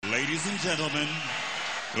Ladies and gentlemen,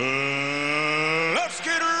 let's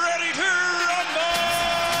get ready to rumble!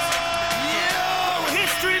 Yo,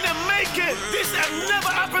 history to make it. This has never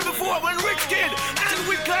happened before when Rich Kid and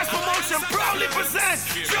With Class Promotion proudly present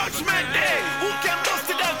Judgment Day. Who can bust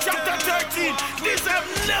it down? Chapter 13. This has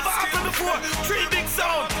never happened before. 3 big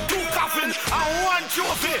sound, 2 coffins, and 1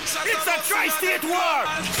 trophy. It's a tri-state war.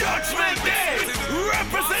 Judgment Day,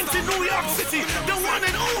 representing New York City, the one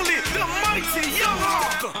and only, the mighty Young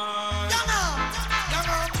Hawk.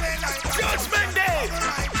 Judgment Day,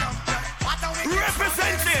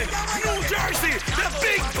 representing New Jersey, the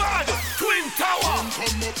big bad Twin Tower.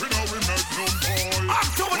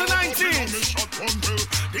 October the 19th,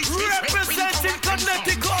 representing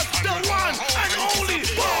Connecticut, the one and only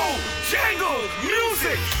Jangle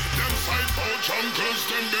Music.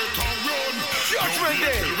 Judgment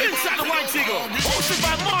Day, inside the White Eagle, hosted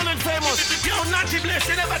by Marlon Famous. Yo, Natty Bless,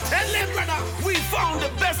 you never tell them, brother. We found the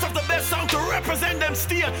best of the best sound to represent them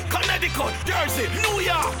state. Connecticut, Jersey, New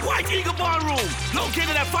York, White Eagle Ballroom,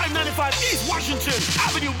 located at 595 East Washington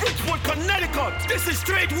Avenue, Bridgeport, Connecticut. This is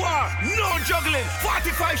straight war, no juggling,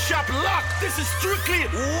 45 shop lock. This is strictly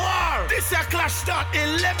war. This year clash start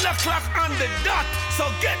 11 o'clock on the dot, so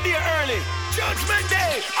get there early. Judgment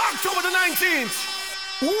Day, October the 19th.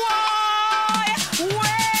 Why?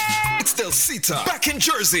 It's Del Cita, back in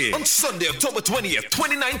Jersey, on Sunday, October 20th,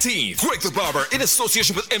 2019. Greg the Barber, in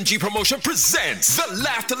association with MG Promotion, presents The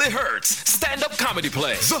Laugh Till It Hurts stand-up comedy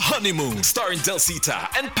play, The Honeymoon, starring Del Cita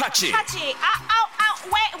and Pachi. Pachi,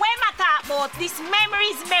 where my talk about this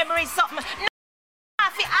memories, something. No, I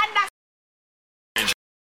feel understand.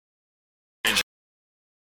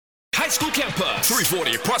 High School Campus,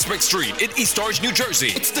 340 Prospect Street in East Orange, New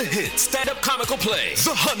Jersey. It's the hit stand-up comical play,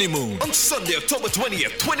 The Honeymoon, on Sunday, October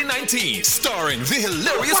 20th, 2019, starring the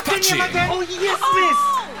hilarious Pachi. Oh, yes, miss.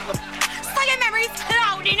 So your memory's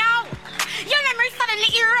cloudy now. Your memory suddenly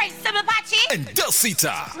erased, Pachi. And Del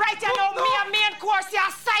Cita. Right now, me and main course, your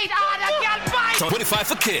side order, girl, buy. 25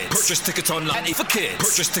 for kids. Purchase tickets online for kids.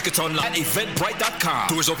 Purchase tickets online at eventbrite.com.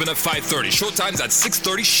 Doors open at 5:30. Showtimes at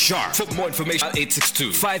 6:30 sharp. For more information,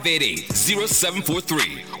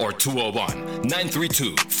 862-588-0743 or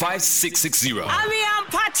 201-932-5660. I am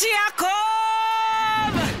Pachi, I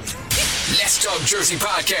come. Let's Talk Jersey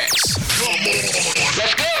podcast.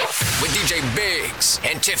 Let's go with DJ Biggs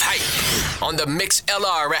and Tiff Hype on the Mix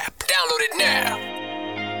LR app. Download it now.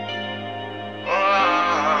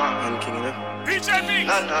 I'm king, you know. DJ Biggs,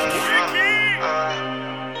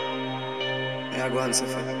 Yeah, go on,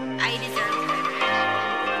 Sophie. I deserve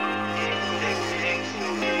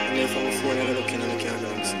And if I'm a phone, I'm looking and I can't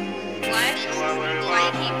answer. What? Why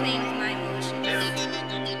you keep playing with my emotions?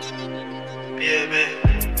 Baby.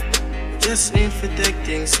 Just need to take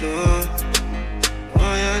things slow.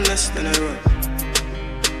 Why you understand a road?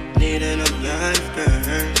 Need enough life,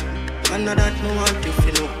 girl. I know that no one to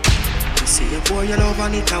know. You see your boy, you love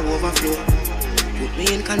and it a overflow. Put me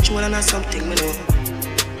in control and that's something me know.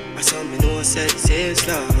 I saw me know say it's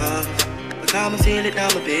love. Because I feel it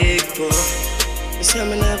down my big toe. You say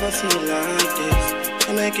me never feel like this. I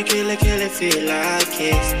make you kill it, feel like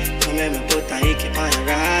it. I make me put a hickey on your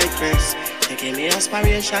right breast. You give me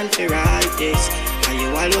aspiration to write this. And you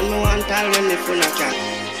alone me want all when me full of cat.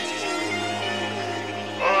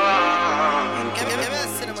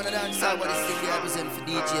 Somebody still represent for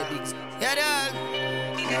DJ Biggs. Yeah, dog.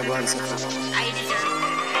 Yeah, go on, sir. I deserve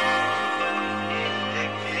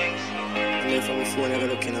And if I'm a phone, I'm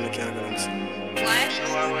looking and I can't go answer. What?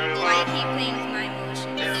 Why you keep playing with my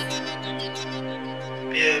emotions?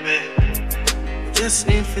 Baby. Just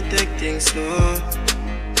need to take things slow.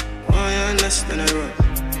 Why you understand a road?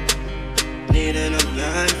 Need enough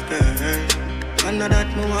life, girl. I know that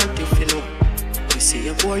me want you to know. You see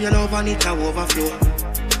your boy, you love and it a overflow.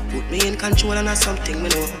 Put me in control and that's something me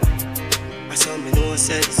know. I saw me know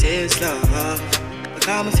say it's love.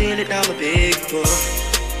 Because I feel it down my big toe.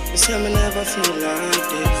 You say me never feel like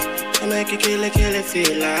this. I make you kill it,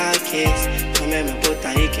 feel like it. I make me put a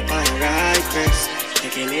hickey on your right breast. You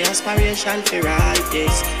give me aspiration to write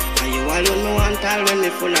this. And you alone me want all when me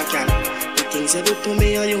full of cat. The things you do to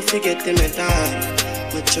me or you forget them at all.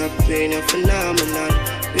 My job brain you phenomenal.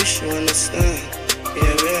 Wish you understand.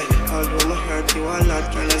 Yeah, although my hurt you a lot,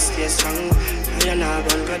 can I stay strong? And you not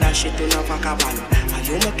run, go that shit to no vagabond. And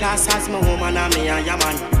you my class as my woman and me and your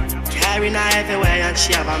man. Carrying her everywhere and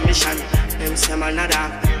she have a mission. Them say man a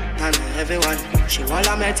dog, and everyone. She all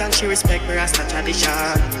I met and she respect me as a tradition.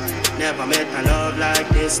 Never met a love like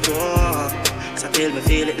this too. So till me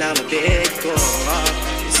feel it now my big toe.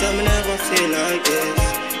 You say me never feel like this.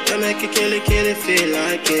 You make you kill it, feel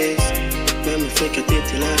like this. When me flick your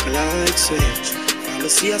titty like a light switch. Me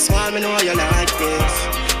see a smile, me know you like this.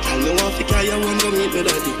 Tell me want to carry you go meet me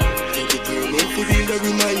daddy. Take it to me to be the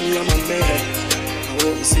remind me of my man. I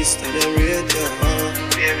want my sister them rate ya.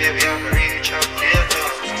 Baby, we have a real champion.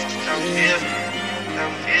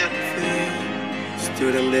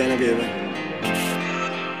 Still them there, baby.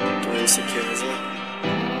 Too insecure as well.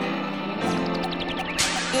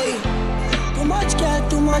 Hey, too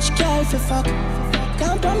much girl for fuck.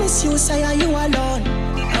 Can't promise you, say are you alone.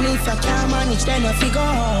 And if I can't manage, then I figure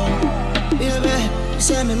out. Baby, you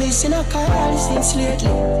say me missing a call since lately.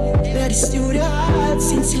 Where the studio hard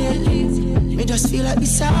since lately. Me just feel like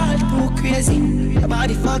this all too crazy. About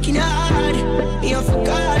the fucking hard. Me off a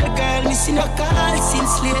call, girl, missing a call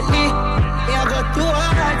since lately. Me I got too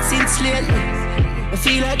hard since lately. I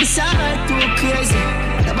feel like this all too crazy.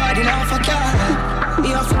 Nobody know if I can.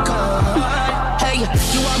 Me off a call. Hey,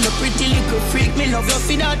 you are my pretty little freak, me love you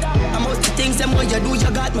for that. And most the things them what you do,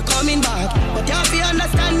 you got me coming back. But you have to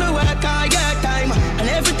understand me work all your time. And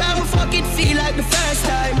every time we fuck it feel like the first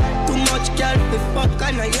time. Too much girl, we fuck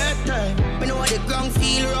on a your time. Me know the ground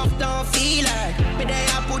feel rough, don't feel like. Me there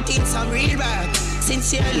I put in some real back.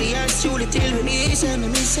 Sincerely and truly till me say me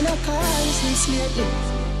missing a call since lately.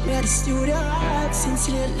 Me at the studio hard since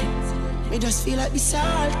lately. Me just feel like this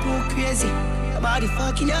all too crazy. About the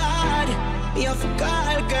fucking hard. Me off a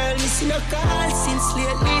call, girl, missing a call since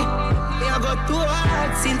lately. Me I got too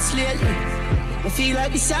hard since lately. I feel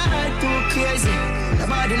like this all too crazy.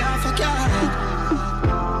 Nobody now for call.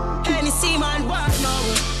 Any see man walk now.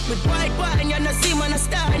 With white wine, you no see man a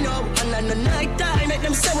star now. And on the night time, make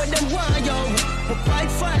them say what them want, yo. But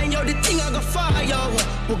quite fine, yo, the thing I go far, yo.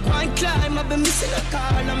 But quite climb, I've been missing a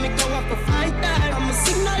call. And me go up a fine time. I'm a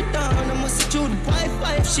signal down, I must see through the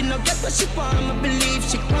Wi-Fi. If she no get what she want, I believe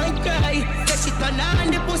she quite cry. That she turn on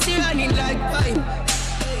the pussy running like wine.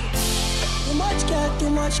 Too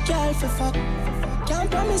much girl for fuck. Can't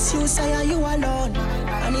promise you, say are you alone.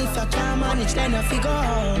 And if I can't manage, then I figure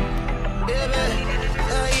out. Baby,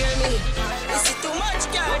 hear me. This is too much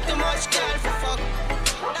girl for fuck.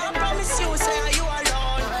 Can't promise you, say are you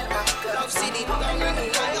alone. Love city,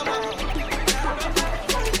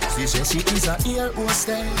 she said she is a ear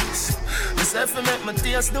hostess. Myself to make my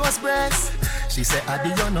taste those breasts. She said, Adi,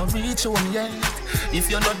 you no reach home yet. If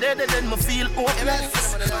you're not dead, then me feel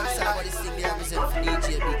hopeless.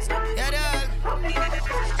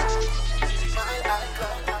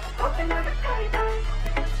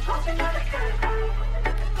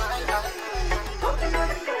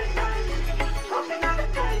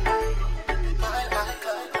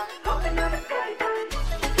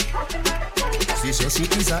 She said she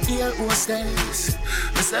is a ear hostess.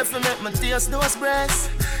 Myself to make my taste those breasts.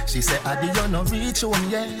 She said, Adi, you no reach home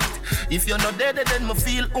yet. If you're not dead, then me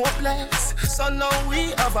feel hopeless. So now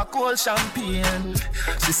we have a cold champagne.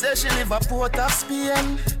 She said she live a Port of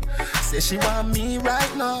Spain. Say she want me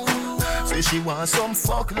right now. Say she want some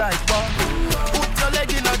fuck like one. Put your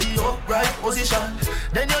leg in the upright position.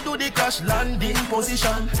 Then you do the crash landing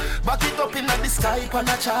position. Back it up in the sky on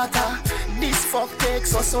a charter. This fuck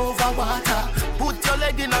takes us over water. Put your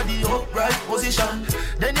leg in the upright position.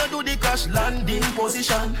 Then you do the crash landing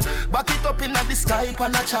position. Back it up in the sky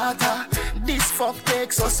on a charter. This fuck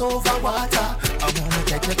takes us over water. I wanna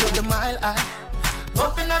take you to the mile high.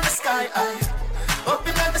 Up in the sky high. Up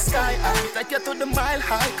in the sky high. Take you to the mile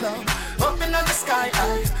high club. Up in the sky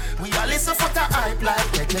high. We all listen for the hype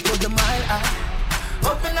like. Take you to the mile high.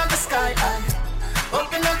 Up in the sky high.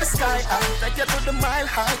 Up in the sky high. Take you to the mile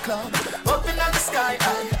high club. Up in the sky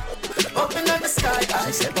high. Up in the sky high.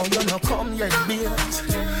 She said, oh, you no come yet, bitch.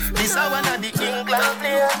 This is one of the England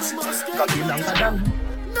players. Cocky longer than.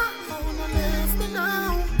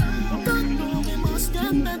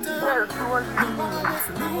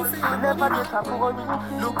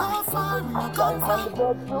 Look how far we come from.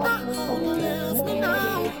 Left me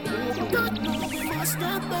now. God know we must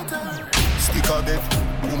get better. Stick again,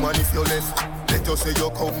 woman if you left. Let us say you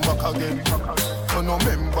come back again. You no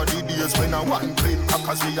remember the days when I want clean.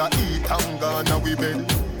 Cause we are eat and gone and we bed.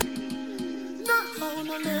 Now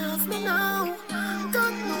no left me now.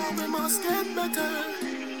 God know we must get better.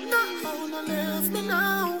 Now no left me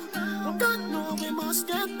now. God know we must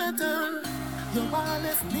get better. You all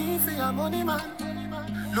left me for your money, man.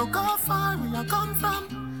 Look how far we have come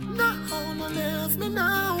from. Now no left me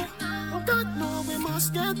now. God know we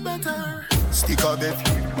must get better. Stick a bet,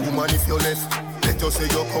 woman if you left. Let us say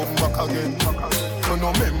you come back again. You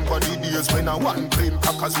no remember the days when I want clean.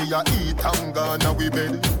 Cause we are eat and gone and we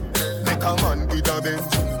bed. Make a man with a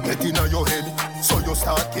bend. Get in your head. So you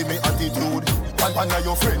start give me attitude. And one of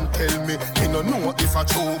your friend tell me, he no know if I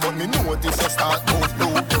true, but me know this a start move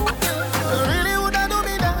through. Really woulda do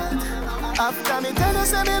me that? After me tell you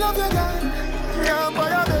say me love you, girl, can't buy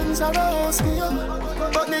a Benz or a house for you,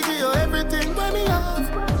 but me give you everything when me have.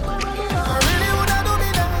 I really woulda do me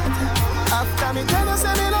that. After me tell you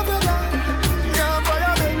say me love you, girl, can't buy a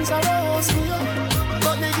Benz or a house for you,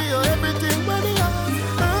 but me give you everything when me have.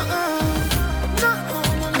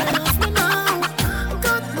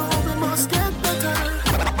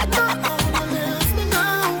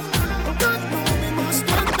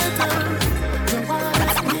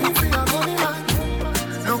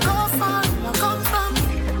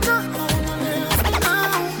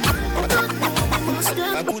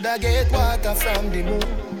 I get water from the moon.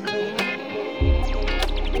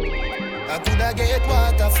 I coulda get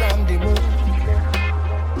water from the moon.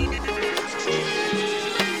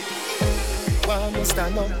 Want me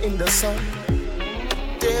stand up in the sun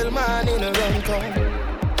till morning a run come.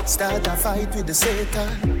 Start a fight with the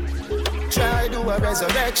Satan. Try do a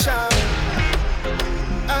resurrection.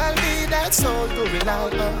 I'll be that soul to rely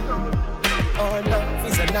on. Our love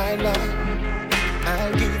is an island.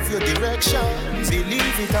 I'll give you direction,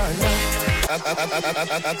 believe it or not.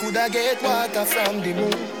 I coulda get water from the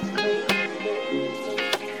moon.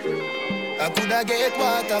 I coulda get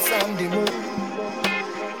water from the moon.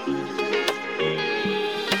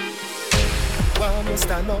 Want me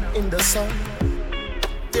stand up in the sun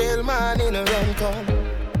till morning a run come.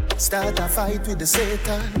 Start a fight with the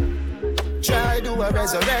Satan. Try do a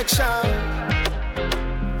resurrection.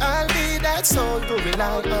 I'll be that soul to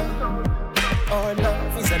rely on. Our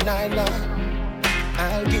love is an island.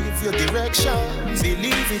 I'll give you direction.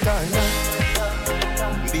 Believe it or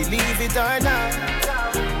not. Believe it or not.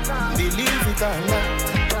 Believe it or not.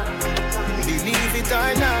 Believe it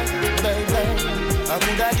or not, baby. I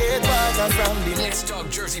coulda get water from the Let's Talk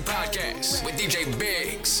Jersey podcast with DJ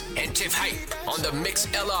Biggs and Tiff Hype on the Mix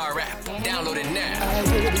LR app. Download it now. I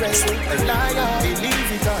would rest with a liar.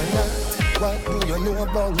 Believe it or not. What do you know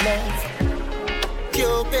about love?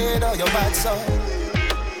 Cupid or your bad soul,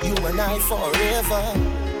 you and I forever,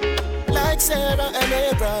 like Sarah and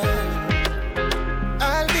Abraham.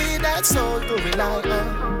 I'll be that soul to rely on.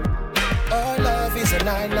 Our love is an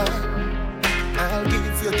island. I'll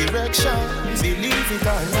give you direction. Believe it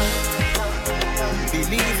or not.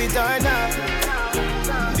 Believe it or not.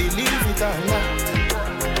 Believe it or not.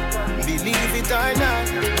 Believe it or not,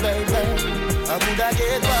 baby. I coulda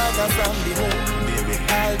get water from the moon.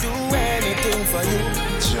 I'll do anything for you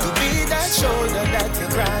to be that shoulder that you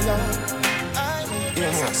cry on.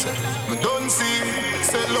 Yes, me don't see,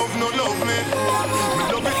 say love no love me. Me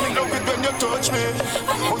love it when you touch me.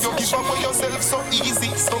 How you give up on yourself so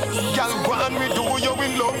easy. So, girl, go on with who you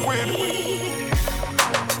in love with.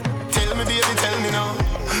 Tell me, baby, tell me now.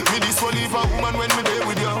 Me this will leave a woman when me there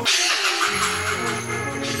with you.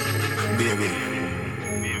 Baby,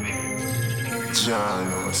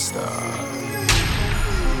 John Star.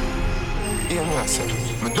 Yeah, me I say,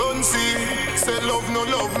 me don't see, say love no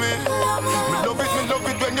love me. Me love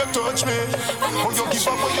it when you touch me. How you give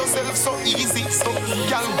up on yourself so easy. So,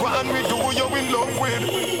 girl, go on with who you in love with.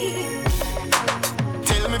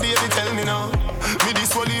 Tell me, baby, tell me now. Me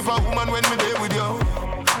this will leave a woman when me there with you.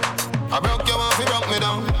 I broke you off, you broke me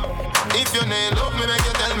down. If you ain't love me, make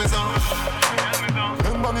you tell me so.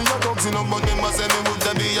 Remember me, your dogs in up, but remember say me would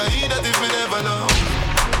be a idiot if me never love.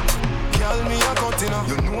 Girl, me a cut in.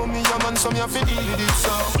 You know me a man, so me a fi deal with it,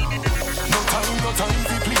 so no time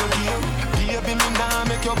fi play a game. Baby, me nah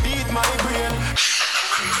make you beat my brain.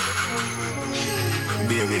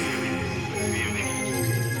 Baby,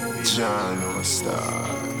 John Star.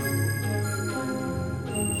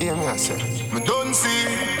 Yeah, me I say, me don't see,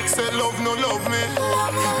 say love no love me.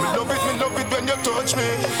 Me love it when you touch me.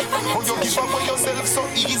 How you give up on yourself so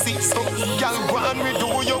easy. So, girl, go on with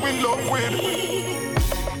who you in love with.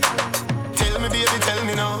 Tell me, baby, tell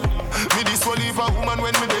me now. Me this will leave a woman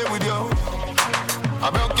when me there with you. I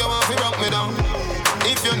broke you off, you broke me down.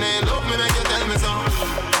 If you ain't love me, make you tell me so.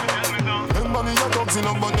 Remember me, your dogs in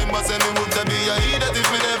up, but remember say me would be a idiot if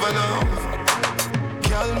me never know.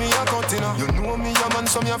 Girl, me a cut in. You know me a man,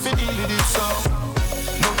 so me a fi deal with it, so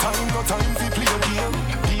no time fi play a game.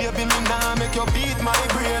 Baby, me nah make you beat my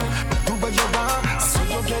brain. Do what you want, so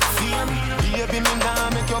you get fame. Baby, me nah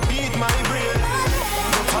make you beat my brain.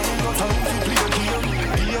 No time fi play a game.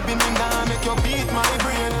 Baby, me nah make you beat my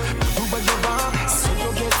brain. Do what you want, so you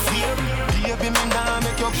get fame. Baby, me nah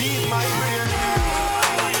make you beat my brain.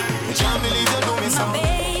 Me can't believe you do me so.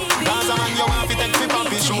 Cause a man you want fi take me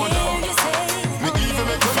papi show now. Me even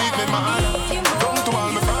make you meet me man. Come to all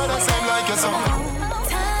my father same like your son.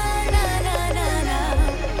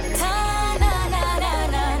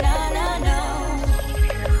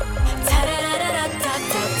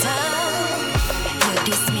 You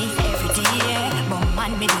diss me every day.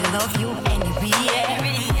 love you anywhere.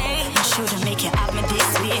 I shouldn't make you have me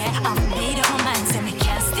this way. I've made up my mind, so me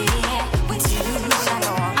can't stay with you.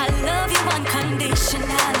 I love you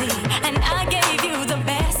unconditionally, and I gave you the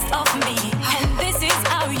best of me. And this is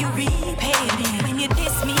how you repay me when you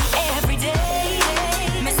diss me every day.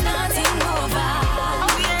 Me starting over,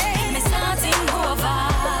 me starting over.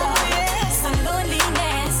 Some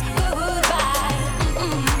loneliness, goodbye,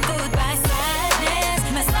 goodbye sadness.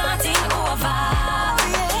 Me starting over,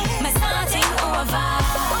 me starting over.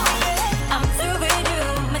 I'm through with you,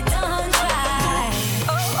 me don't try.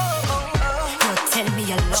 You tell me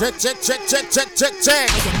you love. Check.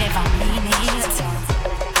 You never mean it.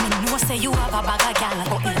 Me know say you have a bag of gal,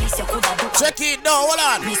 but at least you coulda do. Check it, no, hold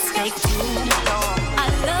on. Respect you. I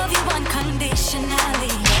love you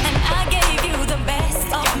unconditionally, and I gave you the best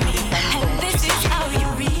of me. And this is how you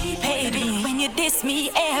repay me when you diss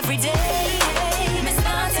me every day. Me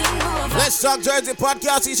starting over. Let's Talk Jersey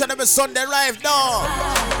podcast each and every Sunday live now.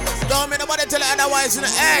 Don't mean nobody tell you otherwise, you know,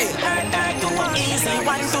 hey. Easy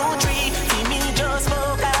 1, 2, 3. See me just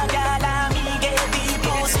smoke a gal and me get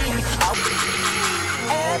people sing.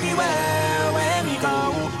 Everywhere where me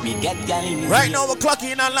go, me get gal in. Right now we're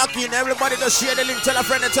clocking and locking. Everybody just share the link. Tell a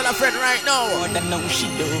friend right now. More than know she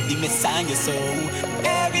love the Messiah so.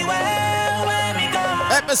 Everywhere where me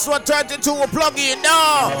go. Episode 32 we're plugging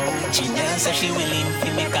now. She knows that she willing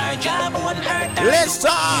to make her job on her. Let's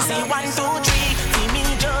talk. Easy 1, 2, 3. See me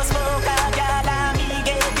just smoke a gal and me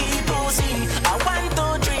get people sing. 1,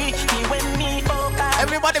 2, 3. Me when me focus.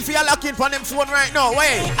 Everybody feel locking on them phone right now.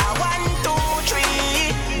 Wait. 1, 2, 3.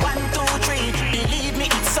 1, 2, 3. Believe me,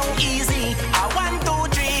 it's so easy. 1, 2,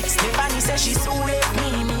 3. Stephanie says she so left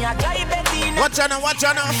me. Me a guy betting. Watch out now.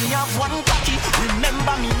 Me have 1 cocky.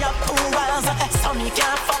 Remember me have 2 walls. So me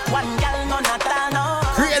can't fuck 1 gal none at all. No.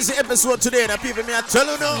 Crazy episode today. Now people me I tell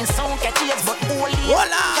you now. Me so catchy but only.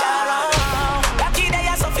 Voila. Lucky day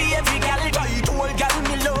I so for every gal. Try to old gal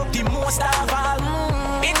me love the most of all.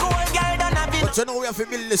 Big old gal done a bit. But you know we have to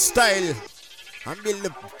build the style and build the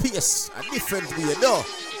pace a different way, though.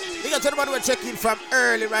 You got to the man we're checking from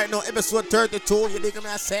early right now, episode 32. You dig me?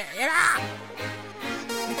 I say, yeah.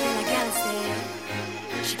 Me tell a girl say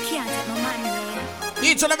she can't take my money.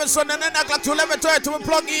 Each and every Sunday, 9 o'clock to 11:30, we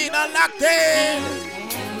plug in and lock in.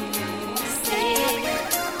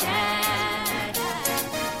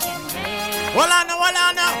 Hold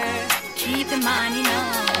on now. Keep the money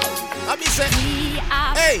now. Let me say, we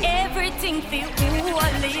have everything for all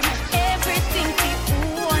him. Everything for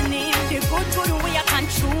all him. The good way I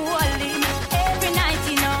control him. Every night,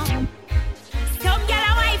 you know. Some get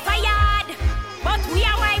a wife a yard, but we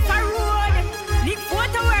a wife a road. Nick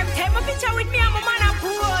photo work, take my picture with me and my man a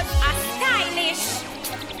code. A stylish.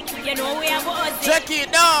 You know we have us. Check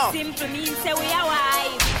it now. Simple means say we a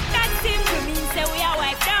wife. That simple means say we a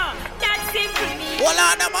wife now. That simple means. Hold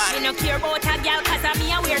on, man. Me no care about a girl cause I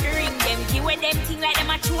me a wear the ring. Them give away them thing like them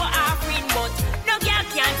a true offering. But no girl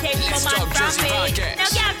can't take my man from me. No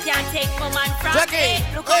girl can't take my man from me.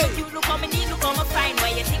 Look how cute, look how me neat, look how me fine.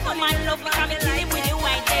 Why you think my man love me? Cause me kill him with the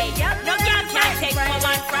white day. No girl can't take my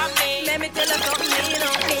man from me. Let me tell you something, you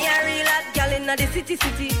know. Me a real hot girl in the city.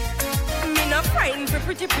 Me no frightened for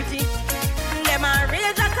pretty. Them a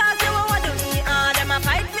rage a cause they want to do me. Them a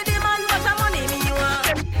fight for the man but the money me you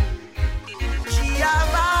want. She a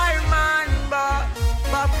bad man, but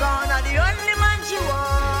popcorn are the only man she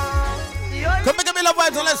want. Come give me love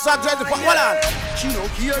vibes and let's start Jersey. Hold on. She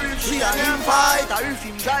don't care if she and him fight or if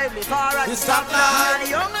him drive the car at the stoplight.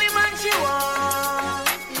 The only man she want.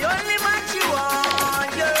 The only man she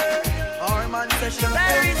want, yeah. Our man says she's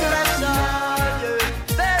very special, yeah.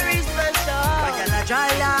 Very special. Like a dry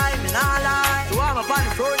line, me nah lie. So I'm up on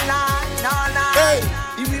the front line, all night.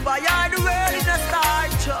 If we buy her the world in a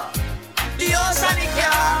start, the house and the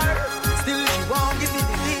car. Still she won't give me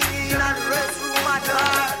the key and the rest room at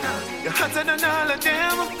her. You're hotter than all of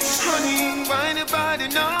them. Honey, why nobody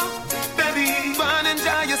know? Baby, go and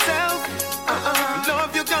enjoy yourself.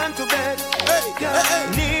 Love you gone to bed.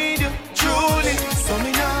 Need you truly. So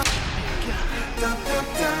me now.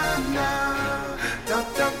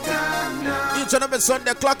 Each and every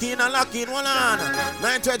Sunday, clock in and lock in. Hold on.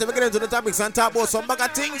 9:30, we get into the topics and talk about some bag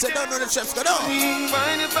of things. You don't know the chefs go down.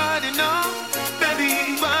 Why nobody know?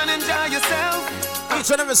 Baby, go and enjoy yourself. Each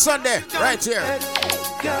and every Sunday, right here.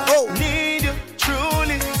 Need you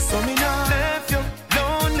truly. So me now left you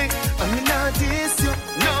lonely. I mean not this you.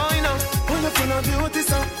 No, you know. When you're full of beauty,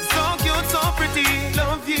 so cute, so pretty.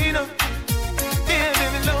 Love you, you know. Yeah,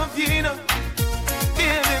 baby, love you, you know.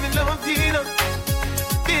 Yeah, baby, love you, you know.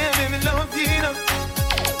 Yeah, baby, love you, you know.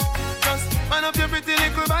 Just man up your pretty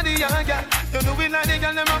little body, yeah, girl. You know we like the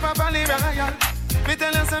girl, them have a body, yeah. Me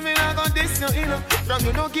tell you something, I got this, you know. From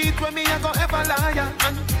you no get when me, I go ever liar.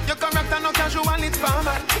 And your character no casual, it's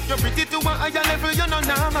formal. You're pretty to a higher level, you're not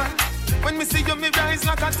normal. When me see you, me rise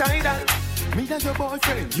like a tidal. Me and your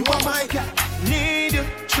boyfriend, you are my girl. Need you,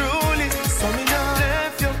 truly. So me not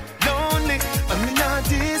left you lonely. And me not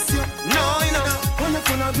diss you, no, you know.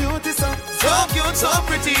 Wonderful and beauty, so cute, so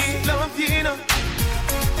pretty. Love you, you know.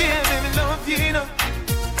 Baby, me love you, you know.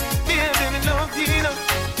 Baby, me love you, you know.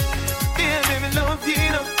 Baby, me love you,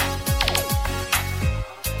 you know.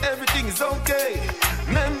 Everything is okay.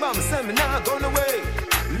 Remember me say me not gone away.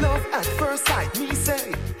 Love at first sight, me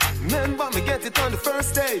say. Remember me get it on the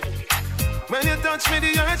first day. When you touch me,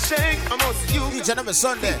 the earth shake. I must you. Each and every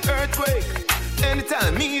Sunday. Earthquake.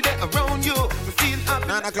 Anytime me there around you, we feel happy.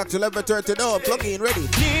 9 o'clock to 11:30 now. Plug in, ready.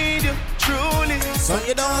 Need you, truly. So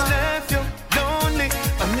you don't left you lonely.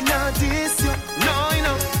 I mean not this you. No, you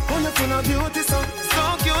know. Wonderful and beauty, so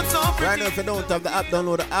cute, so pretty. Right now, if you don't have the app,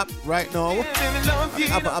 download the app right now.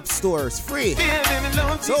 App Store is free.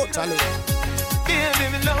 Totally. Baby,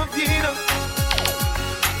 me love you, you know.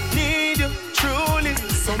 Need you, truly.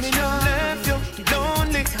 So me not left you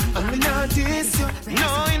lonely. And me not diss you. No,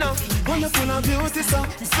 you know. Wonderful and beauty, so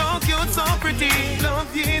cute, so pretty.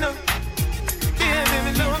 Love you, you know. Baby,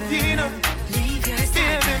 me love you, you know. Baby,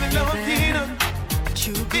 me love you, you know.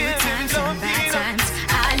 True good times and bad times.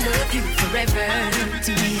 I love you forever.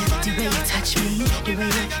 The way you touch me, the way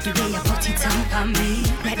you put it on me.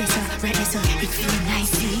 Ready so, it feel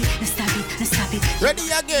nicely. Let's stop it. Ready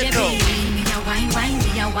again, no. Me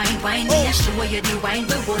a wine, me a show you the wine,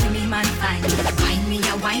 but hold me man fine. Wine me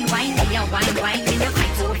a wine, me a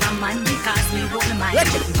fight over man because me hold mine.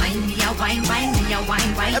 Wine me a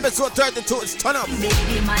wine. Episode 32, it's turn up.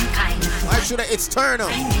 Baby mankind. Why should it's turn up?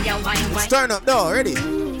 It's turn up, no, ready.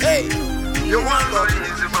 Hey. You want go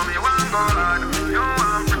easy for me, want go hard. You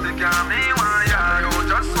want pretty girl, me want yard. You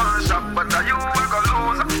just want shop, but you will go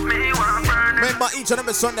lose. Me want burn it. Remember each and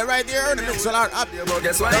every Sunday right here, the MixLR app.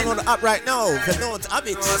 Download the app right now. If you don't have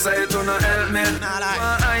it. Say to no help me.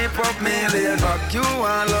 Hype up me, lay back. You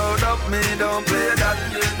want load up me, don't play that.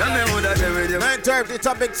 Tell me who that get with you. 9:30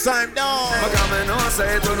 topic time down. But come no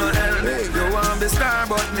say to no help me. You want be star,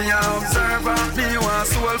 but me a observer. Me want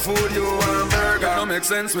soul food, you want burger. No make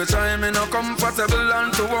sense, we try me no comfortable.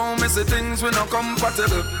 And to how me see things we no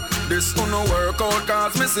compatible. This who no work out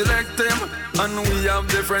cause me select him. And we have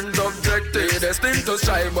different objectives. Destined to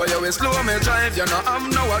strive, but you will slow me drive. You know have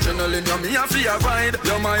no adrenaline, you me a fear avoid.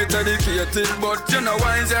 You might dedicated, but you know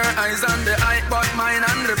wise. Your eyes on the eye, but mine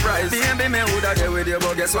on the prize. Baby, me woulda get with you,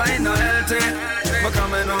 but guess why not healthy? But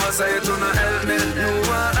come and no say to no help me. You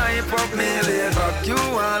want hype up me, lay back. You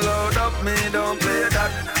want load up me, don't play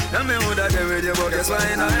that. Tell me woulda get with you, but guess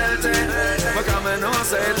why not healthy? But come and no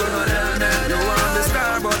say to no help me. You want the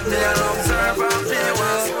star, but me an observer. Me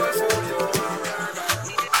want.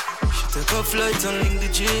 Take a flight and link the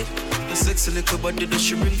G. The sexy little body that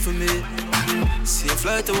she bring for me. See a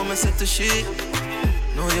flight, a woman set to shit.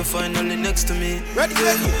 Now you're finally next to me. Ready,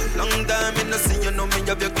 long time in the see you know me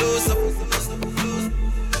have your close up.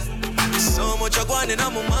 So much I want in my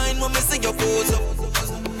mind when me see your pose up.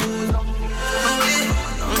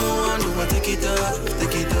 No one do I take it off.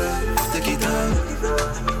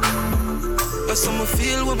 But some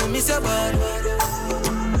feel when I miss your body.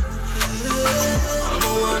 No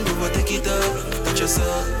one do I take it off. Touch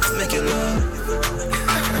yourself, make it love.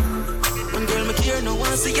 When girl me care, no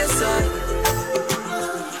one see your side.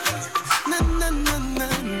 Na na na na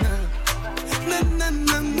na. Na na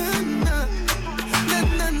na na na. Na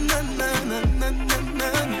na na na na na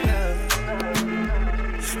na.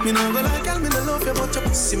 Me no go like girl, me no love you, but your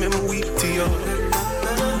pussy me weak to you.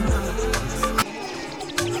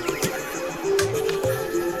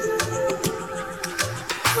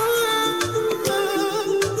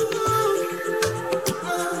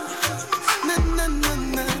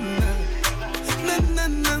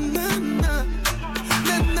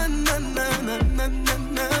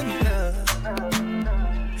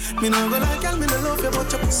 Me no go like girl, me no love you,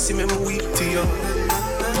 but your pussy me weak to you.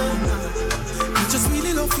 Me just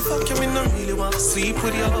really love you, fuck you, me no really want to sleep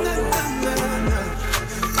with you.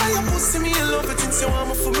 Cause your pussy me in love it since you want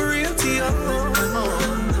me for me real to you.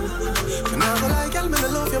 Me no go like girl, me no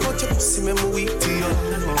love you, but your pussy me weak to you.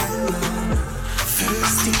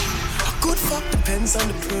 First thing, a good fuck depends on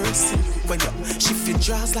the person. When you shift your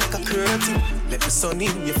jaws like a curtain, let the sun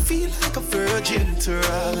in, you feel like a virgin to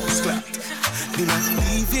us. Me not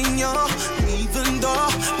leaving you, even though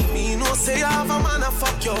me no say I have a man a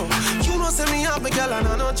fuck you. You know say me have me girl and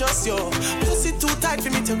I not just you. Pussy too tight for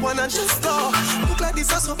me to wanna just go. Look like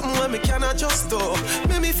this or something when me cannot just do.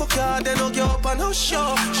 Make me fuck her, then I'll get up and I'll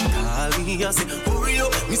show. She call me and say, hurry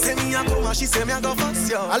up. Me say me a go and she say me a go fast,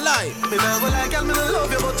 yo. I lie. Me never like girl, me no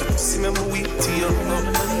love you, but you pussy me weak to you.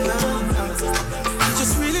 I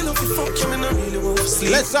just really love you, fuck you, me no really want to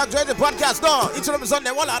sleep. Let's start doing the podcast now. Each of them is on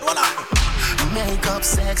there, one out. Makeup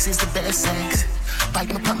sex is the best sex. Bite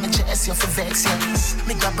me pop my chest, you for vex, yes.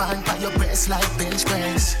 Me grab on by your breast like bench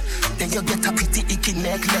press. Then you get a pretty icky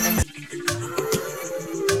necklace.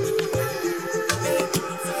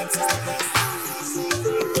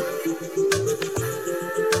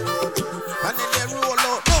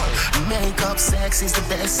 Makeup sex is the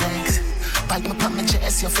best sex. Bite me pop my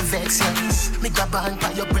chest, you for vex, yes. Me grab on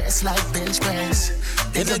by your breast like bench press.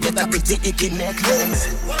 Then you get a pretty icky necklace.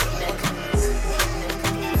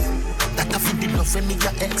 That I feel the love when me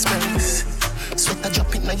your express. Sweat a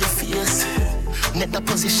drop in on your face. Net the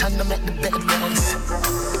position to make the bed rest.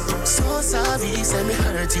 So sorry, say me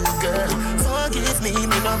hurt you, girl. Forgive me,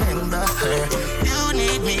 me no remember her. You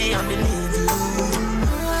need me, I believe you.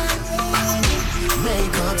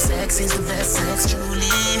 Makeup sex is the best sex,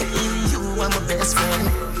 truly. You are my best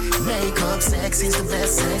friend. Makeup sex is the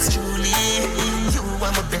best sex, truly. You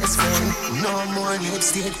are my best friend. No more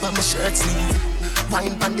lipstick on my shirt sleeve.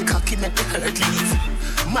 Wine on the cocky make the hurt leave.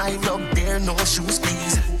 My love there, no shoes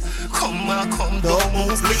please. Come on, come, don't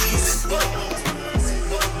move please.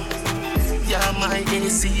 Yeah, my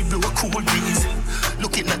AC blow a cool breeze.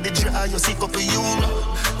 Looking at the jar, you see couple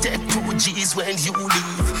euro. Take 2 G's when you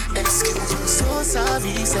leave. Excuse me, so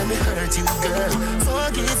sorry, say me hurt you, girl.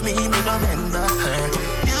 Forgive me, me no remember her.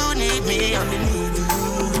 You need me, I need you.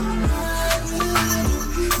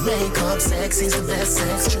 Makeup sex is the best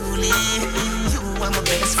sex, truly. You are my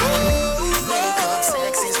best friend. Makeup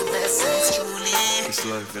sex is the best sex, truly. It's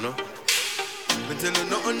life, you know. Me tell you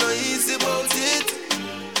nothing no easy about it.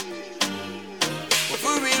 But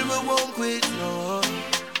for real, we won't quit, no.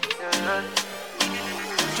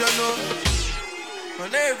 You know.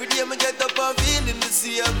 And every day I get up and feeling the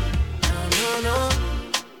same. No.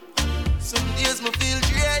 Some days I feel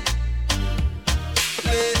dread.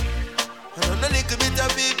 Yeah. And on a little bit of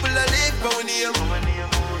people I live for when you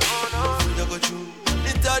go through.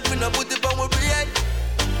 It's hard when I put it on my bread.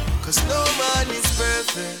 Cause no man is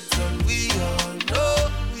perfect. And we all know.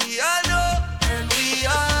 And we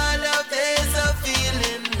all have days of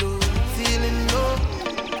feeling low.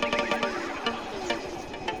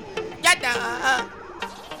 Yada.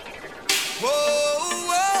 Whoa.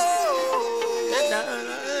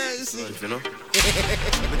 You know? I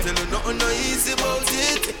tell you nothing no easy about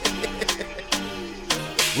it.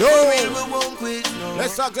 Yo,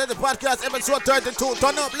 let's talk to the podcast episode 32.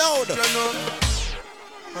 Turn up loud.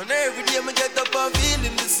 And every day I get up and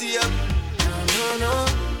feeling the same. No.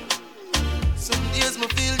 Some days I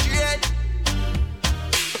feel dread.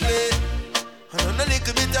 Yeah. And on a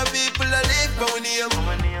little bit of people I live for when you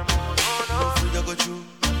go through.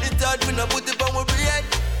 It's hard when I put it on my bread.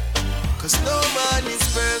 Cause no man is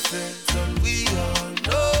perfect. And we all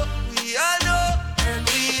know. And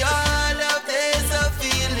we all have days of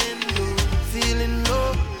feeling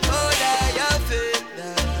low. Oh, that I feel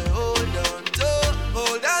that I hold on to.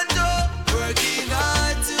 Working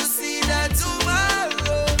hard to see that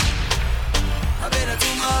tomorrow. I better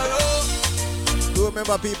tomorrow. Do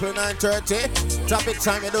remember people 9:30. Topic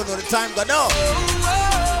time, you don't know the time, go no.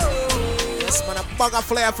 Yes, man, a bag of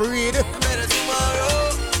flare for read. I better tomorrow.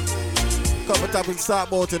 Couple topics start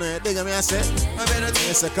about in it. Dig me, I say.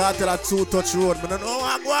 Yes, I can't tell a 2-touch road. But I don't know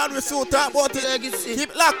I'm going to so talk about it.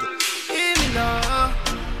 Keep locked. Hear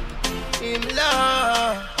me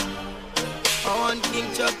now. I want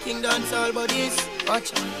King Chuck, King dance all about this.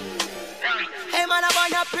 Watch out. Hey man, I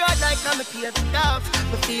wanna proud like I'm a peer off.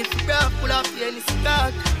 Me feel rough, pull off the any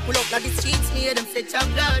cigar. Pull up like the streets, me hear them say chop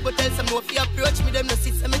blood. But tell some more if you approach me, them no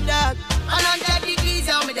sit some dog. And 100 degrees,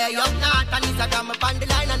 how me there up north. And I got my on the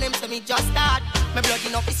line and them say me just start. My blood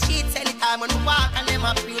enough the streets anytime when we walk. And them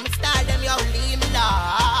a free me style, them you leave me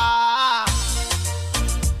laugh.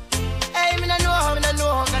 Hey, me no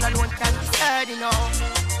know, God alone can decide, you know.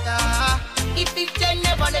 If it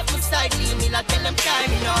never left me side, leave me like tell them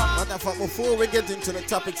time, you know. Matter of fact, before we get into the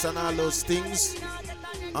topics and all those things,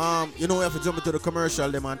 you know we have to jump into the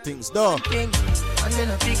commercial them and things, though.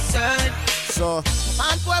 So,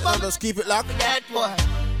 just keep it locked.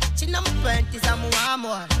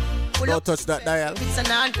 Don't touch that dial.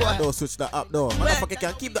 Don't switch that app, though. Motherfucker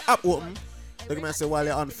can keep the app open. They're gonna say while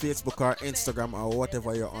you're on Facebook or Instagram or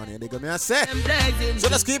whatever you're on here. They're gonna say. So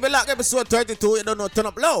let's keep it locked. Episode 32. You don't know, turn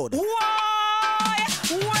up loud.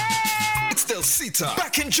 It's Del Cita,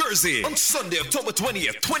 back in Jersey on Sunday, October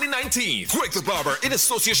 20th, 2019. Greg the Barber, in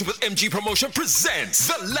association with MG Promotion, presents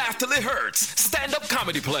The Laugh Till It Hurts stand-up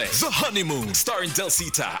comedy play, The Honeymoon, starring Del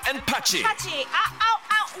Cita and Pachi. Pachi,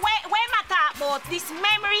 where am I talking about? This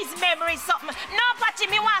memories, something. No, Pachi,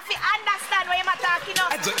 me want to understand where am I talking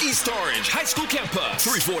about. At the East Orange High School campus,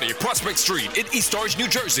 340 Prospect Street in East Orange, New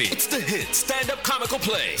Jersey. It's the hit stand-up comical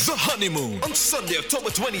play, The Honeymoon, on Sunday, October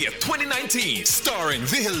 20th, 2019, starring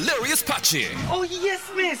the hilarious Pachi. Oh, yes,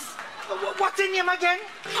 miss. What's your name again?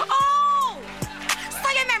 Oh! So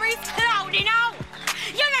your memory's cloudy now.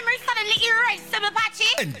 Your memory suddenly erasable, Pachi.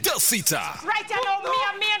 And Del Cita. Right, you know, me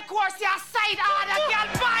and main course, your side order, girl,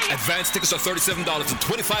 buy it. Advance tickets are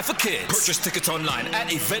 $37.25 for kids. Purchase tickets online at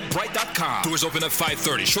eventbrite.com. Doors open at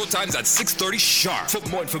 5:30. Showtimes at 6:30 sharp. For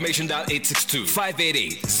more information, dial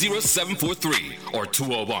 862-588-0743 or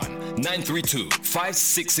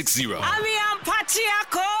 201-932-5660. And me and Pachi are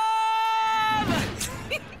come.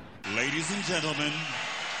 Ladies and gentlemen,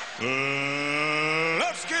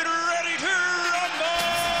 let's get ready to rumble!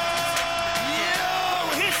 Yo,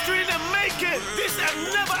 history to make it. This has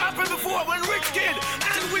never happened before when Rich Kid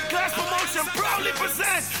and With Class Promotion proudly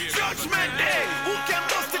present Judgment Day. Who can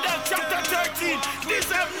bust it down? Chapter 13. This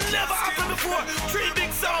has never happened before. 3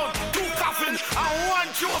 big sound, 2 coffins, and 1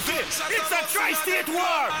 trophy. It's a tri-state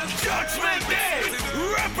war. Judgment Day.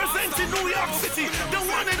 Representing New York City, the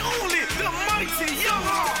one and only, the mighty Young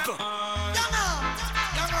Hawk.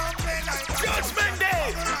 Judgment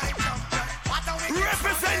Day.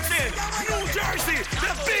 Representing New Jersey,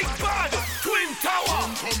 the big bad Twin Tower.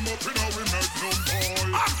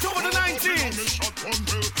 October the 19th.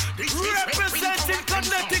 Representing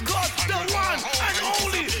Connecticut, the one and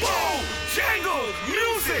only Jangle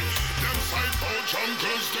Music.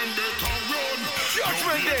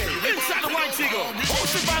 Judgment Day, inside the White Eagle,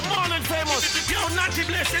 hosted by Marlon Famous. Yo, Natty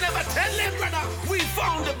Bless, you never tell them, brother. We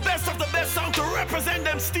found the best of the best sound to represent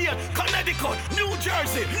them still. Connecticut, New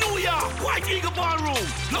Jersey, New York, White Eagle Ballroom,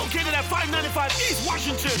 located at 595 East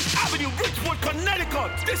Washington Avenue, Bridgeport,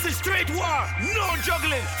 Connecticut. This is straight war, no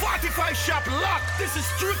juggling, 45 shop lock. This is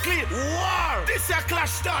strictly war. This is a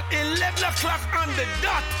clash start 11 o'clock on the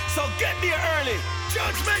dot, so get there early.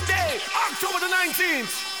 Judgment Day, October the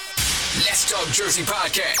 19th. Let's Talk Jersey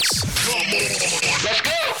Podcast. Let's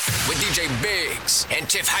go! With DJ Biggs and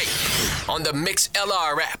Tiff Hype on the Mix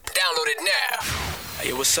LR app. Download it now.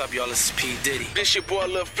 Hey, what's up, y'all? This is P. Diddy. This your boy,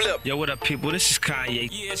 Lil Flip. Yo, what up, people? This is Kanye.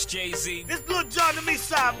 Yeah, it's Jay-Z. This Lil John to me,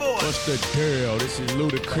 side boy. What's the deal? This is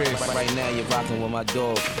Ludacris. Right now, you're rocking with my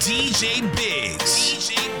dog, DJ Biggs.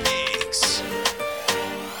 DJ Biggs.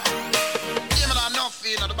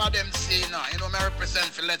 You know, about them say, you know, I represent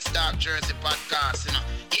for Let's Talk Jersey Podcast, you know.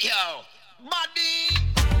 Yo, buddy.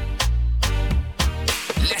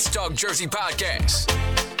 Let's Talk Jersey Podcast.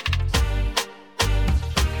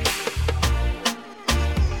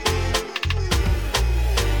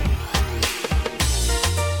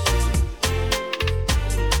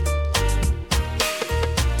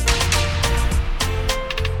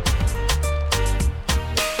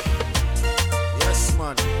 Yes,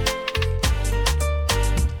 man.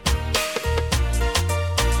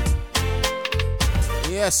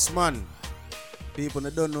 Yes, man. People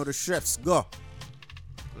that don't know the chefs, go.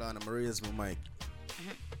 Lord, I'm raise my mic.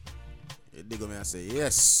 You dig me and say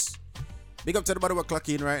yes. Big up to the body we're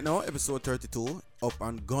clocking right now. Episode 32. Up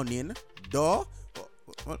and gunning. Door.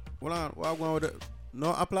 Hold on. What I'm going with it?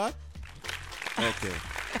 No applaud? Okay.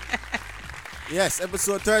 Yes,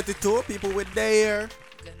 episode 32. People with there.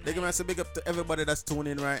 Big up, big up to everybody that's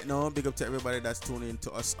tuning in right now. Big up to everybody that's tuning in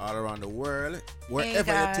to us all around the world.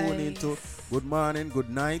 Wherever you're tuning into, good morning, good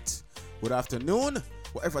night, good afternoon,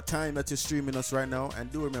 whatever time that you're streaming us right now.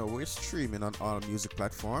 And do remember, we're streaming on all music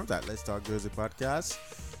platforms at Let's Talk Jersey Podcast.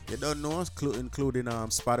 You don't know, including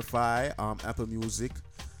Spotify, Apple Music,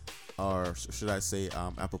 or should I say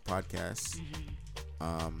Apple Podcasts.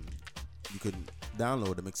 You can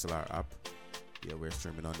download the MixLR app. Yeah, we're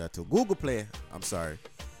streaming on that too. Google Play. I'm sorry.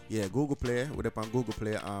 Yeah, Google Play. We're up on Google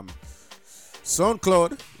Play.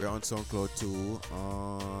 SoundCloud. We're on SoundCloud too.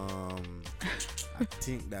 I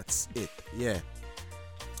think that's it. Yeah.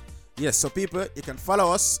 Yes, so people, you can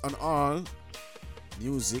follow us on all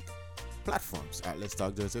music platforms at Let's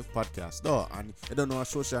Talk Jersey Podcast. No, and you don't know our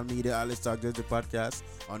social media at Let's Talk Jersey Podcast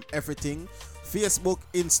on everything. Facebook,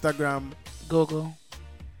 Instagram, Google.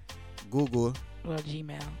 Well,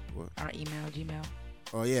 Gmail. What? Our email, Gmail.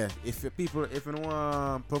 Oh yeah, if you want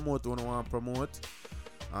to promote, you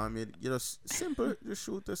just simple, just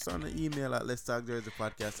shoot us on the email at Let's Talk Jersey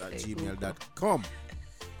Podcast at gmail.com.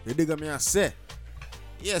 You dig me? I say,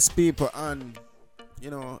 yes, people, and you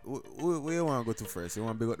know, we want to go to first. You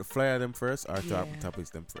want to big up the flyer them first or topics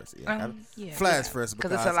them first? Yeah, flyers first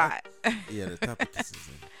because it's a lot. Yeah, the topics.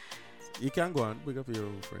 You can go on, big up your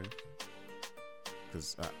old friend.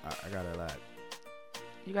 Because I got a lot.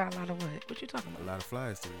 You got a lot of what? What you talking about? A lot of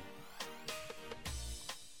flyers to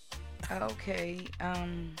read. Okay.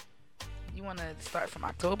 You want to start from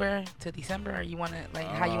October to December, or you want to like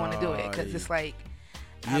how you want to do it? Because it's like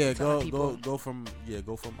go from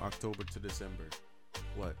October to December.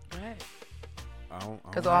 What? Right.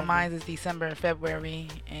 Because all mine is December, February,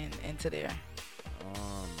 and into there.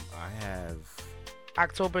 I have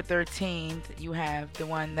October 13th. You have the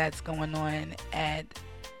one that's going on at.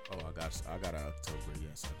 Oh, I got an October.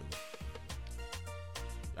 Yes, I do.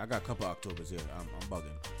 I got a couple Octobers here. I'm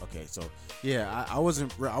bugging. Okay, so yeah, I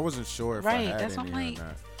wasn't sure if I had any or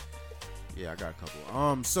not. Yeah, I got a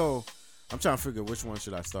couple. So I'm trying to figure which one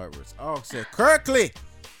should I start with. Oh, say Kirkley,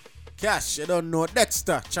 Cash. You don't know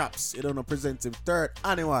Dexter, Chops. You don't know presenting third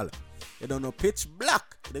annual. You don't know Pitch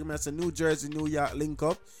Black. You don't know New Jersey, New York link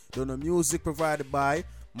up. You don't know music provided by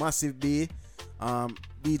Massive B,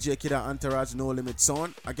 DJ Kid and Entourage, No Limit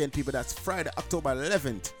Sound. Again, people, that's Friday, October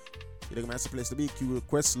 11th. You don't know that's the place to be.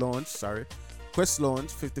 Quest Lounge,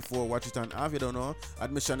 54 Washington Ave. You don't know.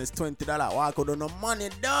 Admission is $20. Walk out on no money,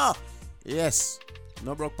 though. Yes.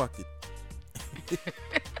 No broke pocket.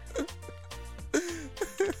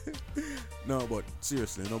 No, but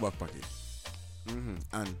seriously, no back pocket.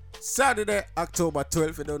 And Saturday, October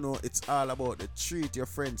 12th, you don't know, it's all about the treat your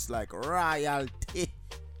friends like royalty.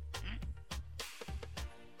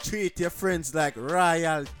 Treat your friends like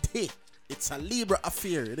royalty. It's a Libra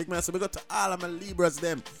affair. You think me? So we go to all of my Libras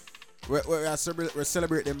them. We're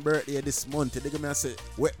celebrating them birthday this month. You think me? I say,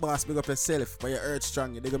 wet boss, big up yourself, but you're earth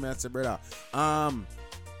strong. You think me? I say, brother.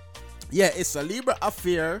 Yeah, it's a Libra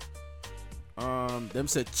affair. Them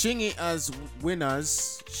say Chingy as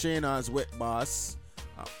winners, Shane as wet boss.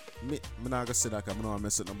 I'm not gonna say that because I don't want to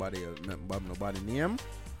mess up nobody name.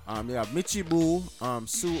 You have Michi Boo,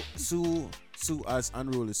 Sue as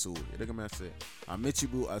Unruly Sue. You think I'm say?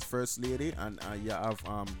 Michi Boo as First Lady, and you have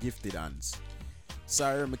Gifted Hands.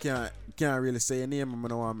 Sorry, I can't really say your name. I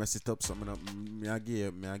don't want to mess it up, so I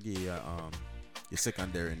give you your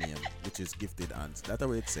secondary name, which is Gifted Hands. That's the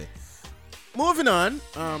way it say. Moving on,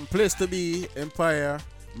 place to be Empire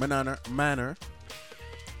Manor.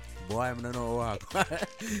 Boy, I don't know what.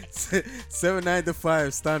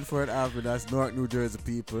 795 Stanford Avenue, that's North New Jersey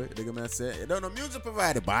people. They're gonna say, you don't know, music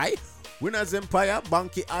provided by Winners Empire,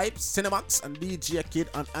 Bunky Hype, Cinemax, and DJ Kid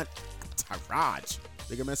and Taraj.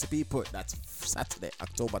 They're gonna say, people, that's Saturday,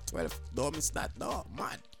 October 12th. Don't miss that, no,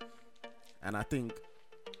 man. And I think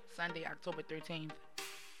Sunday, October 13th.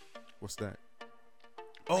 What's that?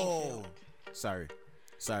 Oh, sorry.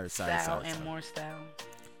 Style and more style.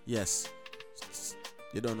 Yes.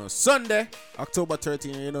 You don't know Sunday, October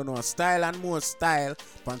 13th. You don't know Style and more style.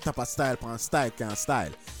 Pan top of style, pan style can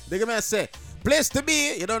style. They give me a say, place to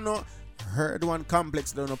be. You don't know Herd One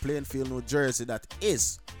Complex. You don't know Plainfield, New Jersey. That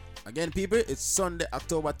is. Again, people, it's Sunday,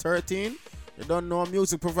 October 13th. You don't know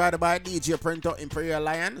music provided by DJ Printer, Imperial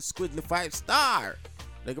Lion, Squidly 5 Star.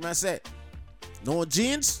 They give me a say, no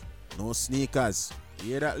jeans, no sneakers. You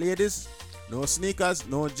hear that, ladies? No sneakers,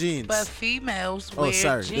 no jeans. But females wear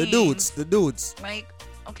jeans. The dudes. Like,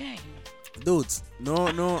 okay. Dudes.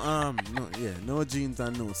 No jeans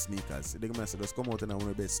and no sneakers. They gonna say, just come out and one of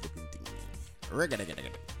the best looking things.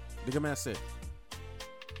 They gonna say,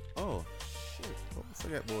 oh, shit. Oh,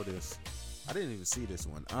 forget about this. I didn't even see this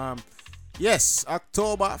one. Yes,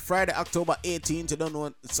 Friday, October 18th. You don't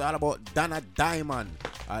know, it's all about Donna Diamond.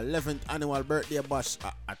 11th annual birthday bash.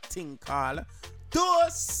 A thing called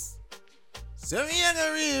Toast. So we ain't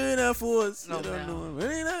gonna read in force. You don't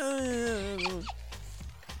know.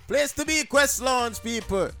 Place to be Quest Launch,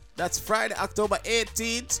 people. That's Friday, October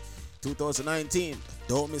 18th, 2019.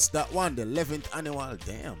 Don't miss that one. The 11th annual.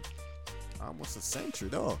 Damn. Almost a century,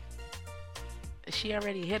 though. She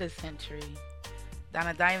already hit a century.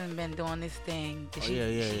 Donna Diamond been doing this thing. She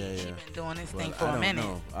been doing this thing for a minute.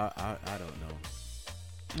 I don't know.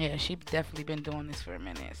 Yeah, she definitely been doing this for a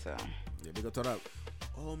minute, so. Yeah, they go to that.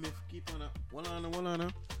 Oh, me keep on that. Hold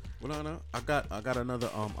on. I got another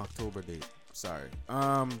October date. Sorry.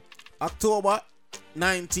 October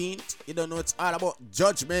 19th. You don't know, it's all about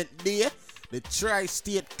Judgment Day. The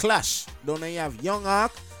Tri-State Clash. Don't know, you have Young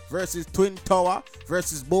Hawk versus Twin Tower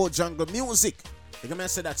versus Bojangles Music. They're gonna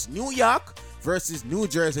say that's New York versus New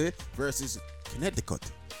Jersey versus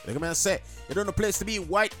Connecticut. They're gonna say, you don't know place to be,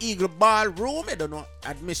 White Eagle Ballroom. You don't know,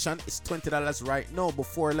 admission is $20 right now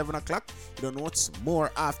before 11 o'clock. You don't know what's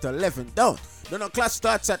more after 11. Don't know, class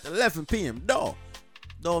starts at 11 p.m. Don't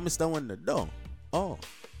Mr. Wonder, don't. Oh.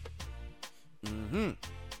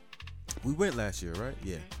 We went last year, right?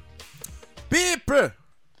 Yeah. People.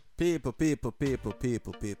 You know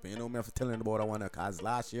me have to tell you about that one because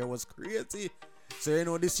last year was crazy. So you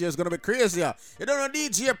know this year's gonna be crazier. You don't know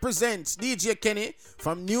DJ Kenny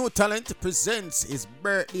from New Talent presents his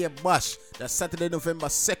birthday bash. That's Saturday, November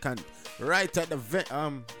 2nd. Right at the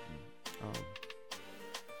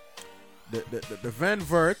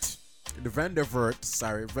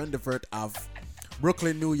Vandervert Ave,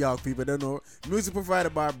 Brooklyn, New York. People don't know. Music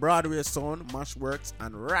provided by Broadway Sound, Mashworks,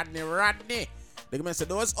 and Rodney. They can say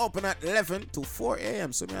doors open at 11 to 4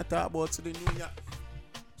 a.m. So me I talk about to the New York.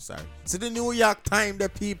 So the New York time, the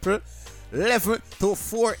people, 11 to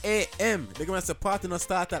 4 a.m. They can say party no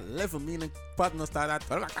start at 11, meaning party no start at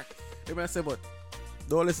 12 o'clock. They can say, but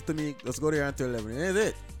don't listen to me. Let's go there until 11. Is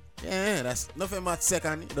it? Yeah, that's November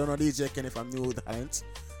 2nd. You don't know DJ Kenny from New Talent.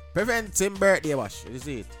 Preventing birthday wash. Is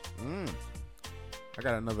it? I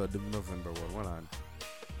got another November one. Hold on.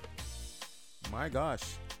 My gosh.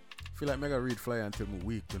 I feel like I'm going to read flyer until my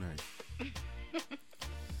week tonight.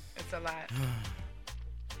 It's a lot.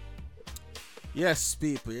 Yes,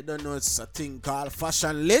 people. You don't know it's a thing called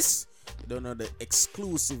Fashion List. You don't know the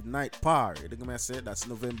exclusive night party. They're going to say that's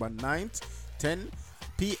November 9th, 10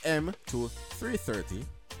 p.m. to 3:30.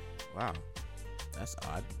 Wow. That's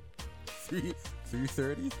odd.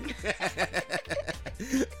 3:30?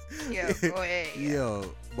 Yo, go ahead.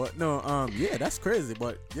 Yo, but no, yeah, that's crazy,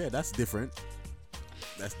 but yeah, that's different.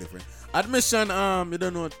 Admission, you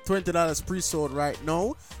don't know, $20 pre-sold right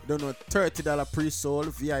now. You don't know, $30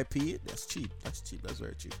 pre-sold VIP. That's cheap. That's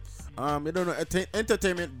very cheap. You don't know,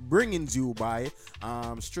 entertainment bringing you by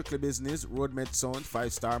Strictly Business, Roadmed Sound,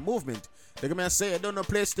 5-Star Movement. They're gonna say, you don't know,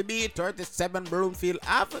 place to be, 37 Bloomfield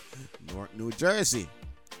Ave, North New Jersey.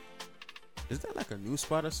 Is that like a new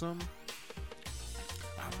spot or something?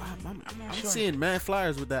 I'm sure. seeing mad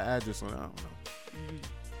flyers with that address on it. I don't know.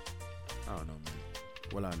 I don't know, man.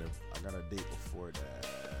 Well, I got a date before that.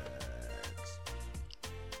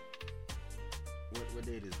 What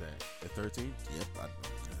date is that? The 13th? Yep, I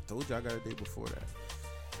told you I got a date before that.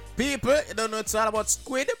 People, you don't know it's all about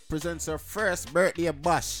Squid. Presents her first birthday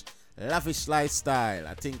bash. Lavish lifestyle.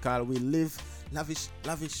 I think called We Live Lavish.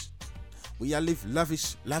 We are live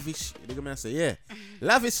lavish. They're gonna say, yeah.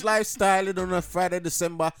 Lavish lifestyle, you don't know, Friday,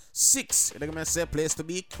 December 6th. They're gonna say, place to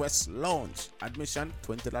be, Quest Lounge. Admission,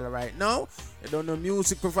 $20 right now. You don't know,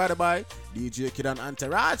 music provided by DJ Kid and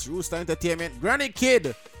Entourage, Rooster Entertainment, Granny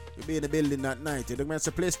Kid. You'll be in the building that night. They're gonna say,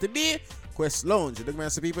 place to be, Quest Lounge. They're gonna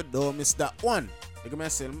say, people, don't miss that one. They're gonna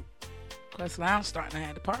say, Quest Lounge starting to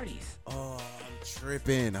have the parties. Oh, I'm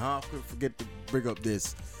tripping. How could I forget to bring up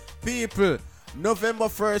this? People, November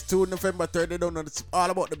 1st to November 3rd, they don't know, it's all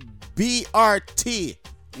about the BRT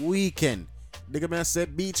weekend. They're gonna say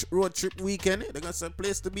beach road trip weekend. They're gonna say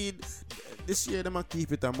place to be. This year, they're gonna keep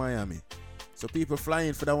it in Miami. So people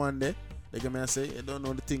flying for that one day. They're gonna say, you don't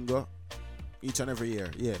know the thing go each and every year.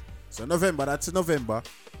 Yeah. So November, that's November.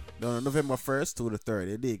 No, November 1st to the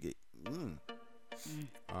 3rd. They dig it.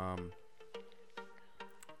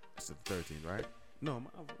 It's the 13th, right? No,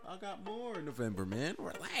 I got more in November, man.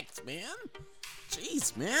 Relax, man.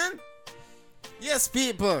 Jeez, man. Yes,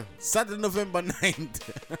 people. Saturday, November 9th.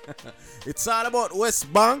 It's all about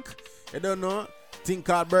West Bank. You don't know. Thing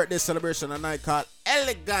called birthday celebration. A night called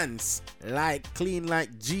Elegance. Like clean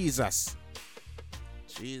like Jesus.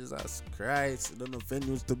 Jesus Christ. You don't know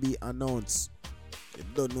venues to be announced. You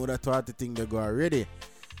don't know that what the thing they go already.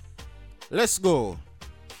 Let's go.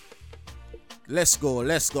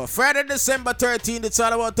 Friday, December 13th, it's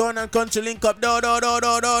all about Town and Country Link Up.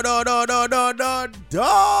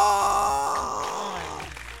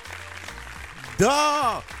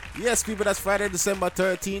 Yes, people, that's Friday, December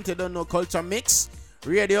 13th. You don't know, Culture Mix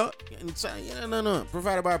Radio. No.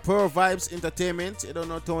 Provided by Pearl Vibes Entertainment. You don't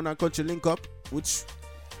know, Town and Country Link Up. Which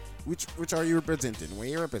are you representing? Where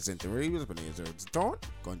are you representing? It's Town,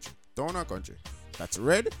 Country. Town or Country. That's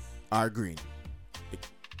red or green.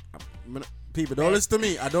 People, don't listen to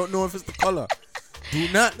me. I don't know if it's the color. Do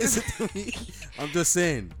not listen to me. I'm just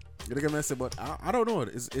saying. You're gonna mess it, but I don't know.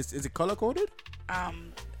 Is it color coded?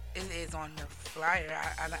 It is on the flyer.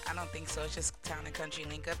 I don't think so. It's just Town and Country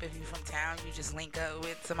Link Up. If you're from town, you just link up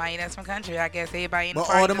with somebody that's from country. I guess everybody in the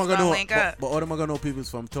party just gonna link up. But all them are gonna know people's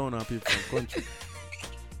from town and people from country.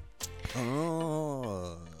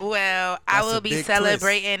 Oh. Well, I will be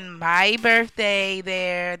celebrating my birthday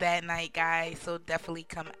there that night, guys. So definitely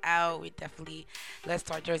come out. Let's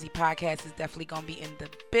Talk Jersey podcast is definitely going to be in the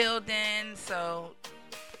building. So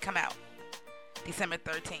come out. December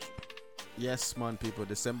 13th. Yes, man, people.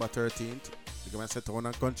 December 13th. You're going to set Town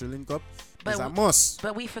and Country Link Up. It's a must.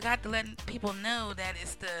 But we forgot to let people know that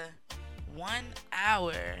it's the 1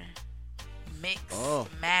 hour mix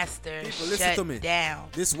master shut down.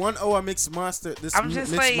 This 1 hour mix master,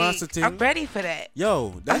 master thing. I'm ready for that.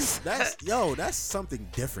 Yo, that's something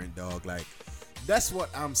different, dog. Like, that's what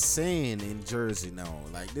I'm saying in Jersey now.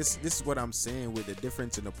 Like, this is what I'm saying with the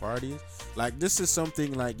difference in the parties. Like, this is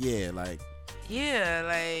something like, But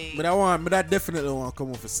I definitely want to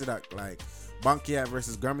come off a sit-up like Bankia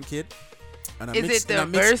versus Grammy Kid. Is it the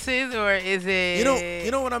verses or is it?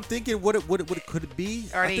 You know what I'm thinking. What it could be?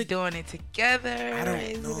 Are they doing it together? I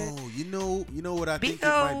don't know. You know what I think it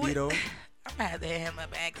might be though. I'm gonna have to hit him up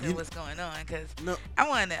and ask him what's going on because I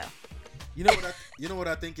want to know. You know what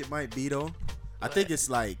I think it might be though. I think it's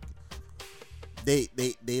like they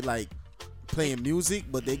like playing music,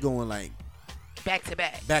 but they going like back to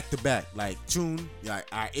back, like tune. Like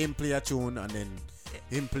I him play a tune and then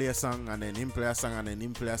him play a song and then him play a song and then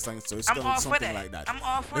him play a song. So it's going to be something like that. I'm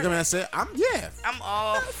all for that. Look at me, I say, I'm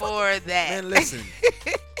all for that. Man, listen,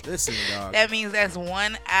 dog. That means that's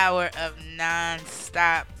 1 hour of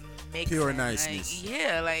non-stop mixing. Pure niceness.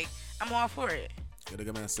 Like I'm all for it. Look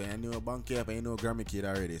at me, I say, I knew a Bunky up, I know a Grammy Kid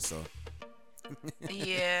already, so.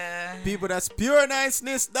 Yeah. People, that's pure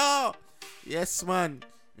niceness, dog. Yes, man.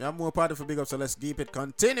 We have more party for big up, so let's keep it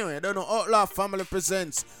continuing. I don't know. Outlaw Family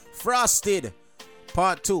presents Frosted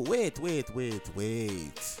Part 2. Wait.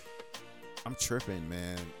 I'm tripping,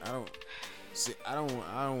 man. I don't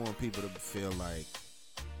want people to feel like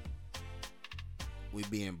we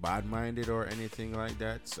being bad-minded or anything like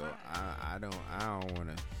that. So I don't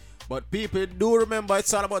want to. But people do remember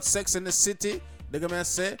it's all about Sex in the City. They're gonna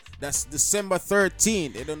say that's December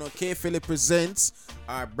 13th. They don't know. K Philly presents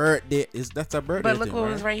our birthday. That's our birthday. But look what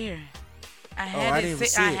was right here. I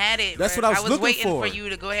had it. That's what I was looking for. waiting for you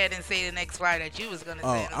to go ahead and say the next flyer that you was gonna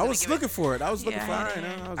say. I was looking for it. I was looking for it.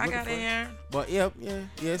 I got it here. But yeah,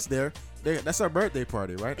 it's there. That's our birthday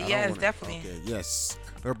party, right? Yes, definitely. Okay, yes.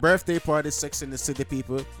 Our birthday party, Sex in the City,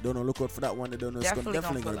 people. Don't know, look out for that one. They don't know. It's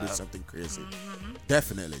definitely going to be something crazy. Mm-hmm.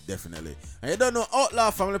 Definitely. And you don't know,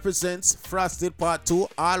 Outlaw Family presents Frosted Part 2,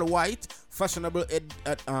 all white, fashionable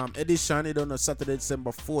edition. You don't know, Saturday,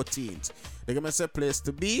 December 14th. They're going to say place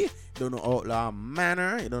to be. You don't know, Outlaw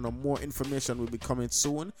Manor. You don't know, more information will be coming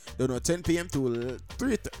soon. You don't know, 10 p.m. to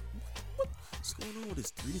 3:30. What's going on with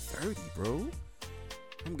this 3:30, bro?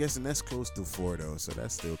 I'm guessing that's close to 4 though, so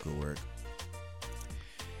that still could work.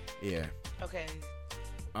 Yeah. Okay.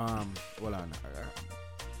 Hold on.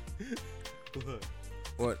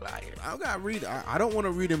 What? I gotta read. I don't want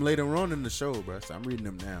to read them later on in the show, bro. So I'm reading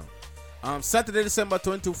them now. Saturday, December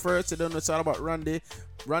 21st. I don't know. It's all about Randy.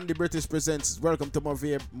 Randy British presents Welcome to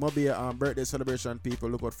Mobia birthday celebration. People,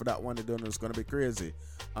 look out for that one. They don't know. It's gonna be crazy.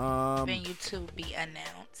 Venue to be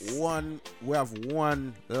announced. We have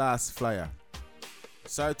one last flyer.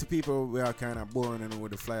 Sorry to people, we are kind of boring and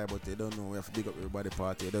with the flyer, but they don't know. We have to big up everybody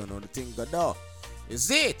party. They don't know the thing. Godot. Is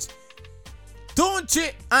it?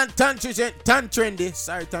 Tunchi and Trendyy.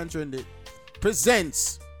 Sorry, Trendyy.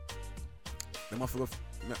 Presents. I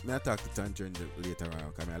talk to Trendyy later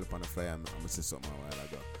on. Because I look on the flyer. I'm going to say something a while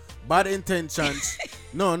ago. Bad intentions.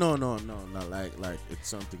 No. Not like it's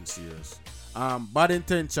something serious. Bad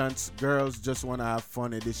intentions. Girls just want to have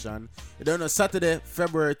fun edition. You don't know, Saturday,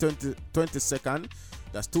 February 22nd.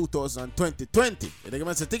 That's 2020.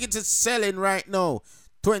 The tickets is selling right now.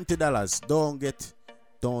 $20.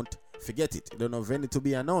 Don't forget it. You don't know venue to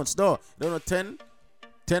be announced. Though. You don't know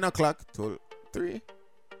 10 o'clock till 3.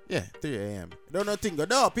 Yeah, 3 a.m. You don't know thing.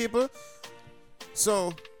 Go people.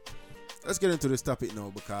 So let's get into this topic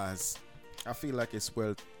now because I feel like it's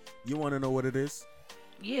you want to know what it is?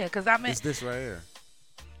 Yeah, because I mean it's this right here.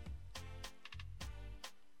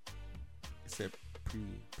 It's a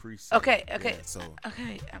pre-set. Okay.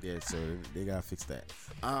 Yeah, so they gotta fix that.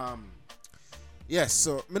 Yes,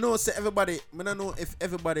 so I don't know if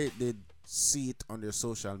everybody did see it on their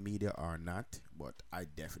social media or not, but I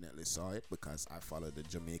definitely saw it because I follow the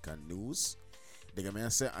Jamaican news.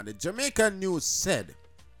 And the Jamaican news said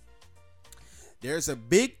there's a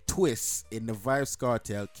big twist in the Vybz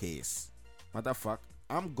Kartel case. Matter of fact,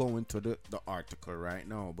 I'm going to the article right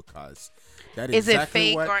now because that is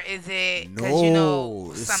exactly it fake or is it?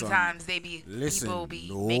 Because sometimes people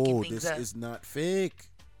be making things up. This is not fake.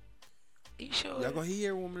 You sure? You're gonna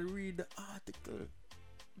hear when we read the article.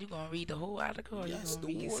 You gonna read the whole article? Or yes, the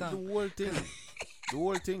whole thing. The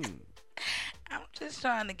whole thing. I'm just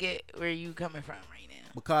trying to get where you coming from right now.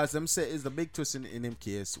 Because them say it's the big twist in them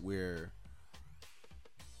case where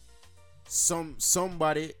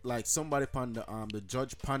somebody on the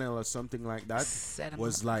judge panel or something like that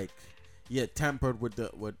was like tampered with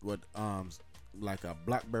like a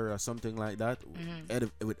BlackBerry or something like that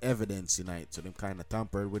with evidence in it. So them kind of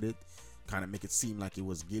tampered with it, kind of make it seem like he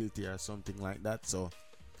was guilty or something like that. So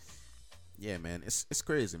yeah, man, it's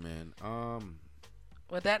crazy, man.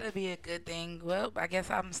 Well, that'd be a good thing. Well, I guess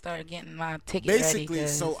I'm gonna start getting my ticket basically ready.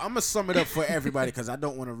 So I'm gonna sum it up for everybody because I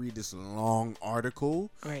don't want to read this long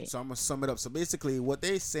article. Right. So I'm gonna sum it up. So basically, what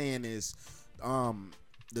they're saying is,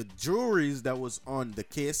 the juries that was on the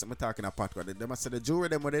case. I'm talking about them. I said the jury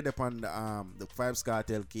them were there upon the Vybz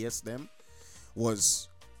Kartel case. Them was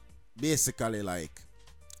basically like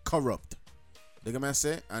corrupt. They gonna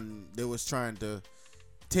say, and they was trying to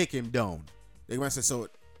take him down. They gonna say so.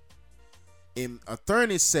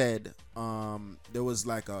 Attorney said there was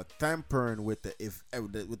like a tampering with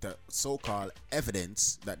the so-called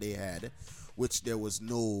evidence that they had, which there was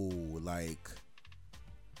no like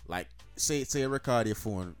say you record your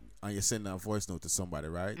phone and you send a voice note to somebody,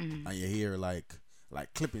 right? And you hear like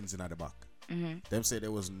clippings in the back. Them say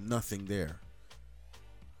there was nothing there.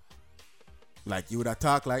 Like you would have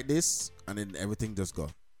talk like this and then everything just go.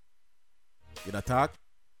 You'd have talk.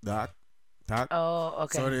 Oh,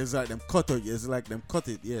 okay. So it's like them cut it. It's like them cut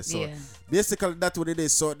it. Yeah. So Yeah. basically that's what it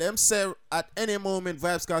is. So them say at any moment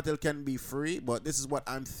Vybz Kartel can be free, but this is what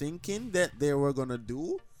I'm thinking that they were gonna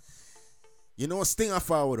do. You know, Sting a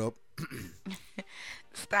forward up.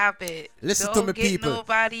 Stop it. Listen Don't to me, get people.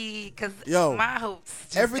 Nobody, cause Yo, my hopes.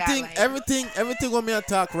 Just everything on me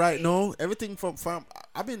attack right Right. now. Everything from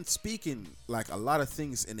I've been speaking like a lot of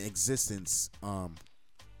things in existence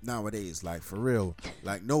nowadays, like for real,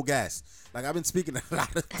 like no gas. Like I've been speaking a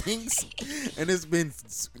lot of things, and it's been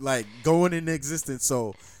like going in existence.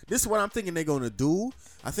 So this is what I'm thinking they're gonna do.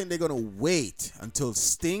 I think they're gonna wait until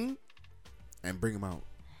Sting and bring him out,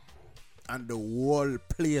 and the whole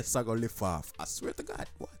place are gonna lift off. I swear to God,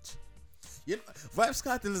 watch. You know, Vybz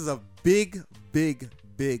Kartel is a big.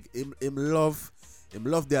 Him love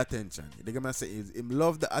the attention. They're gonna say him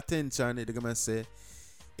love the attention. They're gonna say.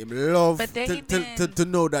 Him love to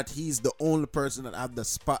know that he's the only person that have the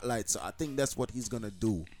spotlight. So I think that's what he's gonna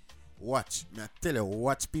do. Watch. I tell you,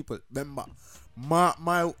 watch people. Remember,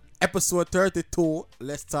 my episode 32,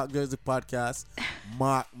 Let's Talk Jersey podcast.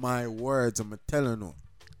 Mark my words. I'm telling you.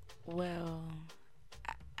 Well,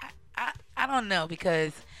 I don't know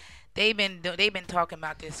because they've been talking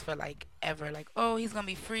about this for like ever. Like, oh, he's gonna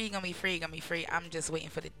be free. I'm just waiting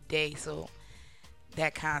for the day so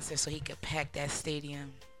that concert so he could pack that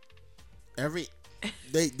stadium.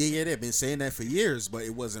 They've been saying that for years, but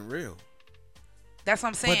it wasn't real. That's what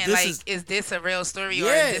I'm saying. Like, is this a real story? Yeah,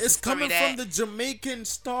 or is this it's coming from the Jamaican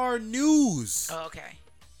Star News. Oh, okay.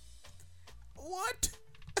 What?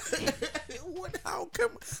 What?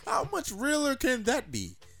 How much realer can that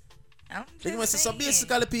be? I'm just so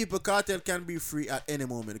basically, people, Cartel can be free at any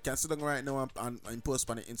moment. You can sit down right now and post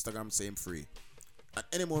on the Instagram saying free at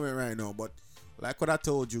any moment right now. But like what I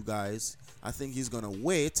told you guys, I think he's gonna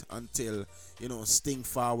wait until Sting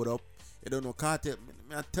forward up. You don't know Cartel.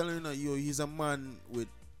 I'm telling you, he's a man with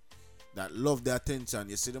that love the attention.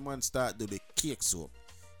 You see the man start do the cake soap.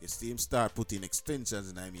 You see him start putting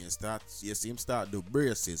extensions in him. You see him start do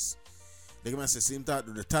braces. They can see him start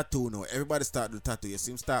do the tattoo now. Everybody start do the tattoo. You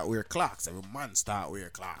see him start wear clocks. Every man start wear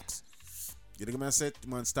clocks. You know what I'm saying?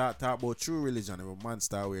 Man start talk about true religion. Every man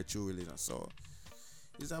start wear true religion. So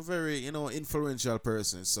he's a very influential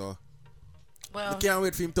person. So I can't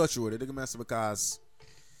wait for him to touch road. You know what I'm saying? Because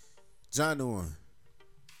Jano,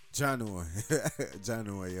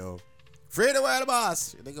 yo. Free the world,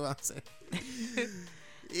 boss. You know what I'm saying?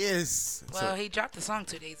 Yes. Well, he dropped the song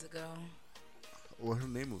 2 days ago. What's the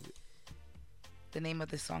name of it? The name of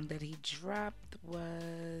the song that he dropped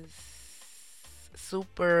was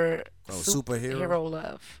Superhero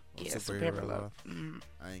Love. Yeah, Superhero Love. Mm-hmm.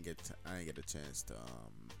 I ain't get a chance to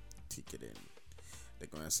take it in. They're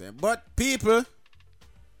gonna say, but people,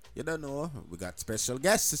 you don't know, we got special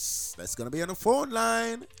guests that's gonna be on the phone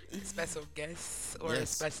line. Special guests or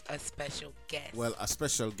yes. a special guest? Well, a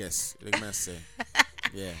special guest. They're gonna say.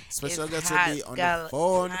 Yeah, special guest will be on the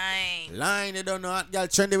phone line. You don't know, Hot Girl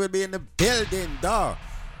Trendyy will be in the building, dog.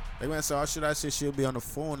 They're gonna say, or should I say she'll be on the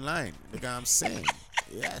phone line? You know what I'm saying?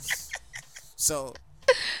 Yes. So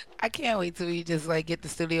I can't wait till we just like get the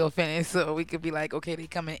studio finished so we could be like, okay, they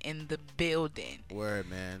coming in the building. Word,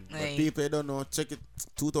 man. Like, but people don't know, check it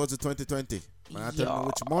 2020. I don't know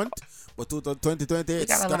which month, but 2020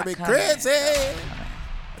 it's gonna be crazy.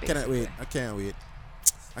 I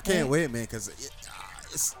can't wait, man, because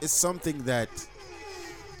it's something that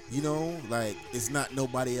like it's not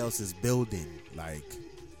nobody else's building. Like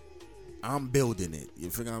I'm building it. You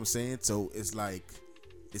figure what I'm saying? So it's like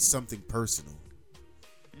it's something personal.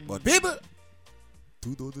 But people,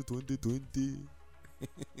 2020.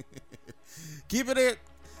 Keep it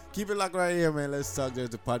locked right here, man. Let's talk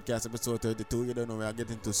Jersey podcast episode 32. You don't know, we are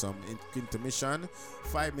getting to some intermission.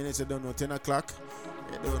 5 minutes, you don't know, 10 o'clock.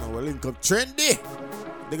 You don't know, we'll link up Trendy.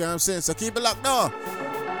 You know what I'm saying? So keep it locked now.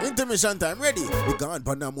 Intermission time, ready? We gone,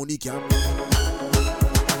 but now money can.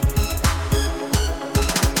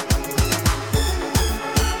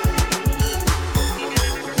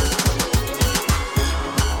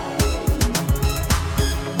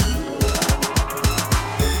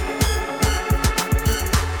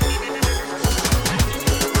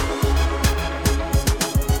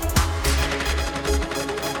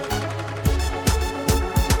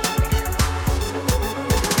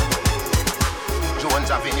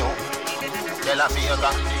 La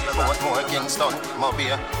Vega, Portmore, Kingston,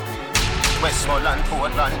 Mobile, Westmoreland,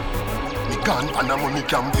 Portland. Me gone on a money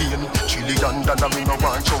campaign. $1 trillion, me no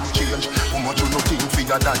want some change. How much you no think for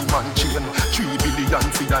your diamond chain? $3 billion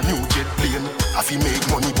for your new jet plane. I fi make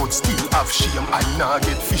money but still have shame. I nah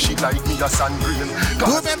get fishy like me a sand grain.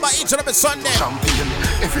 Remember each and every Sunday. Champagne.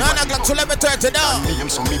 9 o'clock to 11:30 now. Name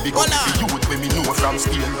so me big up the youth when me know from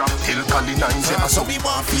Spain. Tell Cali 9 say so we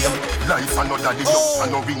want fame. Life another day up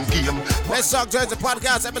and no ring game. Let's talk Jersey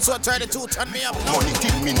podcast episode 32. Turn me up. Money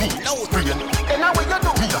till me need brain. And now what you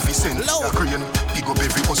do? Me a fi send a crane. Big up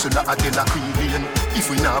every hustler a tell a queen lane. If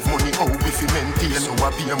we not have money, how we fi maintain? So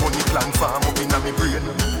I be a money plan farm up inna me brain.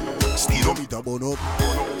 Speedometer burn up.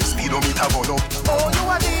 Speedometer burn up. Oh, you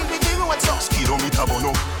a deal with the road so. Speedometer burn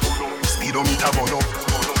up. Speedometer burn up.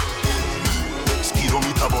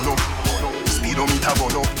 Speedometer burn up. Speedometer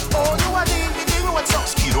burn up. Oh, you a deal with the road so.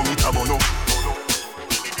 Speedometer burn up.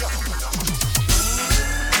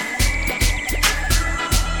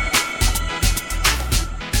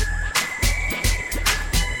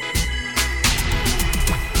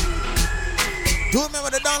 Do remember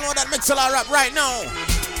to download that MixLR app right now.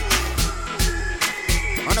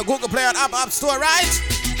 On the Google Play and App Store, right?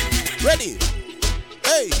 Ready?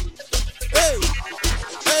 Hey.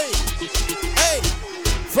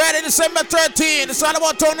 Friday, December 13th. It's all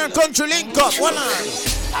about Town and Country Link Up. One on. I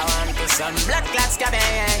want to some blood clots, cabin. A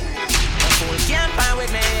fool can't find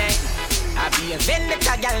with me. I be a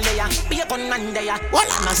vendetta gal there, be a gunman there.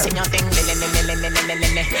 No sing your thing, when you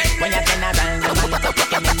turn around, you want to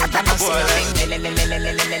pick me. No sing your thing,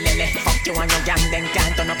 fuck you and your gang, then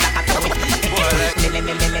can't turn up like a toy.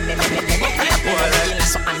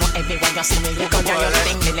 So I know everywhere you see me, you go do your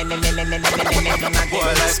thing. You're not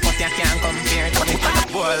jealous, but you can't compare to me.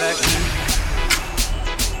 Boy like me.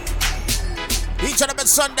 Each of them is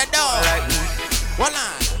Sunday now. Like me. One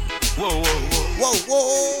on. Whoa.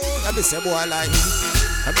 Let me say boy like me.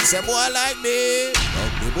 Let me say boy like me.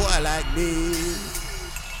 Ugly boy like me.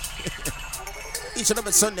 Each of them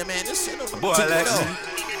is Sunday, man. This shit boy like me.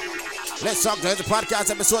 Let's talk to the podcast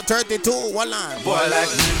episode 32. One line. Boy like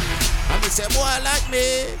me. Let me say boy like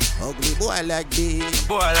me. Ugly boy like me.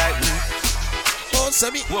 Boy like me. Oh,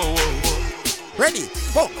 Sammy. Whoa. Ready?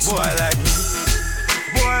 Folks. Boy like me.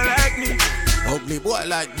 Boy like me. Ugly boy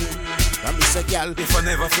like me. Let me say, girl, if I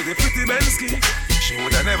never feel the pretty Bensky, she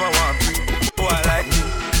woulda never want me. Boy like me,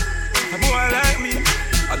 a boy like me,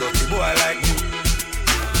 a dirty boy like me.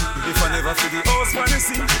 If I never feel the house when you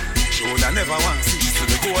see, she woulda never want see. To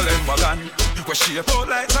the golden wagon, where she a out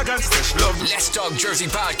like dragon, say she love me. Let's Talk Jersey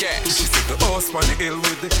podcast. She said the house on the hill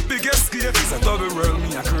with the biggest gate is a double world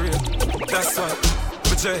me a create. That's why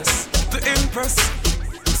the dress, the impress.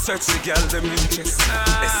 Search the girl, them interest.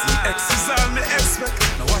 SCX is all me expect.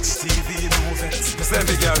 Now watch TV, no vex. Cause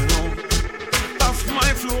every girl know. Off my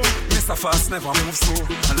floor, Mr. Fast never move slow.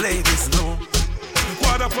 And ladies know.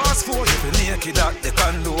 4:15, if you naked at the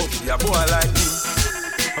condo, be a boy like me.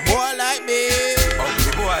 A boy like me.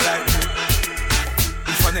 Ugly boy like me.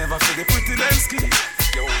 If I never feel the pretty Bensky,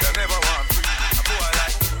 you woulda never want me. A boy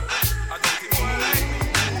like me. A dirty boy like me.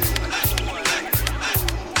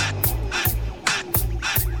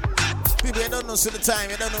 People, you don't know see the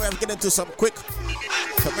time. You don't know we have to get into some quick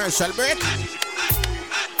commercial break.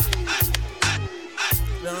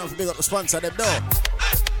 You don't know if we got the sponsor them though.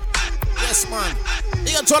 Yes, man.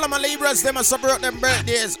 You can tell them my Libras, them and celebrate them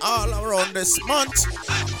birthdays all around this month.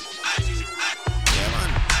 Yeah, man.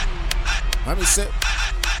 Let me say,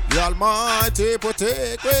 the Almighty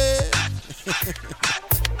protect me.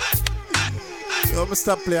 Yo, I'm gonna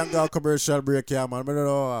stop playing and go commercial break here, man. I don't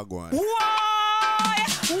know how I'm going.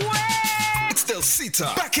 It's Del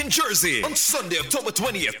Cita, back in Jersey on Sunday, October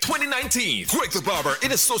 20th, 2019. Greg the Barber,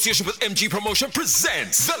 in association with MG Promotion,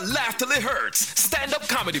 presents The Laugh Till It Hurts stand-up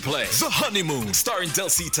comedy play, The Honeymoon, starring Del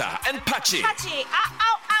Cita and Pachi. Pachi,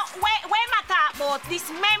 where my top about. This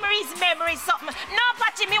memories something. No,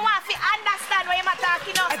 Pachi, me want to understand what you're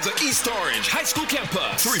talking about. At the East Orange High School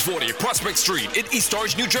Campus, 340 Prospect Street in East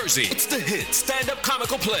Orange, New Jersey. It's the hit stand-up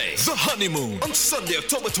comical play, The Honeymoon, on Sunday,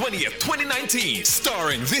 October 20th, 2019,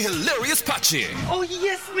 starring the hilarious Pachi. Oh,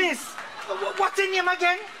 yes, miss. What's your name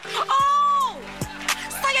again? Oh!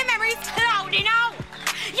 So your memory's cloudy now?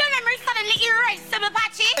 Your memory suddenly erasable,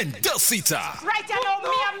 Pachi? And Delsita. Right, you know,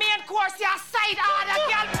 me and main course, your side order,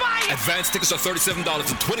 girl, buy it. Advanced tickets are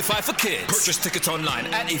 $37.25 for kids. Purchase tickets online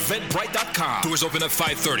at eventbrite.com. Doors open at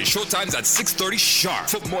 5:30. Showtimes at 6:30 sharp.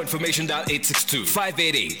 For more information, dial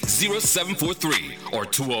 862-588-0743 or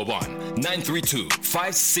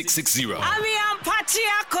 201-932-5660. I'm Pachi,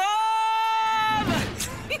 I come.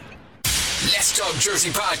 Let's Talk Jersey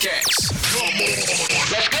Podcast.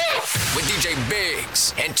 Let's go! With DJ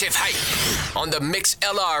Biggs and Tiff Hype on the Mix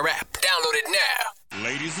LR app. Download it now.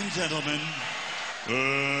 Ladies and gentlemen,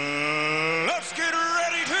 let's get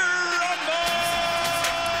ready to rumble!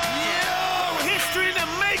 Yo, history in the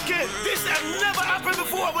making. This has never happened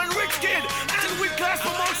before when Rich Kid and With Class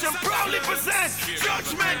Promotion proudly present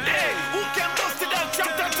Judgment Day. Who can bust it out?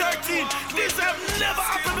 Chapter 13. This has never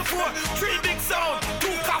happened before. 3 big sound, 2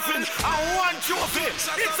 coffins, and 1 trophy.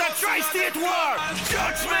 It's a tri-state war.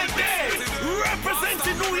 Judgment Day.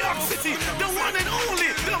 Representing New York City, the one and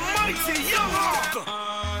only, the mighty Young Hawk.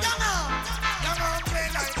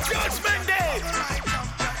 Judgment Day.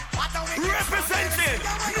 Representing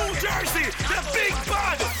New Jersey, the big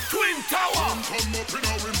bad Twin Tower.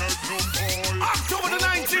 October the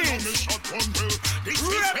 19th.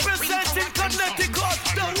 Representing Connecticut,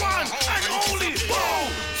 the one and only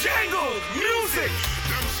Jangle Music.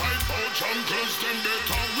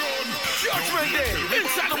 Judgment Day,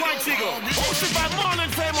 inside the White Eagle, hosted by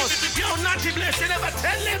Marlon Famous. Yo, Natty Bless, you never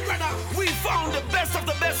tell them, brother. We found the best of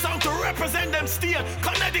the best sound to represent them state.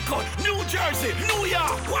 Connecticut, New Jersey, New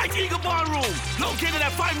York, White Eagle Ballroom, located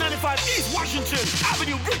at 595 East Washington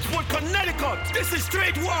Avenue, Bridgeport, Connecticut. This is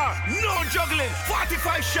straight war, no juggling,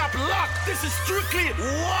 45 shop lock. This is strictly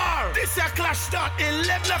war. This is a clash start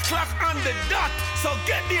 11 o'clock on the dot, so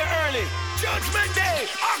get there early. Judgment Day,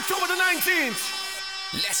 October the 19th.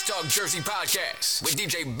 Let's Talk Jersey Podcast with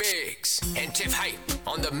DJ Biggs and Tiff Hype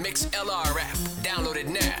on the Mix LR app. Download it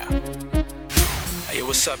now. Hey,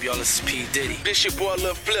 what's up, y'all? This is P. Diddy. This your boy,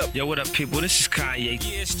 Lil Flip. Yo, what up, people? This is Kanye.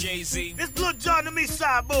 Yeah, it's Jay-Z. It's Lil John the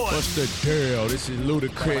Side Boy. What's the deal? This is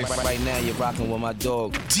Ludacris. Right now, you're rocking with my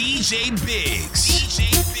dog, DJ Biggs.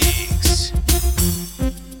 DJ Biggs.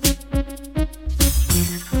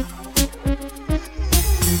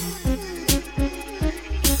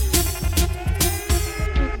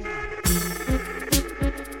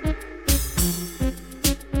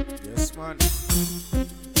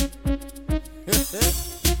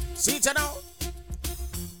 See it now.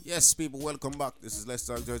 Yes, people, welcome back. This is Let's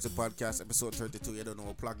Talk Jersey Podcast, episode 32. You don't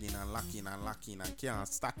know, plugging and locking and can't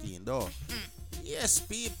stack in, though. Yes,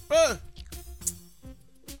 people.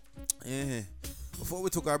 Yeah. Before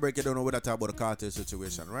we took our break, you don't know what I talk about the cartel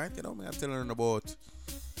situation, right? You know, I'm telling you about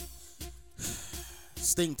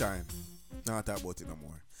Sting time. Not talk about it no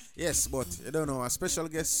more. Yes, but you don't know, a special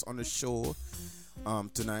guest on the show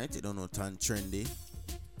tonight. You don't know, Trendyy.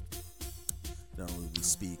 We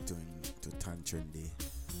speak to Trendyy.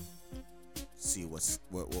 See what's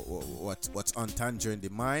on Trendyy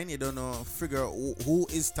mind. You don't know. Figure who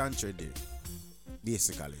is Trendyy,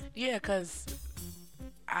 basically. Yeah, cause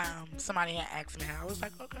somebody had asked me how. I was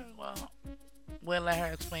like, okay, well, we'll let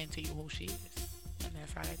her explain to you who she is, and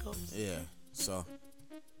that's how that goes. Yeah. So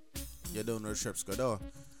you don't know the trips go though,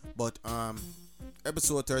 but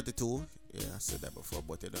episode 32. Yeah, I said that before,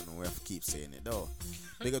 but I don't know. We have to keep saying it though.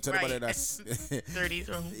 Big up to everybody that's 30s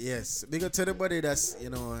room. Yes, big up to everybody that's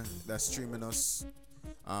that's streaming us.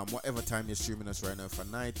 Whatever time you're streaming us right now, for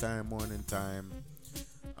nighttime, morning time,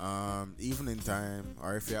 evening time,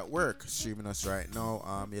 or if you're at work streaming us right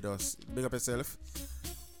now. You just big up yourself.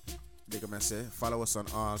 Big up myself. Follow us on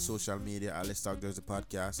all social media at Let's Talk Jersey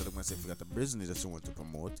Podcast. So myself, if you got a business that you want to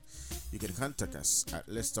promote, you can contact us at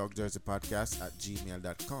Let's Talk Jersey Podcast at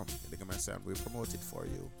gmail.com. Big up myself, we promote it for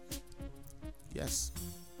you. Yes.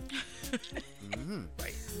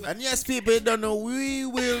 And yes, people, you don't know, we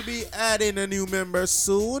will be adding a new member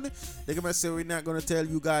soon. They can say we're not gonna tell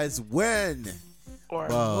you guys when or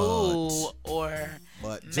who or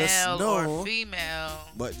male or female.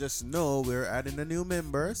 But just know we're adding a new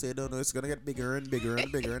member, so you don't know it's gonna get bigger and bigger and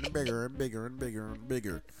bigger and bigger and bigger and bigger and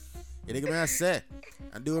bigger. You think I say?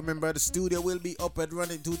 And do remember the studio will be up and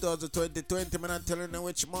running 2020. I'm not telling you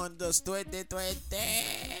which month does 2020.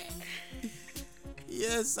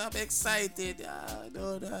 Yes, I'm excited. I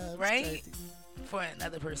know that. Right? Excited. For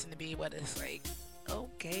another person to be what it's like,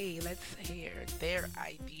 okay, let's hear their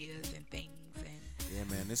ideas and things. And yeah,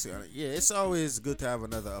 man. It's always good to have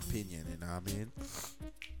another opinion. You know what I mean?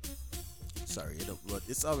 Sorry, but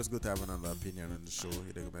it's always good to have another opinion on the show.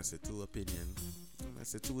 You know, I say two opinion. I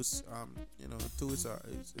say two is two is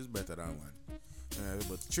better than one.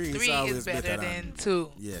 But three is always is better than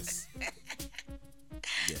two. Yes.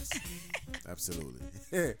 Yes. Absolutely.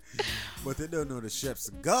 But they don't know the chefs.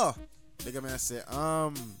 Go. Look at me. I say,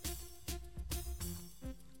 I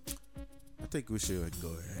think we should go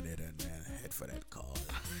ahead and head for that call.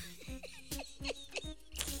 Yeah,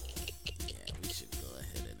 we should go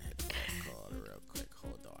ahead and head for that call real quick.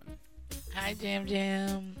 Hold on. Hi, Jam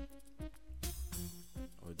Jam.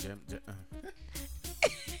 Oh, Jam.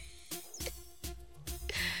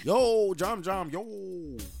 Yo, Jam, yo.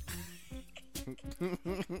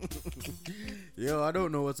 Yo, I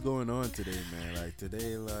don't know what's going on today, man. Like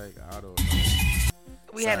today, I don't know.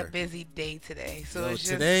 We had a busy day today, so it's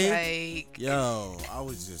just today, like yo, I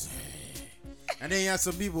was just, and then you have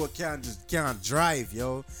some people who can't drive,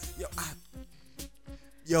 yo,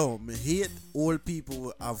 man, hate old people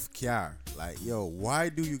who have car. Like, yo, why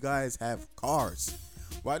do you guys have cars?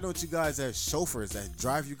 Why don't you guys have chauffeurs that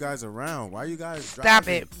drive you guys around? Why you guys driving? Stop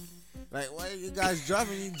it. Like, why are you guys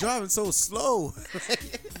driving? You driving so slow.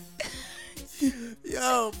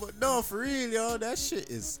 Yo, but no, for real, yo, that shit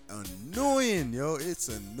is annoying, yo. It's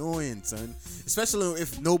annoying, son. Especially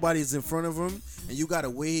if nobody's in front of them and you gotta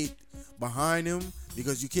wait behind them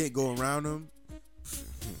because you can't go around them.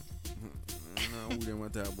 No, we didn't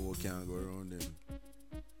want that boy can't go around them.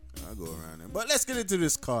 I'll go around them. But let's get into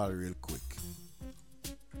this call real quick.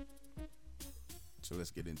 So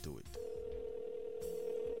let's get into it.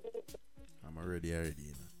 I'm already, you know.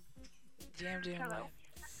 Jam. Hello.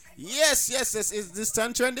 Yes. Is this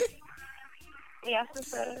time Trendy? Yes, it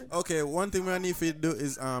is. Okay, one thing I need for you to do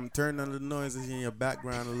is turn on the noises in your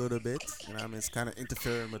background a little bit. You know what I mean? It's kind of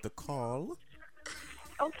interfering with the call.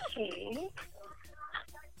 Okay.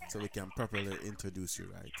 So we can properly introduce you,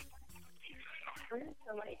 right?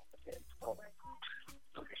 Sorry.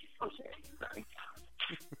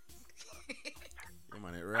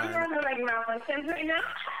 Man, it I'm right. running like mountains right now.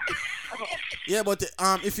 Okay. Yeah, but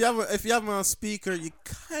if you have me on speaker, you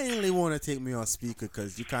kindly want to take me on speaker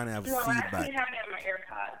because you kind of have No, feedback. I actually have it in my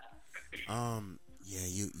AirPods. Yeah,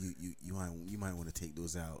 you might want to take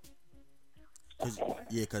those out.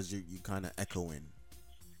 Cause you kind of echoing.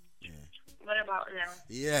 Yeah. What about now?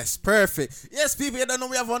 Yes, perfect. Yes, people, you don't know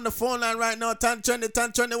we have on the phone line right now.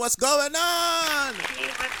 Trendy, what's going on? Hey,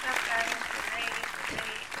 what's up, guys?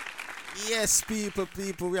 Yes, people,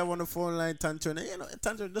 we have on the phone line, Trendy. You know,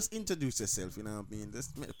 Trendy, just introduce yourself. You know what I mean?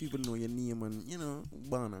 Just make people know your name and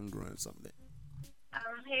born and grown something.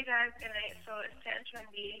 Hey guys, good night. So it's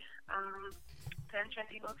Trendy.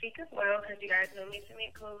 Trendy Boutique as well, because you guys know me to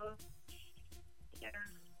make clothes. Yeah.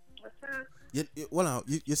 What's up?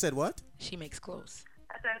 You said what? She makes clothes.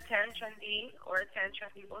 I said Trendy or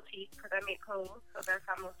Trendy Boutique because I make clothes, so that's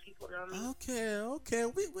how most people know me. Okay.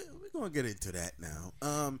 We're gonna get into that now.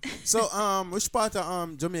 So which part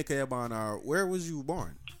of Jamaica you born, or where was you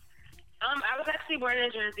born? I was actually born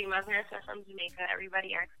in Jersey. My parents are from Jamaica.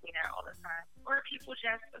 Everybody asks me that all the time. Or people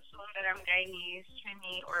just assume that I'm Guyanese,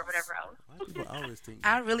 Trini, or whatever else. Why people always think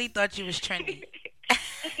I really thought you was trendy.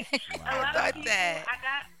 Wow. I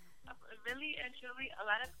got really and truly, a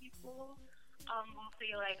lot of people will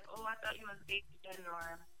say like, oh, I thought you was Asian,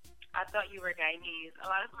 or I thought you were Guyanese. A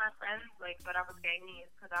lot of my friends thought I was Guyanese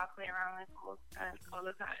because I play around with all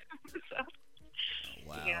the time. So,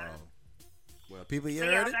 wow. Yeah. Well, people, you I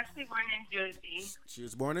heard was it? actually born in Jersey. She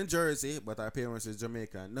was born in Jersey, but her parents is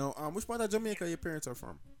Jamaican. No, which part of Jamaica your parents are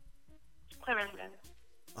from? Clarendon.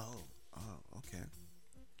 Oh, okay.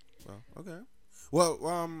 Well, okay. Well,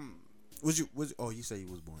 you say you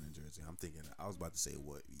was born in Jersey. I'm thinking, I was about to say,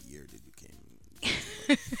 what year did you came?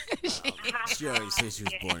 She already said she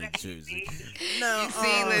was born in Jersey. No, you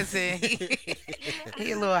see, listen,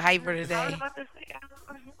 he a little hyper today. I was about to say,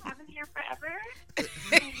 I've been here forever.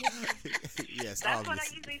 Yes, that's obviously. what I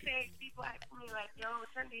usually say. People ask me like, "Yo,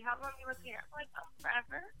 Trendy, how long you was here?" I'm like,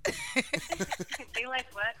 forever." They like,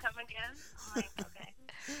 what? Come again? I'm like, okay.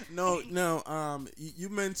 No. You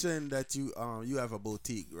mentioned that you have a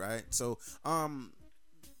boutique, right? So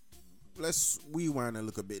let's rewind a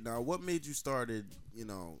little bit. Now, what made you started,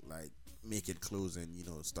 making clothes and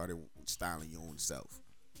started styling your own self?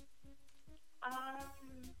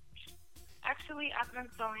 Actually, I've been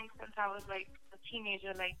sewing since I was like a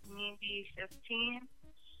teenager, like maybe 15.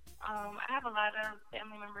 I have a lot of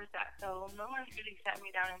family members that sew. No one really sat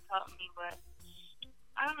me down and taught me, but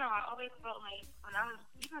I don't know. I always felt like when I was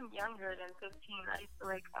even younger than 15, I used to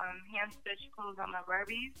like hand stitch clothes on my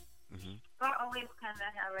Barbies. Mm-hmm. So I always kind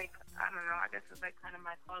of had like, I don't know. I guess it's like kind of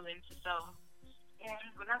my calling to sew. And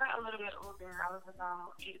when I got a little bit older, I was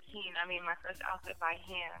about 18. I made my first outfit by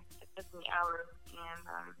hand. It took me hours, and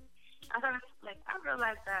I thought like I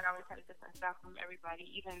realized that I always had a different style from everybody.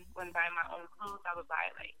 Even when buying my own clothes, I would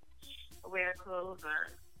buy like wear clothes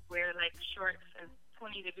or wear like shorts and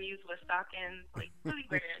 20 degrees with stockings, like really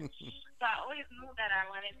weird. So I always knew that I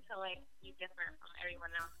wanted to like be different from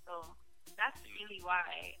everyone else. So that's really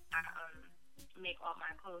why I make all my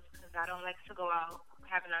clothes, because I don't like to go out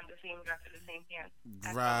having on the same dress or the same pants.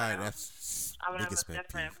 Right, that's I want to biggest look pet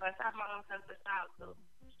different. peeve. Plus, I have my own sense of style too.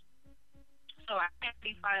 So I can't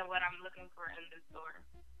really find what I'm looking for in this store.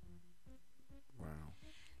 Wow.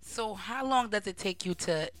 So how long does it take you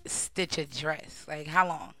to stitch a dress? Like how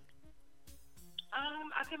long?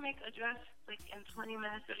 I can make a dress like in 20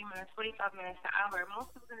 minutes, 30 minutes, 45 minutes, an hour.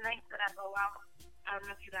 Most of the nights that I go out, I don't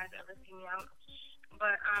know if you guys ever see me out,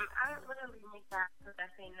 but I literally make that for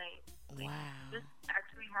that same night. Like, wow. This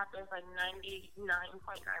actually happens like 99.9%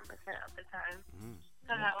 of the time.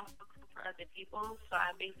 Because I also cook for other people, so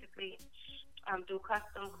I basically do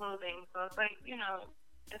custom clothing. So it's like, you know,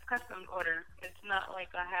 it's custom order. It's not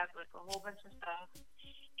like I have like a whole bunch of stuff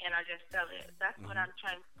and I just sell it. That's what I'm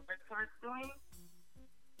trying to work towards doing.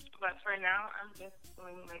 But for now, I'm just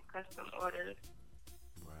doing like custom orders.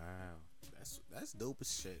 Wow, that's dope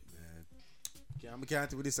as shit, man. Yeah, I'm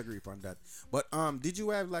can't disagree on that. But did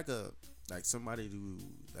you have like somebody who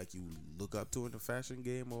like you look up to in the fashion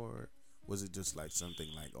game, or was it just like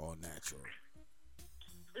something like all natural?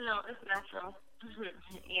 No, it's natural.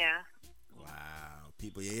 Yeah. Wow,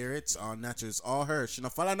 people, you hear it? It's all natural. It's all her. She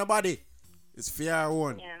not follow nobody. It's fear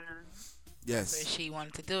one. Yeah. No. Yes. That's what she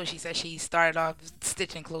wanted to do. She said she started off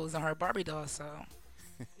stitching clothes on her Barbie doll, so.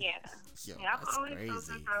 Yeah. Yo, yeah, I've always felt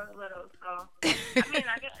since I was little, so. I mean,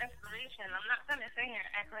 I get inspiration. I'm not going to sit here and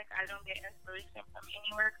act like I don't get inspiration from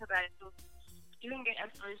anywhere, because I do. You can get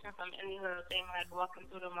inspiration from any little thing, like walking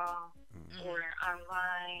through the mall or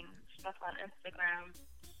online, stuff on Instagram.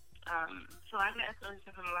 So I get inspiration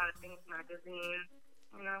from a lot of things, magazines,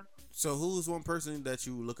 you know. So who's one person that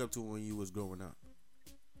you look up to when you was growing up?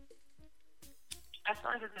 As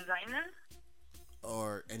far as a designer?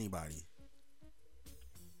 Or anybody?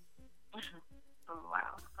 Oh,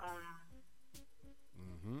 wow.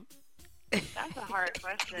 That's a hard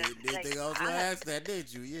question. Didn't think I was gonna ask that,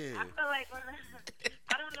 did you? Yeah. I feel like when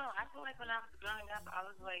I don't know. I feel like when I was growing up, I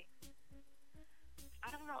was like,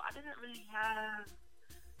 I don't know. I didn't really have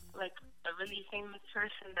like a really famous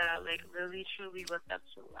person that I like really truly looked up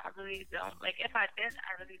to. I really don't. Like if I did,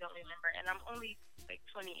 I really don't remember. And I'm only like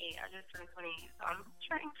 28. I just turned 28, so I'm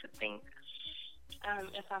trying to think.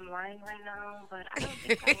 If I'm lying right now, but I don't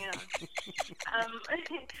think I am.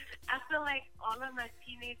 I feel like all of my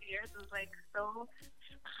teenage years was like so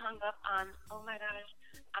hung up on, oh my gosh,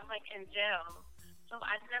 I'm like in jail. So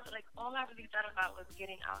I never, like, all I really thought about was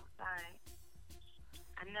getting outside.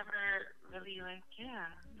 I never really like,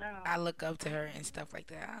 no. I look up to her and stuff like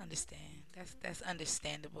that. I understand. That's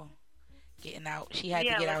understandable. Getting out, she had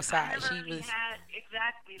to get like, outside. She really was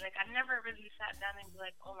exactly like I never really sat down and be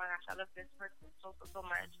like, oh my gosh, I love this person so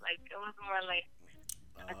much. Like it was more like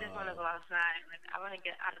I just want to go outside. Like I want to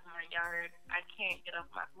get out of my yard. I can't get off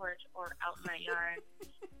my porch or out my yard.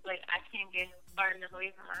 Like I can't get far enough away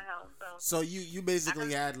from my house. So you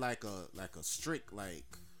basically had like a strict like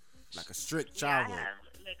a strict childhood. Yeah, I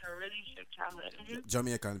have like a really strict childhood.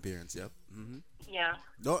 Jamaican parents, yep. Yeah.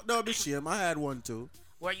 Don't be shame. I had one too.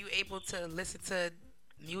 Were you able to listen to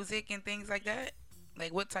music and things like that?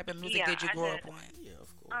 Like, what type of music did you grow up on? Yeah,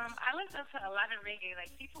 of course. I listen to a lot of reggae.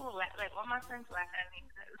 Like, people, like all my friends laugh at me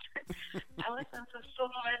because I listen to so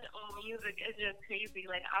much old music. It's just crazy.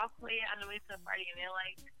 Like, I'll play it on the way to a party, and they're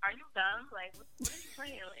like, are you dumb? Like, what are you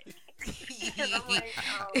playing? Like,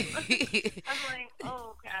 I'm like,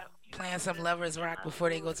 oh, crap. Playing some lovers rock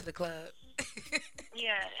before they go to the club.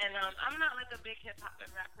 Yeah, and I'm not, like, a big hip-hop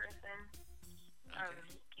and rap person.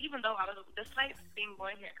 Even though I was, despite being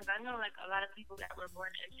born here, because I know like a lot of people that were born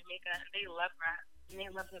in Jamaica and they love rap and they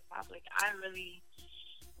love hip hop. Like I really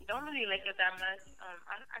don't really like it that much.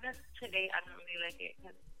 I guess today I don't really like it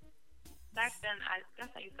because back then I guess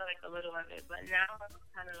I used to like a little of it, but now I'm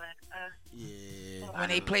kind of like yeah. So when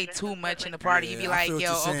they play too much in the party, you be like,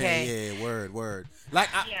 yo, okay. Yeah, word. Like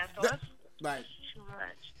so it's like too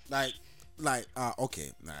much.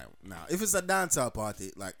 Okay, now if it's a dancehall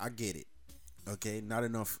party, like I get it. Okay, not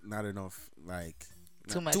enough. Like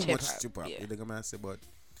too much hip-hop. Yeah. You think I'm gonna say, but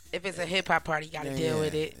If it's a hip hop party, you gotta deal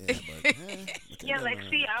with it. Yeah, like,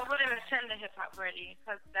 see, I wouldn't attend a hip hop party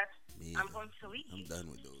because I'm going to leave. I'm done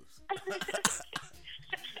with those.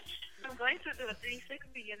 I'm going to do a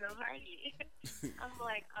 360 in the party. I'm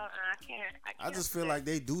like, I can't. I just feel like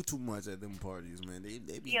they do too much at them parties, man. They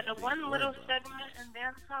be, the one little segment in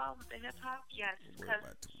dance hall with the hip hop, yes. Because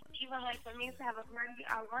even like for me to have a party,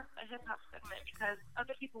 I want a hip hop segment because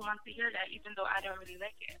other people want to hear that, even though I don't really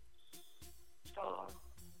like it. So,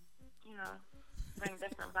 bring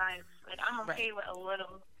different vibes. Like I'm okay with a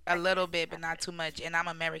little. A little bit, but not too much. And I'm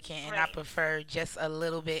American, and I prefer just a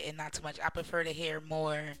little bit and not too much. I prefer to hear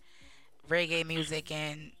more reggae music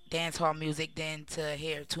and dancehall music than to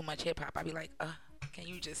hear too much hip hop. I'd be like, can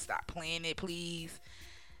you just stop playing it, please?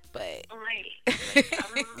 But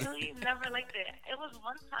I really never liked it. It was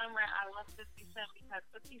one time where I loved 50 Cent because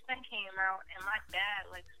 50 Cent came out, and my dad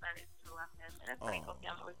started to love him. And it's like, okay,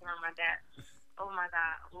 I'm always around my dad. Oh my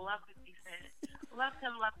God, love 50 Cent. Loved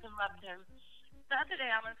him. The other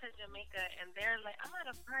day I went to Jamaica and they're like, I'm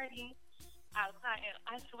at a party outside and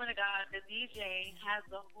I swear to God, the DJ has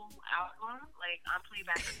the whole album like on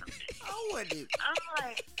playback or something. I'm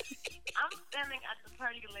like, I'm standing at the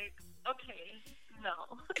party like, okay,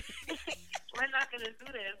 no, we're not gonna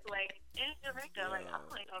do this. Like in Jamaica, like I'm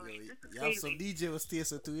like, all right, this is crazy. So DJ was still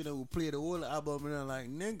we play the whole album and I'm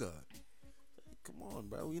like, nigga, come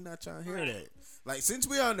on, bro, we not trying to hear that. Like since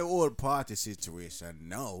we on the old party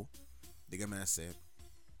situation, no. The man said,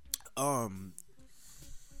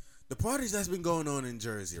 the parties that's been going on in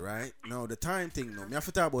Jersey, right? No, the time thing, no. Me have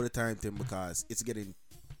to talk about the time thing because it's getting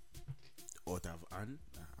out of hand.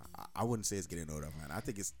 I wouldn't say it's getting out of hand. I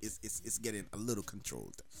think it's getting a little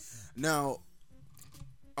controlled. Now,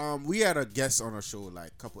 we had a guest on our show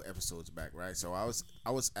like a couple episodes back, right? So I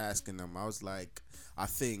was asking them. I was like, I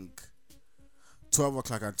think 12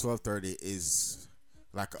 o'clock and 12:30 is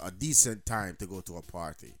like a decent time to go to a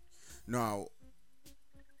party. Now,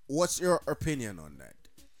 what's your opinion on that?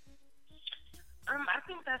 I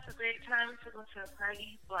think that's a great time to go to a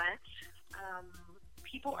party, but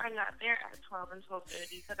people are not there at 12 and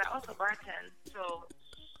 12:30 because I also bartend. So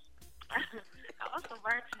I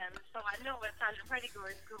know what time the party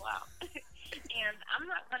goers go out. And I'm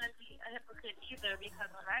not gonna be a hypocrite either because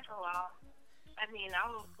when I go out, I mean, I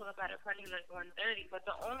will pull up at a party like 1:30, but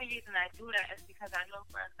the only reason I do that is because I know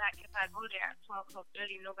for a fact if I go there at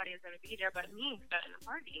 12:30, nobody is going to be there but me starting the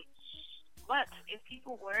party. But if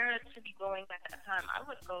people were to be going at that time, I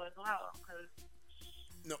would go as well. Cause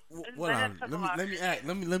no, hold on.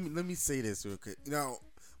 Let me say this real quick.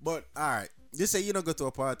 But all right, just say you don't go to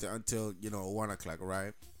a party until 1 o'clock,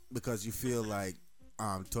 right? Because you feel like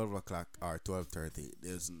 12 o'clock or 12:30,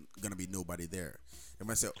 there's gonna be nobody there. And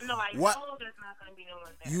myself, no, I what? know there's not gonna be no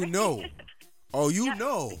one there. You know? Oh, you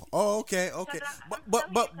know? Oh, okay.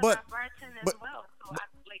 But bartend as well, so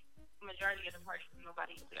like majority of the parties,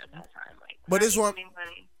 nobody is there at that time. Like, but it's what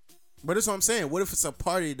I'm saying. What if it's a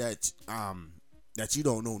party that you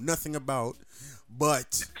don't know nothing about,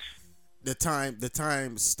 but the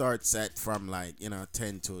time starts at from like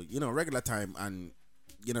 10 to regular time and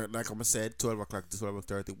like I said 12 o'clock to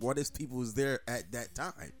 12:30. What if people is there at that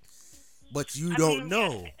time, but you don't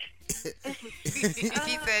know?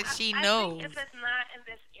 She said she knows. I think if it's not in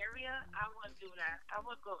this area, I wouldn't do that. I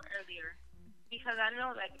would go earlier because I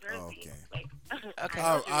know like Jersey. Okay.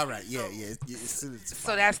 All right. Yeah.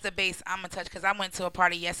 So that's the base I'm gonna touch because I went to a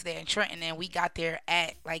party yesterday in Trenton and we got there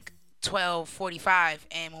at like 12:45,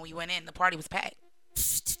 and when we went in, the party was packed.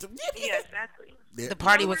 Yeah, exactly. The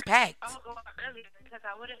party was packed. I would go earlier because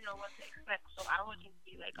I wouldn't know what to expect, so I would just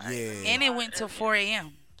be like, And it went to 4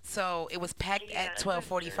 a.m. So it was packed at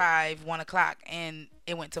 12:45, 1 o'clock, and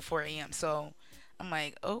it went to 4 a.m. So I'm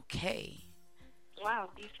like, okay. Wow,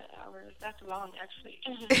 decent hours. That's long, actually.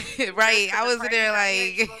 Right. I was there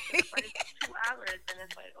like 2 hours, and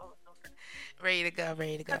it's like, oh, no. Ready to go.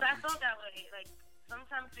 Because I feel that way. Like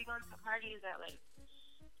sometimes we go into parties at like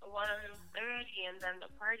 1:30, and then the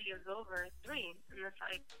party is over at 3, and it's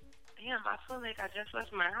like, damn, I feel like I just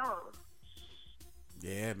left my house.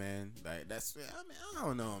 Yeah, man. Like I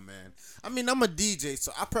don't know, man. I mean, I'm a DJ,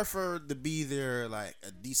 so I prefer to be there like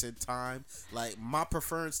a decent time. Like my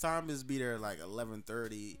preference time is be there like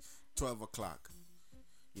 11:30, 12 o'clock.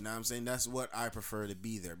 You know what I'm saying? That's what I prefer to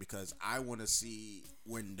be there because I want to see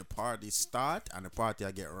when the party start and the party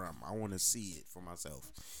I get rum. I want to see it for myself.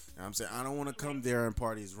 You know what I'm saying? I don't want to come there and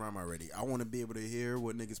party's rum already. I want to be able to hear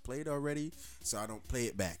what niggas played already so I don't play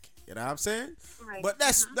it back. You know what I'm saying? Right. But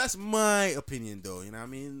that's my opinion though. You know what I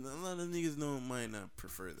mean? A lot of niggas might not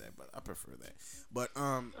prefer that, but I prefer that. But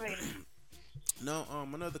right. no,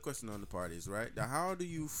 another question on the parties, right? Now, how do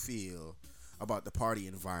you feel about the party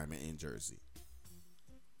environment in Jersey?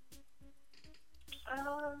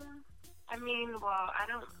 I mean, well, I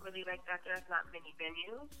don't really like that there's not many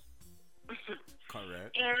venues.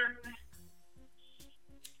 Correct. And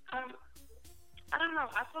I don't know.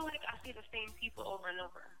 I feel like I see the same people over and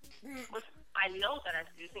over. Which I know that I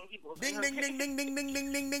see the same people over Ding and over. ding ding ding ding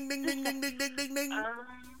ding ding ding ding ding ding ding ding ding ding.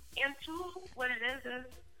 And two, what it is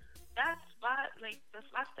that spot, like the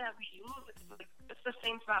spots that we use, it's the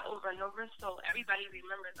same spot over and over, so everybody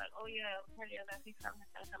remembers, like, oh yeah, party at that time,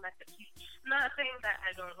 come back to tea. Not saying that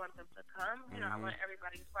I don't want them to come, you know, I want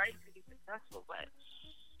everybody's party to be successful, but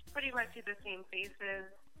pretty much see the same faces,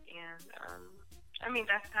 and I mean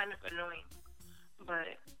that's kind of annoying, but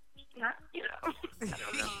not, you know, I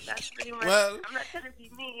don't know. That's pretty much. Well, I'm not trying to be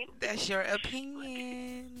mean. That's your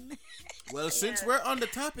opinion. Well, since we're on the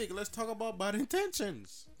topic, let's talk about bad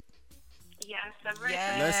intentions. Yes,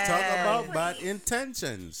 Let's talk about bad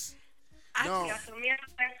intentions. No. Yeah, so me and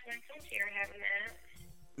my best friend here having that.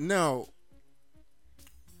 No.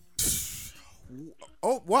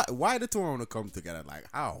 Oh, why the two want to come together? Like,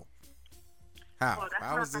 how? Well,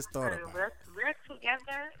 How was this thought about? We're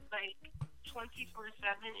together like 24/7,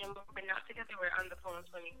 and when we're not together, we're on the phone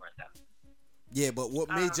 24/7. Yeah, but what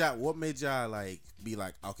made y'all like be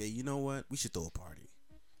like, okay, you know what? We should throw a party.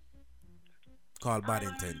 Called bad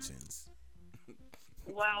intentions.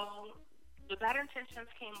 Well, the bad intentions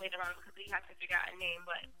came later on because we had to figure out a name,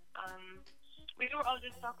 but we were all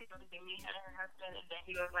just talking about it. Me and her husband, and then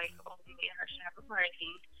he was like, oh, me and her should have a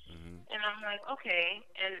party. And I'm like, okay.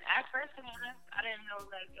 And at first, to be honest, I didn't know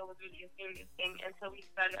like it was really a serious thing until we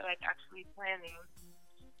started like actually planning.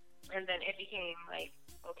 And then it became like,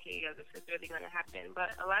 okay, yeah, this is really going to happen.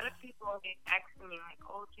 But a lot of people get asking me like,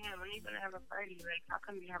 oh, damn, when are you going to have a party? Like, how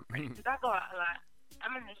come you have a party? Because I go out a lot.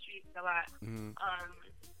 I'm in the streets a lot.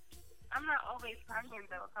 I'm not always partying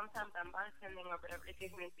though. Sometimes I'm bartending or whatever the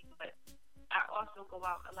case may be, but I also go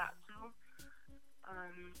out a lot too.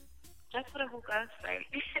 Just for the hookahs, like.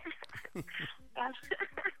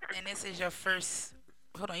 And this is your first.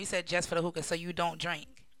 Hold on, you said just for the hookah, so you don't drink.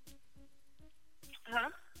 Huh?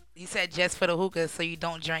 You said just for the hookah, so you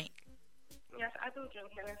don't drink. Yes, I do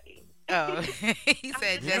drink Hennessy. Oh, he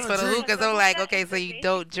said just for the hookah, so like, okay, so you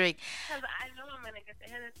don't drink. Because I know I'm gonna get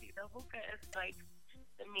the Hennessy. The hookah is like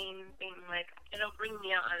the main thing. Like it'll bring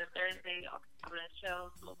me out on a Thursday. I'm gonna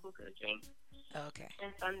chill, smoke hookah, drink. Okay.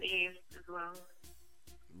 And Sundays as well.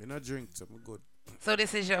 Me not drink, so I'm good. So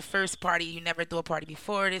this is your first party. You never threw a party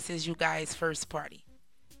before. This is you guys' first party.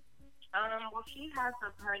 Well, she has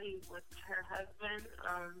a party with her husband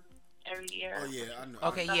every year. Oh yeah, I know.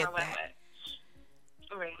 Okay, yeah, that.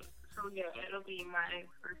 Right. So yeah, it'll be my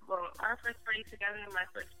first. Well, our first party together, my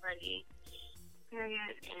first party.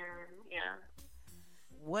 Period. And yeah.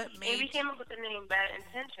 What made? And we came up with the name Bad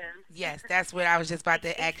Intentions. Yes, that's what I was just about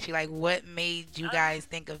to ask you. Like, what made you guys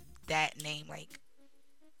think of that name? Like.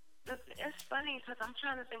 It's funny because I'm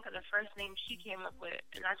trying to think of the first name she came up with,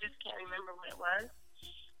 and I just can't remember what it was.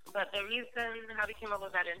 But the reason how we came up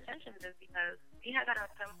with Bad Intentions is because we had got a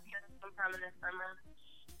sometime in the summer.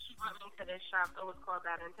 She brought me to this shop. It was called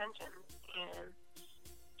Bad Intentions, and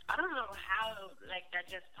I don't know how like that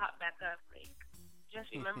just popped back up. Like, just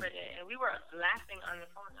remembered it, and we were laughing on the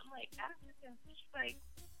phone. I'm like, Bad Intentions. She's like,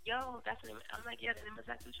 yo, that's the name. I'm like, yeah, the name is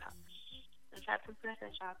Tattoo Shop. The Tattoo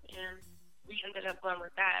Person Shop, and we ended up going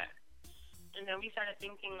with that. And then we started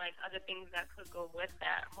thinking like other things that could go with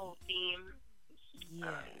that whole theme.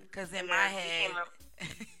 Yeah, because in my head,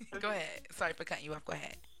 go ahead. Sorry for cutting you off. Go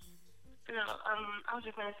ahead. No, I was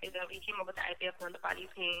just gonna say that we came up with the idea of putting the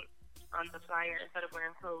body paint on the flyer instead of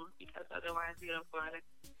wearing clothes because otherwise, you know,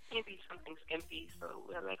 maybe something skimpy. So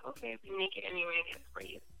we're like, okay, if we make it anyway, it gets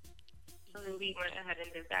sprayed. So then we went ahead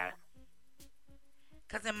and did that.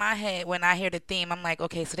 Because in my head, when I hear the theme, I'm like,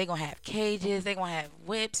 okay, so they're going to have cages, they're going to have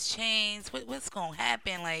whips, chains. What's going to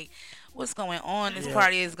happen? Like, what's going on? This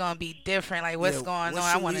party is going to be different. Like, what's going on?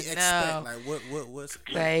 I want to know. Like, what's...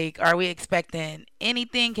 Like, are we expecting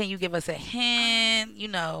anything? Can you give us a hint? You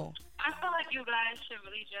know. I feel like you guys should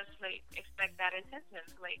really just, like, expect that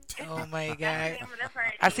intentions. Like, oh, my God.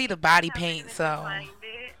 I see the body paint, so.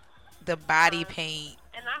 The body paint.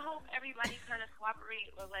 And I hope everybody kind of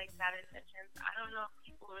cooperate with, like, Bad Intentions. I don't know if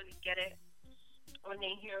people really get it when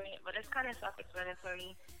they hear it, but it's kind of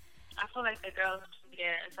self-explanatory. I feel like the girls should be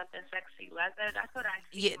there in something sexy leather. That's what I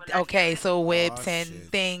see. Yeah, okay, so whips and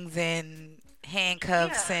things and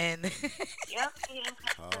handcuffs and... Yep,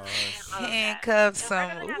 handcuffs.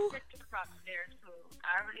 We're going to have picture props there, too.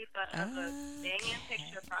 I already thought of a banging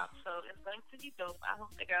picture prop, so it's going to be dope. I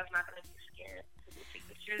hope the girls not going to be scared.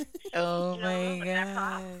 Oh my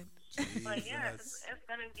God. But yeah, it's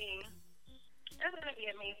gonna be It's gonna be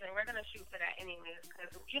amazing. We're gonna shoot for that anyways, because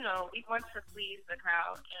you know we want to please the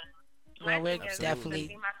crowd. And well, we're It's definitely.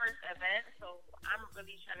 gonna be my first event, so I'm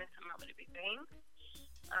really trying to come out with a big thing.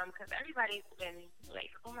 Because everybody's been like,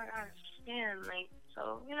 oh my gosh, man, like,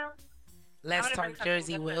 so you know. Let's Talk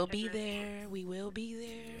Jersey will be there. We will be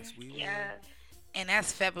there. Yes, we will. Yes. And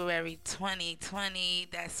that's February 2020.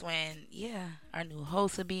 That's when, our new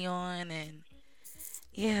host will be on, and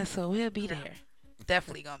so we'll be there.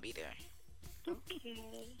 Definitely gonna be there.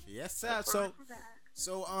 Yes, sir. So,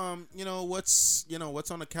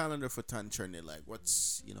 what's on the calendar for Trendyy? Like,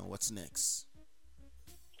 what's next?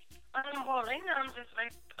 Well, right now I'm just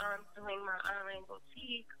like doing my online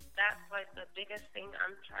boutique. That's like the biggest thing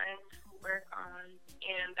I'm trying to work on,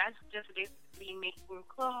 and that's just basically making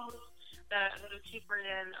clothes that are a little cheaper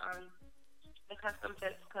than the custom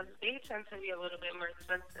fits because they tend to be a little bit more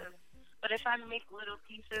expensive. But if I make little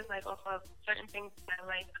pieces like off of certain things that I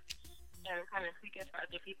like and kind of tweak it for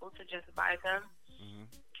other people to just buy them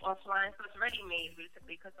offline, so it's ready-made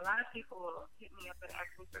basically. Because a lot of people hit me up and ask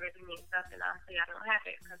me for ready-made stuff, and I say I don't have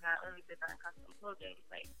it because I only design custom clothing.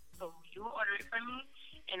 Like, so you will order it from me,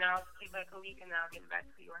 and I'll take like a week, and I'll get it back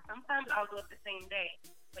to you. Or sometimes I'll do it the same day,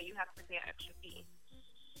 but you have to pay an extra fee.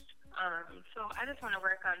 So I just want to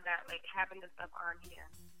work on that, like having the stuff on here.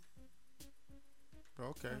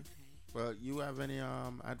 Okay. Well, you have any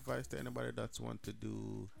advice to anybody that's want to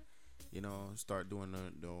do, start doing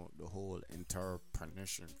the whole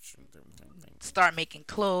entrepreneurship thing? Start making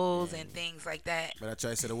clothes and things like that. But I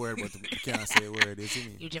try to say the word, but you can't say the word,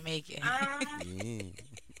 isn't it? You Jamaican.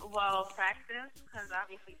 Well, practice, because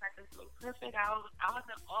obviously practice makes perfect. I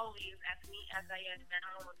wasn't always as neat as I am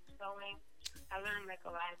now with sewing. I learned like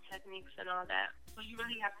a lot of techniques and all that. So you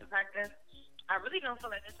really have to practice. I really don't feel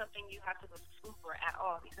like it's something you have to go to school for at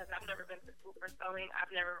all, because I've never been to school for sewing.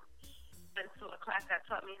 I've never been to a class that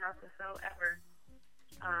taught me how to sew ever.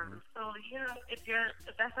 So if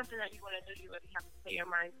that's something that you want to do, you really have to put your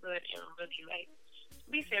mind to it and really like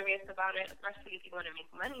be serious about it, especially if you want to make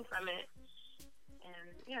money from it.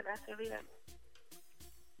 And that's really it.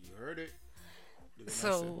 You heard it.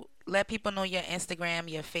 So let people know your Instagram,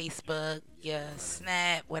 your Facebook, your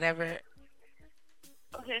Snap, whatever.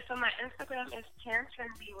 Okay, so my Instagram is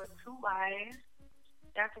Trendyy with 2 Y's.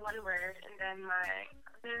 That's one word. And then my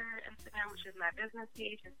other Instagram, which is my business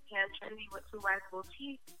page, is Trendyy with 2 Y's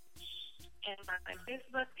boutique. And my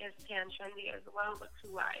Facebook is Trendyy as well with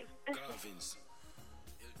 2 Y's.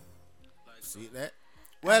 See that?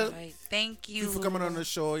 Well, right, thank you for coming on the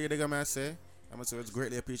show. You dig what I say? It's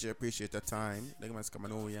greatly appreciate the time. They must come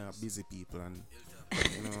and know we are busy people and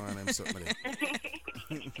and I'm something.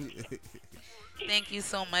 Thank you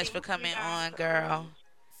so much for coming on, girl.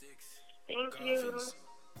 Thank you.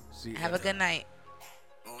 Have a good night.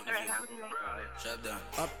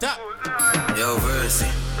 Up top. Yo, Versi.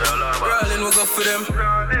 Brawling, we go for them.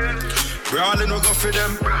 Brawling, we go for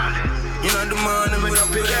them. You know the morning, we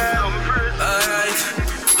up in them. Alright.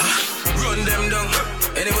 Run them down.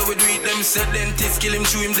 Anyway we do it, them set dentist, kill him,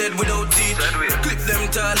 chew him dead without teeth. Clip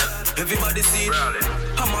them tall, everybody see it.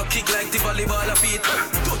 Hammer kick like the volleyball of feet.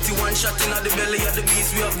 31 shot in the belly of the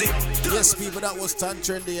beast, we have the... Yes, people, that was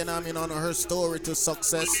Trendyy, and on her story to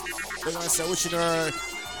success. They're going to say, wishing her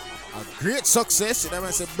a great success. They're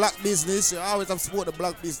going to say, black business. You always have to support the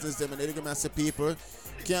black business, them, and they're going to say, people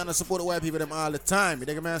can't support the white people them all the time. You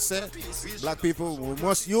know what I say? Black people, we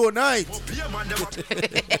must unite.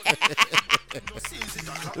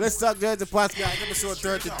 Let's talk Jersey podcast, episode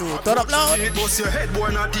 32. Turn up loud. Bust your head, boy,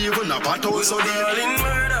 not even a battle. So brawling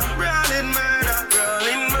murder, brawling murder,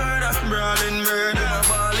 brawling murder, brawling murder,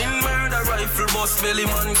 brawling murder. Rifle bust belly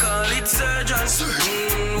man, call it surgeon.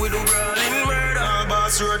 We do brawling murder.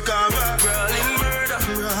 Boss road cover. Brawling murder,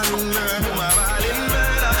 brawling murder, brawling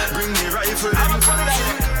murder. Bring the rifle.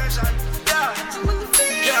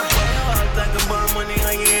 Talk about money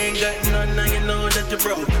and you ain't got none, now you know that you're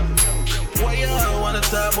broke. Why you all wanna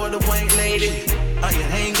talk about the white lady? And you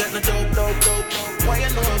ain't got no dope. Why you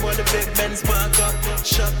know about the big Benz park up?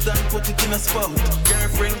 Shut down, put it in a spot.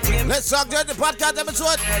 Girlfriend claim. Let's talk Jersey podcast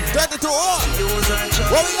episode 32.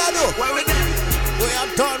 What we gonna do? Why we there? We have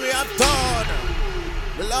done.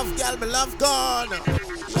 We love girl, we love gone.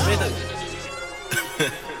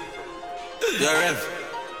 You're Rev.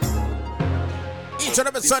 Each and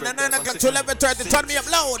every Sunday, 9 o'clock to 11:30. Turn me up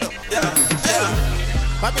loud. Yeah.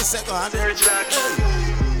 Let me say, go on.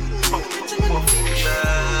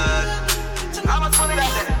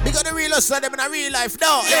 We got the real hustler, them in a real life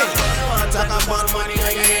now. Hey. Talk about money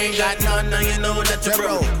and you ain't got none, now you know that you're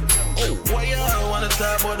broke. Why you wanna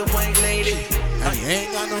talk about the white lady? And you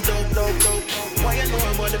ain't got no dope. Why you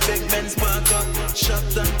know about the big Benz park up? Shut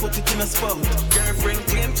down, put it in a spot. Girlfriend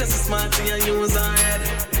claim just as smart to use her head.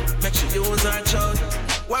 Make sure you use her child.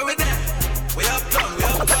 Why we there? We up down.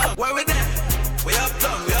 Why we there? We up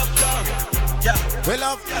down. Yeah. We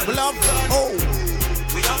love. Oh.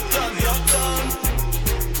 We up down.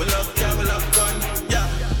 We love gun. Yeah.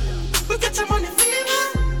 We get your money fever.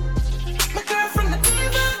 My girlfriend the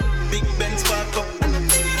diva. Big Benz park up and the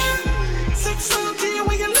diva. 6:30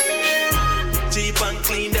 where you live. Cheap and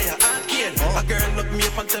clean, they are arcade. A girl look me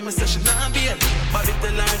up and tell me say she not beard. Bobby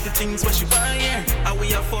tell her the things where she want here. And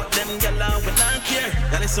we afford them gyal and we not care.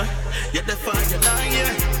 Yeah, listen, yeah, the fire you not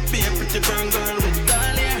here. Be a pretty brown girl with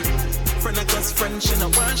doll hair. Friend of Gus friend, she no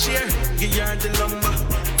want share. Give her the lumber,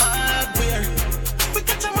 hardware. We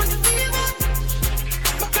got your money fever.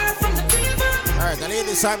 My girl from the fever. Alright, now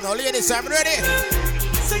ladies time, ready?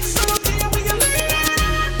 6:30 where you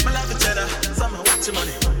live. My love the cheddar, so I'ma watch your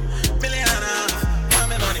money.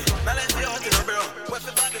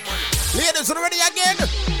 Ladies, ready again?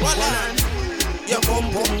 One on. Your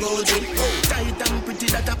pum go Jim. Tight and pretty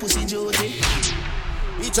that a pussy Jody.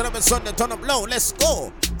 Each and every Sunday, turn up low. Let's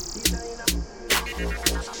go.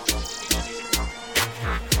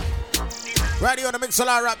 Ready on the mix,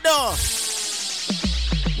 all rap door.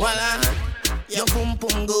 Voila. Your pum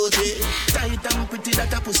go Jim. Tight and pretty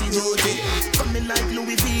that a pussy Jody. Coming like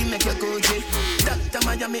Louis V, make your go Jim. Dr.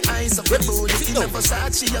 Miami eyes up your booty. In the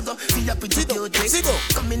Versace, you go feel your pretty beauty.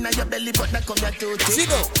 Come in your belly, but that come your tootie.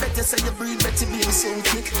 Better say you breathe, better baby so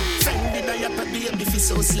quick. Fendi diaper, baby feel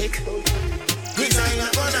so slick. Designer,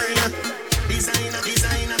 vagina.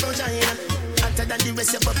 Hotter than the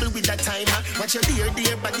rest, you bubble with that timer. Watch your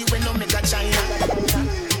dear body when no make a China.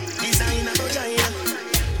 Designer, vagina.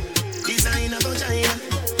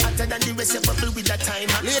 Hotter than the rest, you bubble with that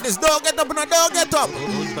timer. Ladies, don't get up and don't get up.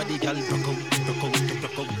 Good body, girl, broke out.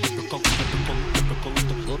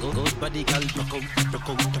 Good body, girl, broke out.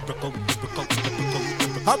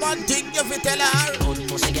 How about thing you fi tell her? Good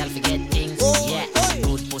pussy, girl, forget things. Yeah,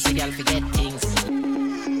 good pussy, girl, forget things.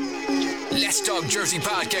 Let's Talk Jersey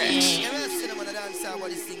Podcast.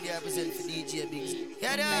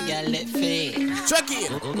 Check it.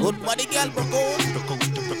 Good body, girl, broke out.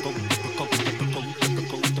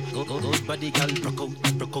 Good body, girl, broke out.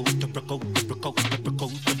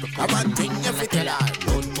 How about thing you fi tell her?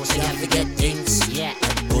 Good pussy, girl, forget things. Yeah.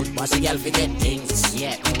 Good pussy, girl, forget things.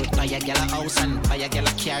 Yeah. I would buy a girl a house and buy a girl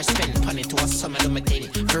a car, spend money to a summer do my thing.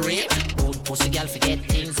 For real. Good pussy, girl, forget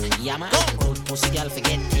things. Yeah, man. Good pussy, girl,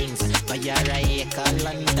 forget things. Buy a acre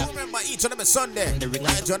land. Remember each and every Sunday. The ring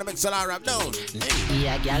on the mix alarm rap down.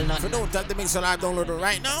 Yeah, girl, not. If you don't have the mix alarm download it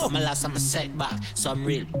right now. My last time I set back. Some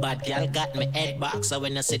real bad girl got me head back. So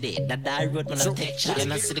when I see that I wrote when I take shot.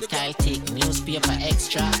 When I see the Kyle take newspaper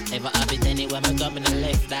extra. Ever have it anywhere, my governor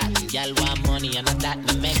left that. Girl want money and that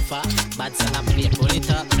me make for. Bad son I play, pull it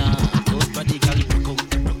up now. Good body, girl, broke out.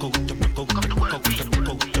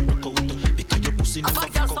 Because your pussy not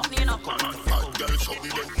fuck out. Bad girl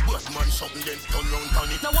something then, bad man something then, turn round on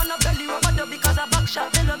it. No wanna belly rubber dub because I back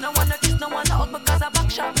shot. Me love no wanna kiss, no wanna hug because I back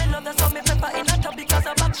shot. Me love that's how me pepper in a tub because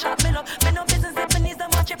I back shot. Me love, me no business if me needs them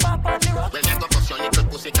watch it pop on the rock. Well, you go bust your little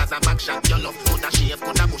pussy cause I back shot. Your love, coulda shave,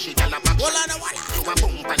 coulda bushy, girl a back shot. You a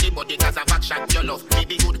bump on the body cause I back shot. Your love, me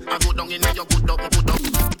be good, I go down in your good up.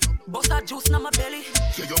 Bust that juice in my belly.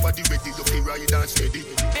 Yeah, your body ready, you feel right and steady.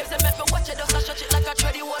 Babes, they make me watch it, just a shut it like a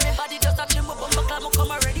tready. Hold me body, just a chin, but bumper climb, come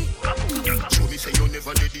already. Show me say you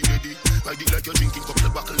never ready. Ride it like you're drinking up the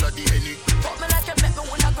buckle of the Henny. Fuck me like you make me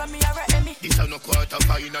wanna grab me or a Emmy. This a no quarter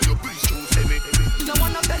fine and your breeze too semi. No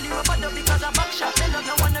wanna belly rubber dub because I back shot. Me love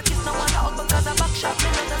no wanna kiss, no wanna hug because I back shot.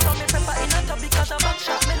 Me love that's how me pepper in a tub because I back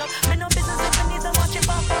shot. Me love, me no business if me needs them watch it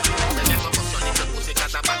pop on the road. You never bust your little pussy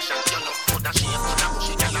cause I back shot. Your love, coulda shave, coulda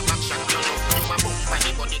bushy, girl a back shot. Your love, you a bump on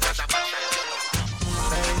the body cause I back shot.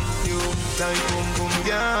 Thank you, tight boom boom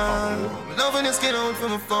girl. Loving your skin out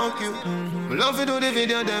from a fuck you. Love to do the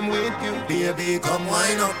video them with you. Baby, come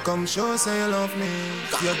wind up, come show say you love me.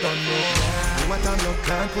 You don't know what I'm not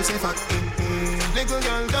can't pussy fat. Little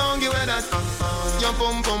girl, don't give her that. Your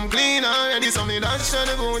pum pum clean already, so me dash on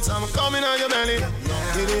the boots. I'm coming on your belly.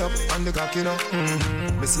 Get it up on the cock, you know.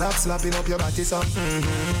 Me slapping up your body, so.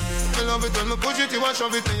 I love it when me push it, you a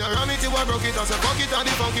shove it, and you ram it, you a broke it, and say fuck it and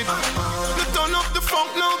the funk it. You turn up the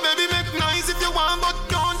funk now, baby, make nice if you want, but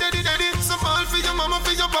don't daddy. So fall for your mama,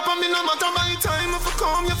 for your papa, me no matter by time if you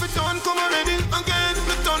come, if you don't come already. Again,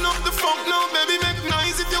 you turn up the funk now, baby, make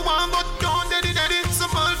nice if you want, but don't daddy. So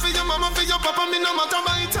fall for your mama, for your papa, me no matter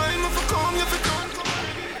by time if you come, if you don't come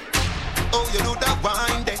already. Oh, you do that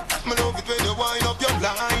wine there, me love it when you wind up your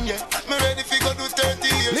line, yeah.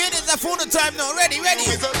 phone time now. Ready.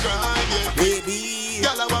 It's a crime, yeah. Baby,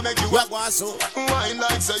 girl, I wanna make you what was so? Wine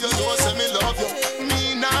like say you know, say me love you.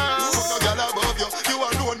 Me now, no girl above you. You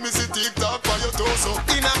alone, me see TikTok for your torso.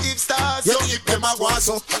 In a hip stars, you hip them a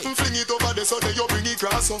guaso. Fling it over the so then you bring it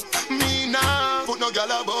cross so. Me now, put no girl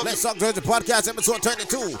above. Let's talk to the podcast episode 22.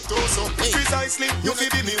 Torso, precisely, you fi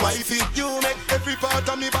be me wifey. You make every part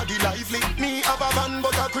of me body lively. Me have a van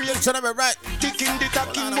but a crazy. Turn it right. Ticking the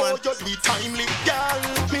tacking boy, you do it timely. Girl,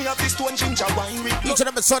 me have this one ginger wine with. Each of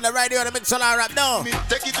them is Sunday right here, the mix all rap now.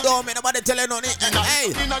 Don't make nobody tell you nothing.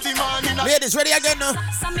 Hey, ladies, ready again now.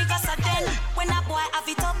 Some because of then, when a boy have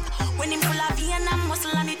it up, when him full of vein and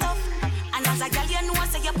muscle and it up. And as a girl, you know,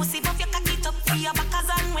 say your pussy buff, you cock it up for your back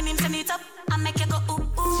and when him turn it up, I make you go ooh,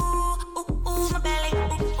 ooh, ooh, ooh, my belly,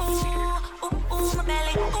 ooh, ooh, ooh, ooh, my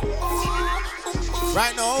belly, ooh, ooh, ooh, ooh.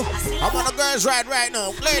 Right now, I'm on the girls right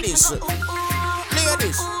now. Ladies.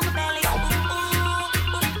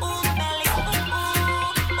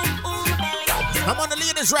 I'm on the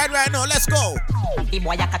ladies right now. Let's go. The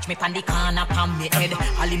boy a catch me pan the corner pan me head.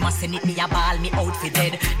 All him a send it me a ball me out for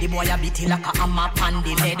dead. The boy a beat it like a hammer pan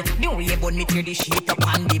the lead. The way bun me tear the sheet up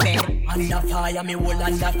on the bed. Under fire me hold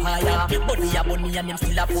under fire. But he a bun me and him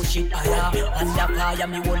still a push it higher. Under fire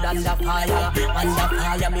me hold under fire. Under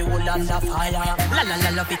fire me hold under fire. La la la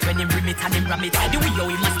love it when him bring it and him ram it. The way how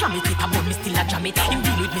him a slam it a bun me still a jam it. Him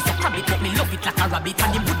deal with me so crab it but me love it like a rabbit.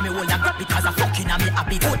 And him put me hold a grab it cause a fucking a me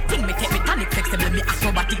habit. Good thing me take me tonic flexible me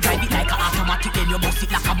acrobatic. Drive it like a automatic. Then you must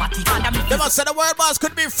it like a matic. They must say the world boss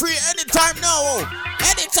could be free anytime now.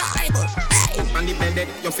 Anytime. Hey. On the bed,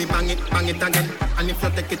 you fi bang it again. And if you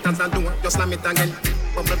take it as a door, you slam it again.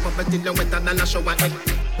 Bubble till you wetter than a shower head.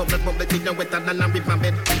 Bubble till you wetter than a river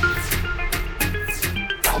bed.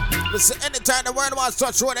 Listen, anytime the world boss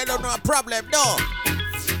touch road, they don't know a problem, no.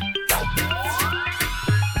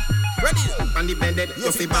 Ready? On the bed,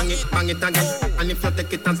 you fi bang it again. And if you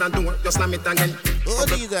take it as a door, you slam it again. Bubble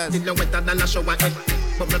till you wetter than a shower head.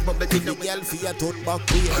 Bubble till you girl fi a tote back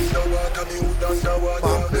way. Underwater me wood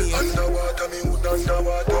underwater. Underwater me wood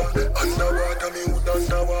underwater. Underwater me wood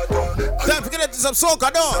underwater. Time to get into some soca,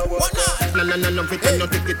 no. What now? No, every time you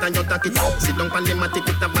take it and you take it. Sit down on the matic,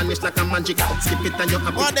 it a vanish like a magic. Skip it and you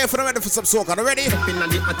have it. One day for them ready for some soca, you ready? Up in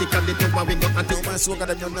the attic of the tower, we go at it. No man soca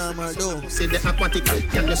them you normal, though. See the aquatic,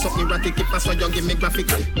 can you suck erratic, if I saw you give me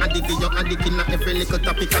graphic. Addict you addict in every little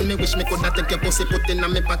topic. And me wish me could have take your pussy, put in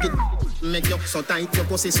my pocket. Make you so tight, your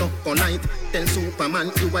pussy so polite. Tell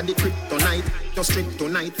Superman you are the kryptonite. Just strip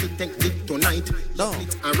tonight, we take dick tonight. No.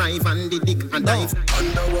 It arrive and the dick and dive.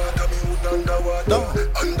 Underwater me wood underwater. No.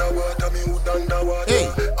 Underwater me wood underwater. Hey.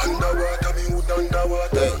 Underwater me wood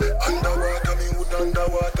underwater. Underwater me wood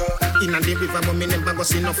underwater. In the river, but me never go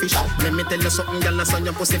see no fish. Let me tell you something, girl, so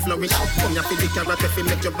your pussy flourish. Come here for the carrot, if you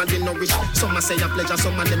make your body nourish. Some a say a pleasure,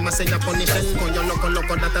 some of them a say a punish. Come your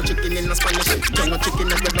loco, that a chicken in a Spanish. Tell no chicken,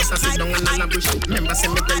 if you just sit down and a lavish. Remember, say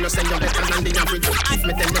me tell you, say you're better than the average. If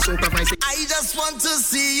me tell you supervise it. I just want to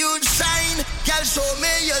see you shine. Girl, show me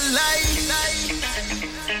your light.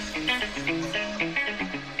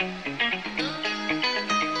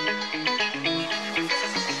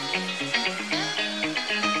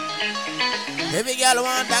 Every girl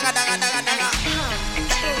want daga.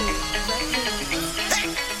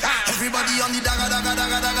 Everybody on the daga.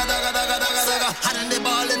 And they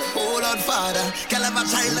ballin', hold on, father. Girl, have a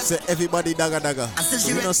child. Say everybody daga.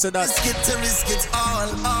 You know say that. Risk it all.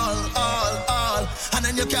 And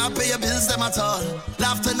then you can't pay your bills them at all.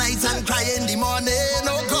 Laugh tonight and cry in the morning.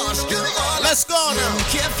 Oh gosh, girl. Let's go now.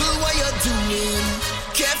 Careful what you're doing.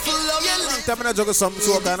 Careful how you live. I'm gonna juggle some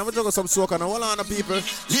soca now. Hold on, people.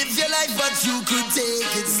 Live your life, but you could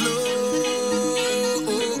take it slow.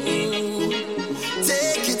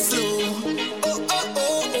 Take it slow. Oh.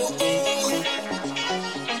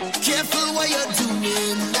 Careful what you're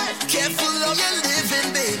doing. Careful how you're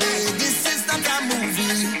living, baby. This is not a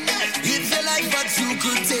movie. Live your life, but you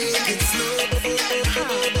could take it slow.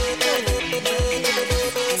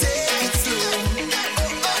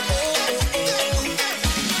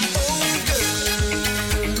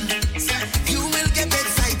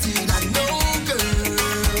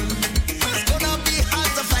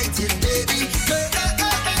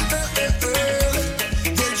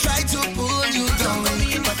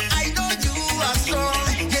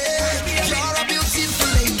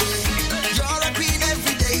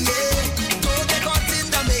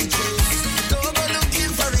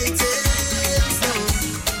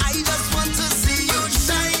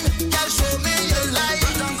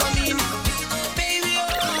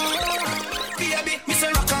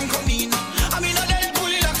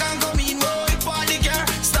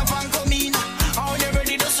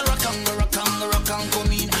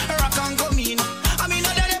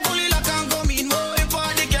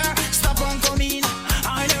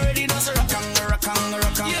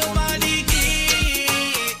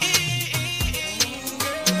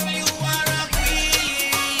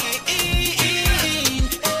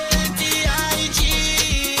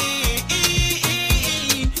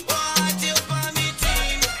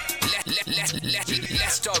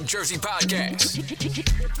 Jersey Podcast.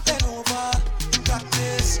 Bend over,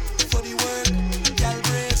 practice for the work, gal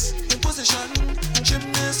brace, position,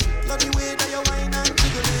 gymnast, love the way that you whine and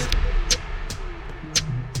jiggle it.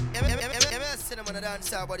 I said I'm gonna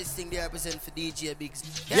dance about this thing they represent for DJ Biggs.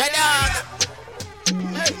 Yeah, dog.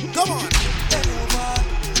 Hey, come on. Bend over,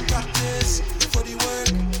 practice for the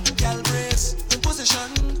work, gal brace,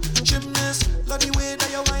 position, gymnast, love the way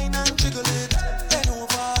that you whine and jiggle it. Bend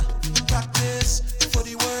over, practice for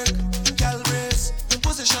the work, gal brace,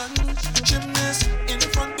 position, gymnast, in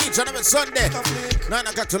front. Each and every Sunday, 9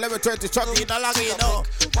 o'clock to 11:30, Chucky, the long, you know.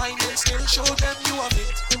 Wine and still show them you have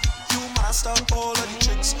it. You master all of the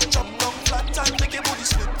tricks. Drop down flat and make your body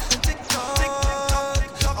split. Tick tock, tick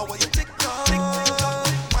tock, how are you tick tock?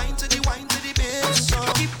 Wine to the bass.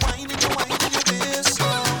 Keep whining your bass.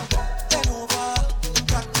 Bend over,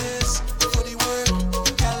 practice for the work,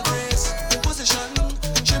 gal brace, position,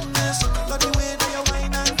 gymnast, love the way that you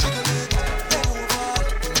whine and jiggle it. Bend over,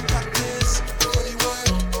 practice for the work,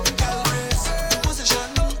 gal brace, position,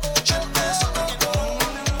 gymnast.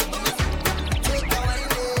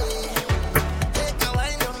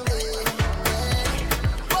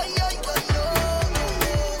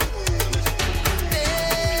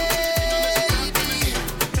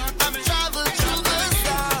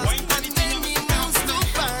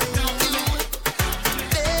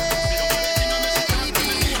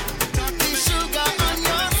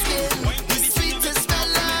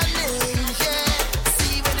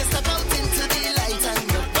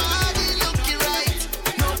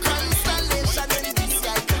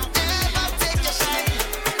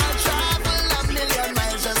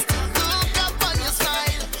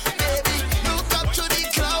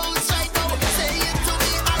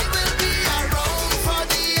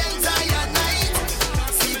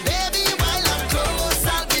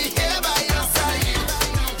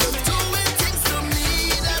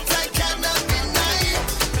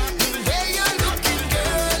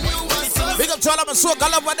 So I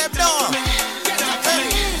love what them know.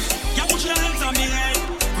 You put your hands on me head.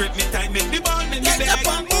 Grip me tight, make me ball, make me beg.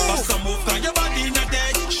 Bust some move, cause your body in a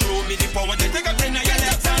dead. Show me the power, they take a pen of your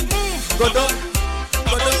left hand. Go down,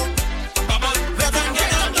 go down. Bubble, let them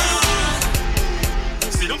get up down.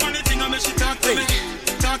 See the funny thing, I make she talk to me.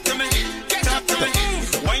 Talk to me, talk to me.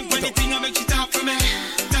 Wine funny thing, I make she talk to me.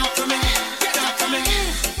 Talk to me, talk to me.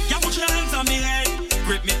 You put your hands on me head.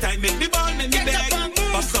 Grip me tight, make me ball, make me beg.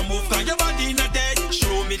 Bust some move, cause your body in a dead.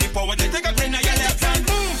 Show me the power, they take a pen of your left hand.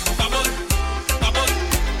 Bubble, bubble,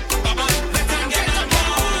 bubble, let them get up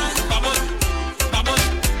down. Bubble, bubble,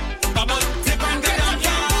 bubble, tip and get up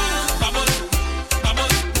down. Bubble,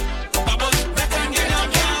 bubble, bubble, let them get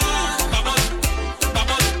up down. Bubble,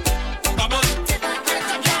 bubble, bubble, tip and get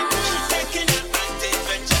up down. Taking advantage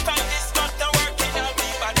when she find this got to working on me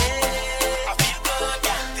body. I feel good,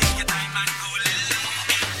 yeah. Take your time and cool it.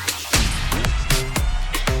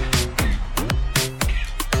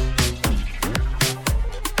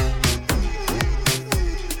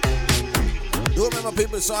 You remember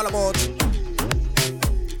people, it's all about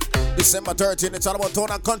December 13th, it's all about Town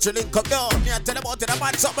and Country Link up down. Yeah, tell them about it, I'm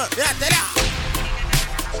on something. Yeah, tell them.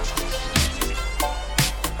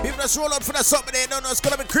 People just roll out for the something, they don't know it's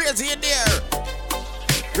gonna be crazy in there.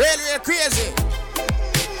 Really, really crazy.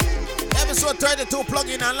 Episode 32 plug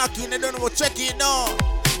in and lock in, they don't know what check in now.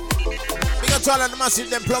 Because all of the massive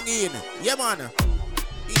them plug in. Yeah, man.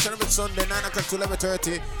 Each and every Sunday, 9 o'clock to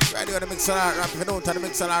 11:30. Right here on the Mixer Rap. If you don't have the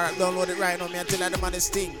Mixer Rap, download it right now. Me until I the man is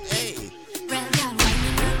thing. Hey.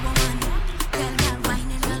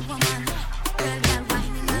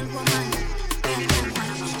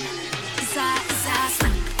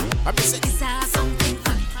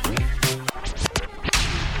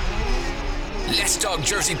 Let's Talk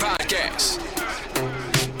Jersey Podcast.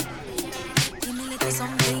 Give me a little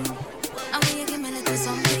something. I want you give me a little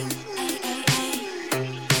something. Hey, hey, hey.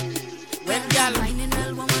 When y'all whining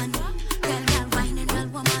well woman. Girl, whining well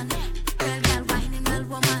woman. Girl, whining well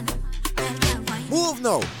woman. Girl, whining. Move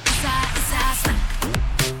now. It's a snack.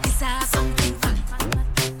 It's a something fun.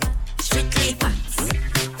 Strictly facts.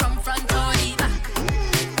 From front or the back.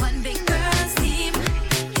 One big girl's team.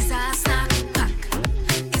 It's a snack pack.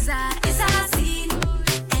 It's a scene.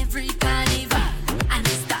 Every carnival. And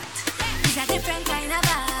it's that. It's a different kind of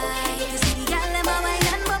vibe. You see the girl them a wine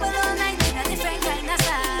and bubble all night. It's a different kind of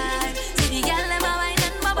style. See the girl them a wine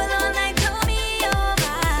and bubble all night. Blow me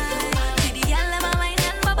over. See the girl them a wine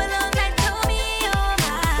and bubble all night. Blow me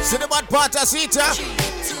over. See the bad part of Sita.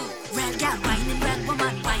 Red girl whining, red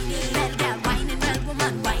woman whining. Red girl whining, red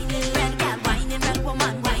woman whining. Red girl whining, red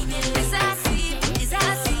woman whining. It's a scene, it's a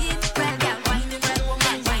scene. Red girl whining, red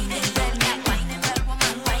woman whining. Red girl whining, red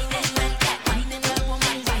woman whining. Red girl whining, red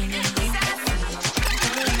woman whining.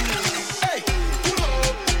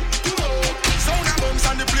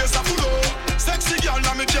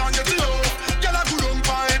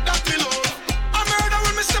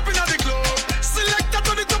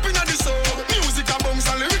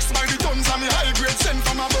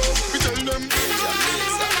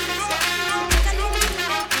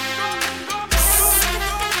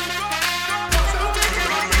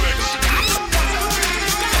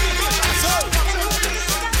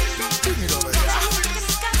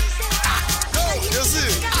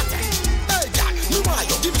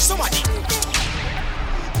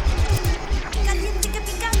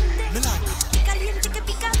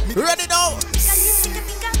 Ready now? Me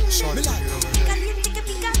like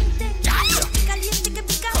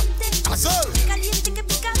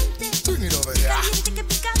bring it over here.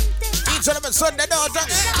 Each of them is Sunday, don't you?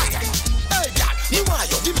 Hey, God, you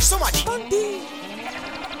want you? Give me somebody. Bundy.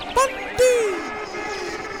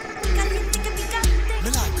 Me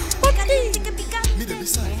like me the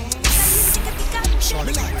beside. Show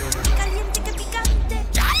me like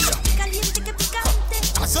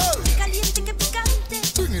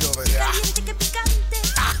bring it over here.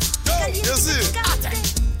 You see?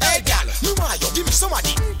 Hey, girl, you want you? Give me somebody.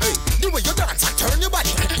 Hey, the way you dance and turn your body.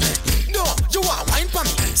 No, you want wine for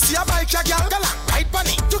me. See a bike, your girl, galang, right for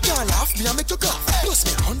me. You can't laugh, me I make you cough. Plus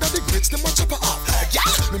me under the grits, them will chop it off. Yeah,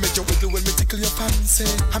 me make you wiggle when me tickle your fancy.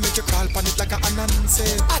 I make you crawl on it like a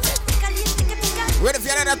anansi. Ready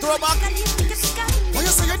for another throwback? What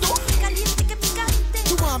you say you do?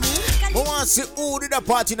 You want me? I want to see who did a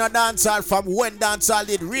party in a dancehall from when dancehall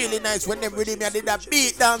did really nice when them really me did a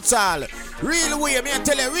beat dancehall. Real way, me I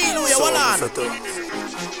tell you, real way, hold on.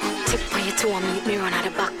 Tip when you told me, me run out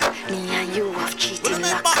the back. Me and you have cheating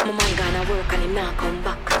luck. My man gonna work and him not come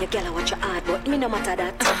back. Your girl watch your hard, but me no matter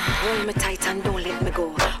that. Hold me tight and don't let me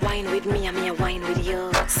go. Wine with me and me a wine with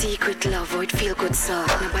you. Secret love, oh it feel good, sir.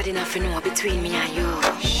 Nobody nothing know between me and you.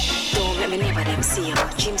 Don't let me never them see you.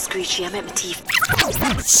 Jim Screechy, I make my teeth.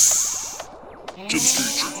 Jim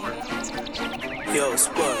Screechy. Yo,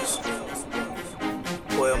 Spurs.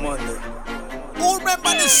 Boy, I'm under. Who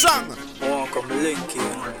remember this song? I want to come link you.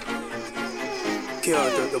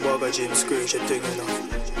 Can't take the bag of Jim Screechy thing, you know.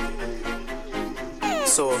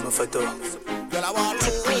 So I'm a photo.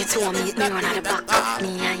 Tip when you told me, me run out the back. Me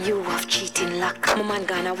and you have cheating luck. My man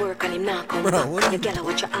gonna work and him not come back. Your girl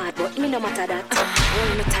watch your hard, but me no matter that.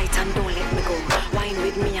 Hold me tight and don't let me go. Wine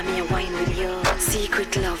with me and me a wine with you.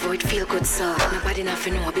 Secret love, oh it feel good, sir. Nobody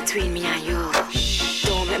nothing know between me and you.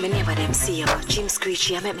 Don't let me never them see you. Jim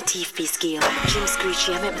Screechy, I make my teeth be scale. Jim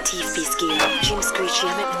Screechy, I make my teeth be scale. Jim Screechy,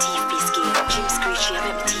 I make my teeth be scale. Jim Screechy, I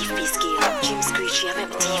make my teeth be scale. Jim Screechy, I make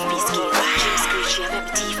my teeth be scale. Jim Screechy, I make my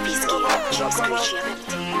teeth be scale. Jim Screechy, I make my teeth.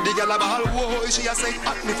 The girl a ball, whoa, she a say,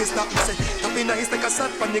 hot me fi stop, me say, happy nice, take a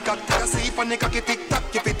shot, panic cock, take a sip, panic cocky, tick tock,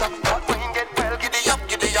 keep it up. Wine get well, giddy up,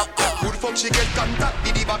 giddy up. Good fuck, she get contact,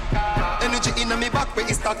 diddy back. Energy in me back, where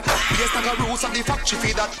is that? Yes, like a rose of the factory,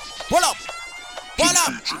 feed that. Pull up, pull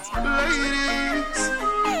up. Ladies,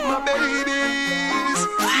 my babies,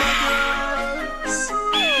 my girls.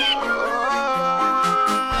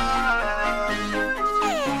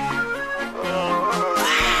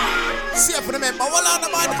 See if you remember, hold on,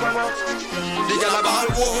 man. The girl a ball,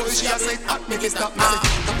 whoa, she a say, hot me fi stop, me say,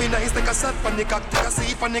 happy nice, take a shot, panic cock, take a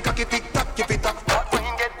sip, panic cocky, tick tock, keep it up.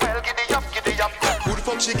 Wine get well, giddy up, giddy up. Good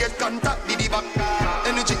fuck, she get contact, diddy back.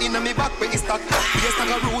 Energy in me back, where is that? Yes,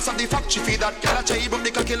 like a rose of the factory, feed that. Girl a chai, but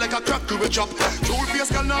the cocky like a crack to a chop. Cool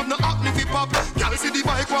face, girl have no acne fi pop. Girl see the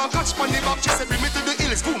bike, want catch pon the back. She say, bring me to the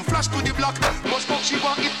hills, boom, flash to the block. Must fuck, she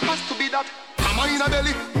want it, has to be that. Mama in a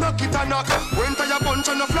belly, knock it a knock. When tie a bunch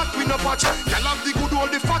and a flat, we no patch. Girl have the good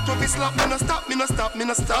old, the fat of his slap. Me no stop, me no stop, me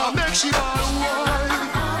no stop. Make she ball wine.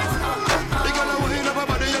 The girl a wine up her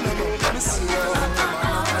body and a mouth and a slow.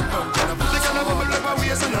 The girl a bubble up her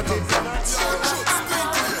waist and a tip.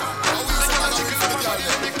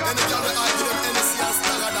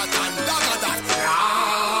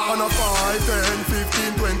 On a 5, 10,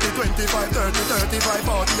 15, 20, 25, 30, 35,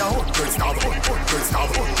 40, 100 stab, 100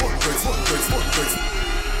 stab, 100.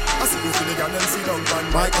 I see you feel the girl and sit down pan.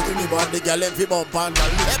 Mike, give me bump the girl and fi bump pan.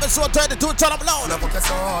 Episode 32, turn up loud. Never get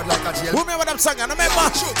so hard like a jail. Who remember them song? And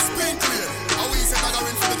remember? Spin clear. How we say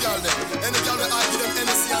staggering for the girl them. Any girl we I give them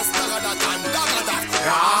NC and stagger that and dagger that.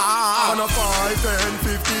 On a 5,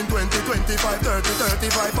 10, 15, 20, 25, 30,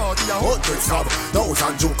 35, 40, 100 stab,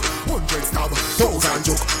 1,000 juke, 100 stab, 1,000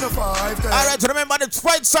 juke. The 5, 10. Alright, remember the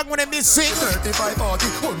fight song when they sing. 35, 40,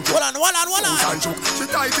 100. Hold on. 1,000 juke. She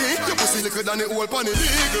tight in. Your pussy liquor than the whole pan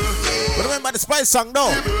illegal. But remember the Spice song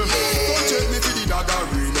though. Don't check me for the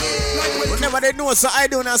daggerine. Whenever they know, so I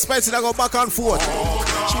do and Spice that go back and forth.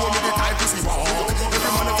 Show me the time to see walk.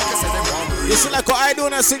 Every motherfucker say they want. You see like how I do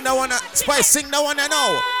and sing that one, Spice sing that one I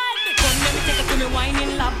know. Come let me take it to me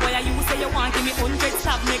whining lab. Boy, you say you want give me 100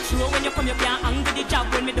 stab. Make sure when you come you can't angle the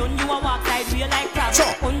job. When me done you a walk side real like crab.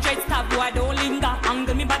 100 stab, boy don't linger.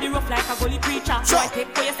 Angle me body rough like a gully preacher. Boy take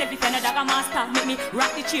for yourself if you're a dagger master. Make me rock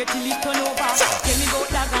the chair till it turn over. Tell me about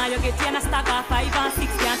dagger, you get in a stagger. 5 and 6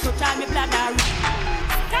 can't touch all me bladder.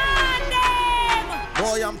 Stand them.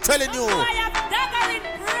 Boy, I'm telling you. Boy, I'm daggering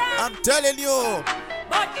brand. I'm telling you.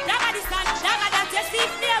 But dagger this and dagger that you see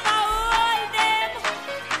never hold them.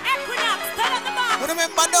 Equinox, turn at the back.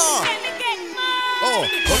 Remember no. Let me get mine. Oh.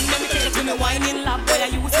 Come let me take you to me whining lab. Where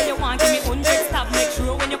you say you want, give me 100 stab. Make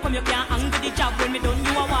sure when you come you can't hang the job. When me done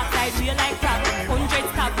you a walk like real like crab.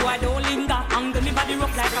 100 stab, boy don't linger. Angle me body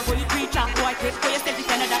rough like a gully preacher. Boy take for yourself if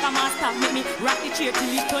you're not a master. Make me rock the chair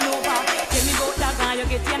till it turn over. Tell me about dagger, you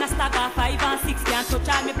get in a stagger. 5 and 6 can't touch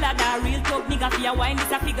all me bladder. Real talk nigga for your wine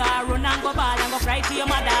this a figure. Run and go ball and go fry to your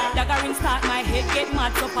mother. Dagger ring start my head get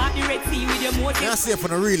mad. So part the Red Sea with your motive. Can't say for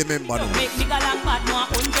the real member. Don't make nigga long bad. No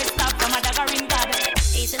 100 stab from a dagger ring god.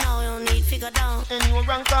 Easy now, you don't need figure down. And you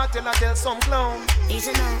rank cartel, I tell some clown.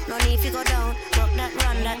 Easy now, no need figure down. Rock that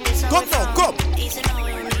run, that this come now, come. Easy now,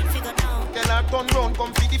 you don't need figure down. Tell her turn round,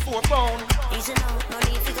 come 54 pound. Easy now, no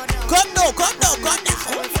need figure down. Come now, come now, come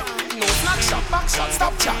now. No snack shot, back shot,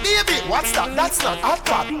 stop chat. Baby, what's that? That's not hot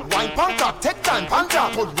pot. Wine pan top, take time, pan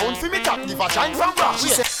top. Put round for me top, the vagina from bra. She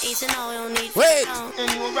said, easy now, you don't need wait. figure down.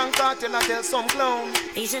 And you rank cartel, I tell some clown.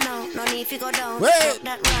 Easy now, no need figure down. Wait. Rock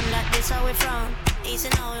that run, that this how we frown. Easy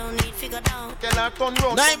now, you don't need figure down. Tell her turn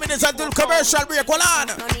round. 9 minutes until commercial break. Hold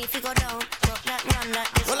on. No need figure down. Rock that run, that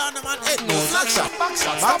this. Hold on, man. Hey, no snack shot, back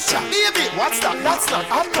shot, stop shot. Baby, what's that? That's not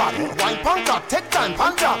hot pot. Wine pan top, take time,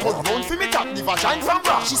 pan top. Put round for me top, the vagina from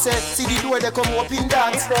bra. She said, see the door they come open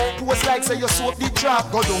that. Pose like say you soap the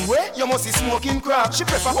trap. Go down way, you must be smoking crap. She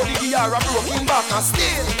prefer how the DR broken back and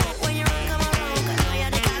still. When you run, come around, I know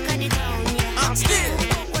you're the talk of the town, yeah. And still.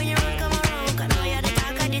 When you run, come around, I know you're the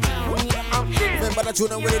talk of the town, yeah. Remember that you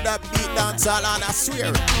know with that beat dance all on, I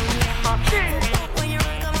swear. When you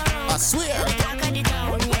run, come around, I swear. talk of the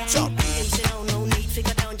town, yeah. Jump. Easy now, no need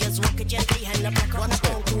figure down, just walk it gently and the back of the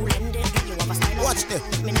phone cool ended. You have a style. Watch this.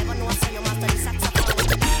 Me never know say you master the saxophone.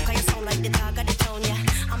 Cause you sound like the talk of the town, yeah.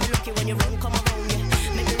 I'm lucky when you run, come around, yeah.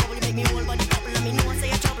 Make me roll, make me whole body bubble. And me know say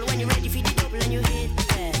you trouble when you're ready for the double and you hit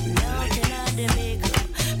that. Nothing of the makeup.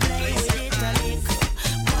 Play with it a little.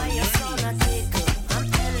 Why you sound a tickle? I'm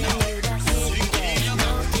telling you that hit that.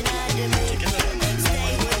 Nothing of the makeup.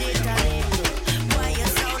 Stay with it a little. Why you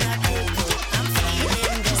sound a tickle? I'm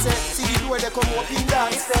feeling She said, see the door they come open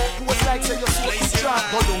that. Pose like say you soap the trap.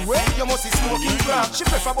 Go down way, you must be smoking crap. She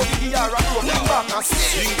prefer how the DR broken back and still.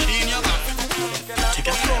 Swing clean your back. Take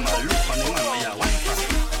a time and look on the man where you want from.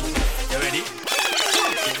 You ready?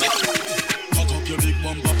 Cock up your big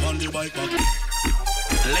bumper on the bike back.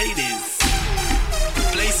 Ladies,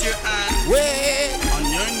 place your hand on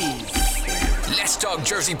your knees. Let's Talk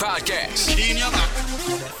Jersey Podcast. Clean your back.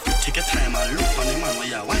 Take a time and look on the man where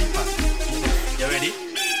you want from. You ready?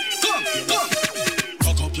 Come.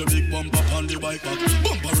 Cock up your big bumper on the bike back.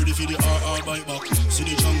 Bumper ready for the RR bike back. See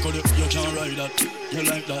the junk on it, you can't ride that. You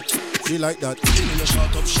like that? She like that. In the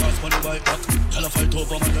shot up shots on the bike back. Tell a fight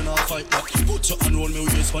over man, you not fight back. Put your hand round me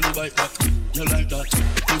waist on the bike back. You like that?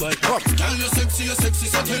 The bike back. Girl, you sexy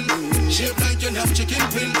so thin. Shape like you have chicken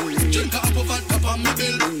pin. Drink a apple vodka on me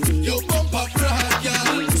bill. You bump up right,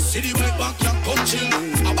 girl. See the bike back, you come chill.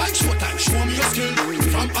 A bike show time, show me your skill.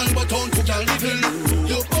 From Albertown to Calvin.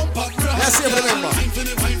 You bump up right. Let's see if I remember. Time for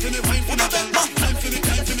me, girl.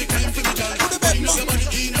 Time for me, girl. Bring your body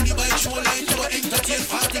in and the bike show like you are entertain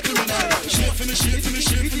party criminal. Shake for me,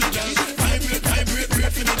 girl.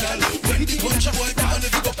 Vibrate for me, girl. When the country boy down,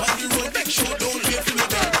 if you go on the road, make sure don't wait for me,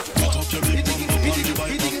 girl. Cut up your big bump on the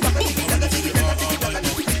bike. Bump on the bike.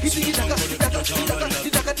 See the jump on it, you can't ride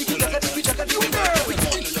that. You like that.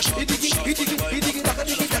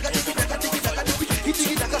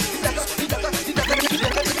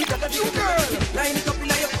 Line it up in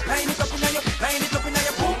your, line it up in your, line it up in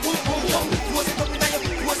your, boom boom boom boom. Close it up in your,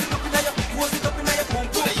 close it up in your, close it up in your, boom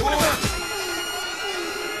boom boom.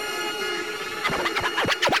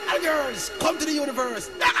 Girls, come to the universe.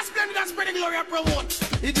 That's spreading glory and promote.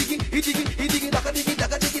 He digging, daka diggy, daka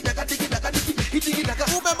diggy, daka diggy, daka diggy, he diggy, daka.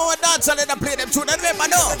 Who remember when dance and then play them tune? And remember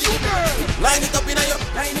no. Line it up in your,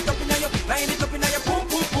 line it up in your, line it up in your, boom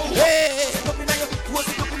boom boom. Hey. Close it up in your, close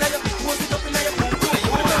it up in your, close it up in your, boom boom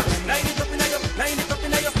boom. Line it up in your, line it up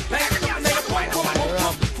in your, line it up in your, boom boom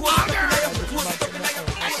boom. Close it up in your, close it up in your.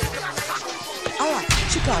 Alright,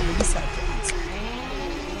 she called me this time.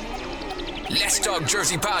 Let's Talk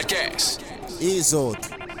Jersey Podcast. Ease out.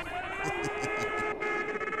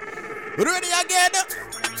 Ready again?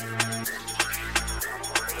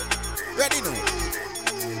 Ready now?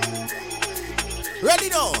 Ready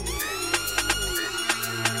now?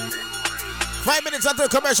 5 minutes until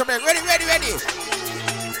commercial break. Ready? Come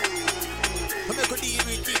here, could you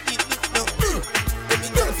no. Let me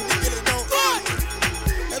go for the killer now.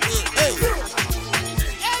 Hey,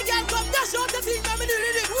 girl, come dash out the thing. Let me do it.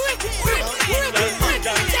 Wicked.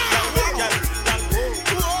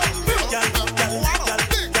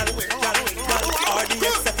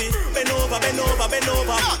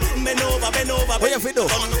 Bend over. What you fi do?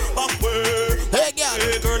 Hey,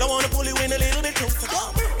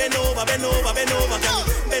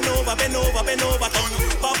 bend over, turn.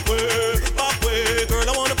 Back way, girl,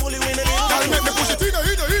 I wanna pull you in a little. Girl, make me push it in. 10,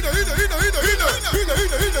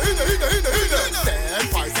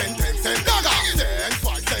 5 cent, 10 cent, dagger. 10,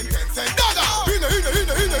 5 cent, 10 cent, dagger.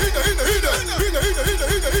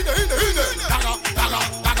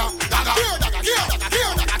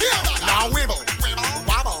 Now wibble,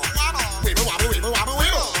 wobble, wibble, wobble, wibble, wobble,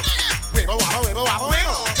 wibble, wibble, wobble, wibble, wobble,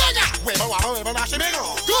 wibble, wibble, wobble, wibble, mash it,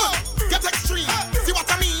 wibble. Good, get extreme. See what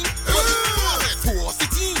I mean?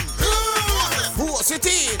 Force it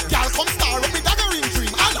in. Girl, come star up with daggering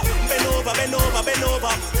dream. Bend over,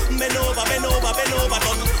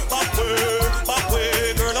 turn. Back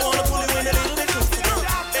way, girl, I wanna pull you in a little bit closer.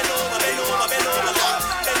 Bend over, turn.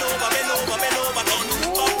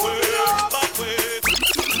 Back way.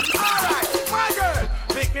 Alright, my girl,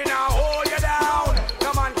 pick me now, hold you down. No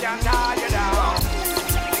man can tie you down.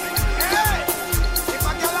 Hey, if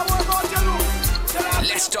I girl I work out your look.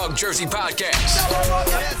 Let's Talk Jersey Podcast.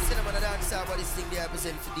 Yes, cinnamon and dance out, but this thing they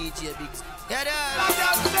represent for DJ Biggs. Yeah,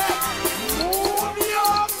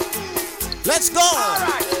 let's go.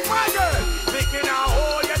 Alright, my girl, pick me now,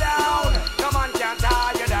 hold you down. No man can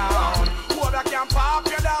tie you down. Whoever can pop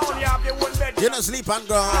you down, you have your own bed. You don't sleep on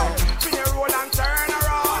ground. Spin your roll and turn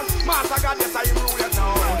around. Master God, yes, I rule you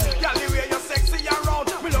now. Girl, the way you're sexy and round.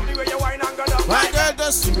 Me love the way you whine and go down. My girl,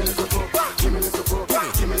 just give me.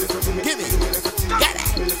 Get it.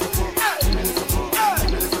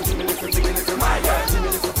 My girl.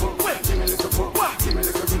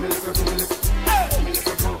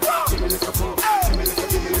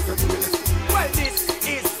 Well, this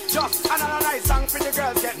is just another nice song for the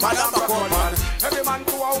girls get mad and broke man. Every man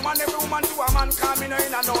to a woman, every woman to a man, coming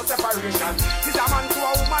in and no separation. This a man to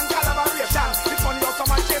a woman collaboration. It's funny how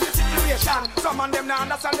someone change the situation. Some of them now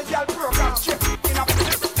understand the girl program. Chip in a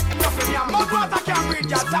nothing young, but what I can't read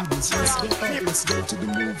your top. Let's go to the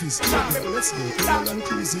movies. Let's go. All and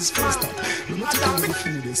cruises first up. We're not taking the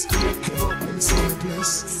foodies. Let me see my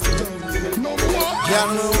place. Number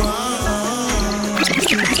one.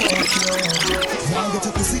 Now get a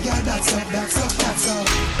pussy girl, that's up.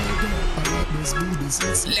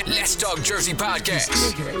 Let's Talk Jersey Podcast.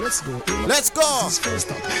 Let's go.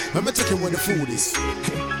 Let me take you where the food is.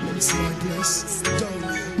 Let me see my place.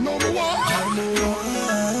 Number one.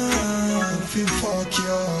 Feel fuck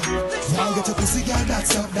you. Now get a pussy girl,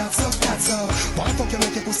 that's up. Why fuck you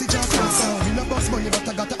make your pussy just that's up? You no boss money, but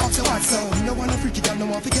I got to ask you what's up. You no want a freaky girl, no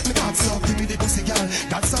want to get me caught up. Give me the pussy girl,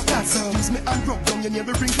 that's up. Use me and rub down, you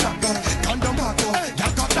never bring flat gun. Condom back up,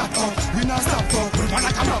 girl got that up. We not stop up, we want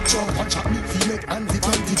like a rock show. Watch out me, feel it, and the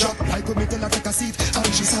panty drop. Like when me tell her take a seat,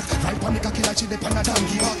 and she sat right on the cocky like she dip on a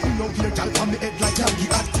donkey. You know here, girl, on me head like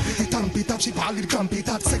Yankee activity, tamp it up, she ball it, cramp it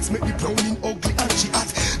up. Sex make me browning ugly, and she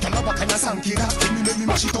hot. Girl, what kind of sanky that? Can you make me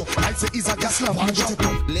mash it up? I say is a gas lamp.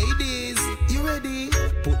 Ladies, you ready?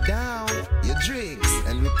 Put down your drinks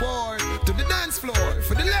and report to the dance floor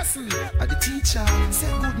for the lesson. At the teacher,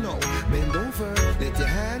 say good now. Bend over, let your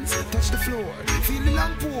hands touch the floor. Feel the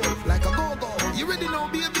long pole like a go-go. You ready now,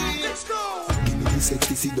 baby? Let's go. Give me the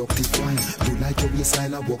sexy seductive wine. Do like your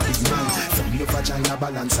waistline, I walk with mine. From your vagina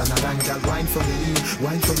balance and a line, girl, wine for me,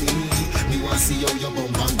 wine for me. Me want see how your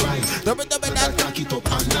bum and grind. Double that, cock it up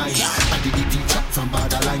and nice. I did the teacher from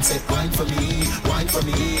borderline, said wine for me, wine for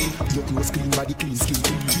me. Your clothes clean, body clean, skin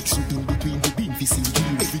clean. Shoot in between the beam, fissing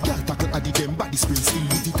clean. Every girl tackle at the dem body spring steam.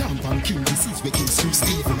 With the tampon king, this is waking Sue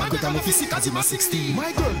Steve. My God, I'm a physique as in my 16.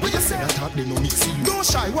 My girl, where you say that talk, they know mixing. Don't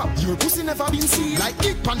shy, what? Your pussy never been seen. Like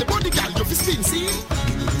kick on the body, girl, you fi spin, see?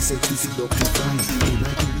 Give me the sexy seductive wine. Do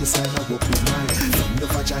like your waistline, I walk with mine. From your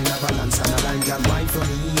vagina balance and a line, girl, wine for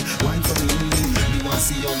me, wine for me. Me want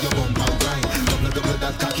see how your bum and grind. Double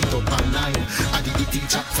that, cock it up and nine. I did the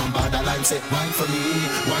teacher from borderline, said wine for me,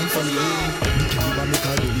 wine for me. Me can you make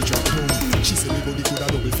her really drop home. She said me body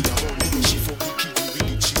coulda double figure home. She fuck the kid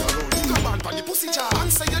with it, she around. Come on, pan the pussy jar,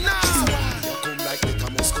 answer you now. She said you come like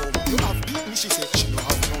Becca must come. You have beat me, she said she no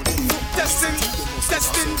have none. Testing.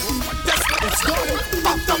 Let's go.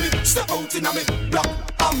 After me, step out in a me black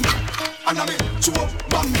and a me chew up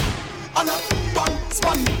man. And a bang,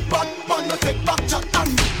 span, bad man, no take back chat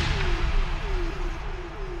and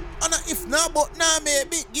if not, but now,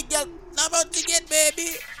 baby, you get now about to get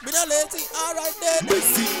baby. Me no lazy, alright then.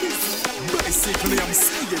 Basically, I'm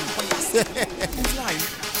saying, line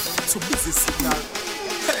to busy signal.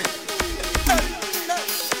 Hey,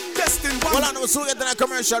 testing one. Well, I know so getting a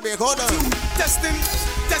commercial break. Hold on. Testing.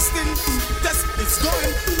 It's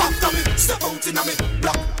going after me. Step out in a me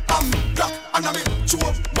black and a me chew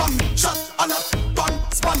up one shot and a bang,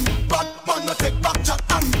 span, bad man, no take back chat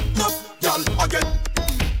and no y'all again.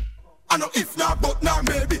 I know if not, but now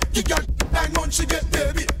maybe. You got 9 months, she get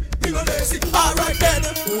baby. Me no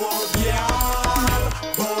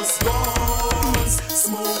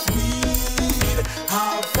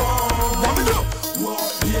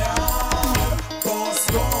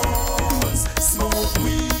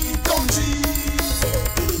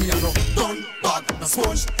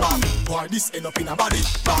sponge. Bang, boy, this end up in a body.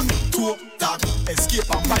 Bang, toe, tag, escape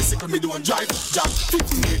on bicycle, me don't drive. Jack,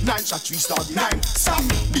 58, 9 shot, 3 star, 9. Stop,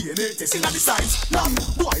 DNA testing on the signs. Nah,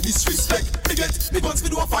 boy, disrespect. Me get, me guns, me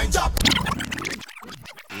do a fine job.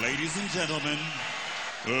 Ladies and gentlemen,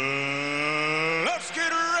 let's get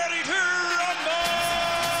ready to rumble!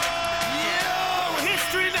 Yo,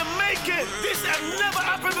 history to make it. This has never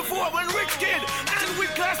happened before when Rich Kid and With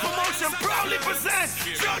Class Promotion proudly present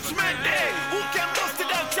Judgment Day. Who can bust it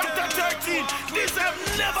down? Chapter 13. This has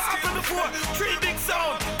never happened before. 3 big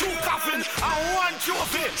sound, 2 coffins, and 1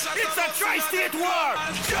 trophy. It's a tri-state war.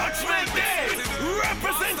 Judgment Day.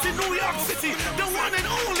 Representing New York City, the one and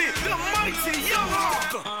only, the mighty Young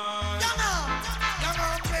Hawk.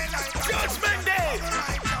 Judgment Day.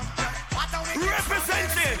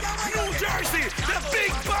 Representing New Jersey, the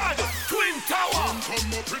big bad Twin Tower.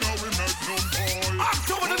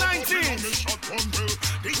 October the 19th.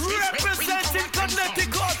 Representing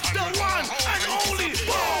Connecticut, the one and only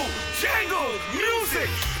Jangle Music.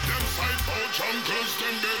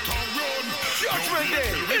 Judgment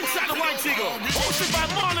Day, inside the White Eagle, hosted by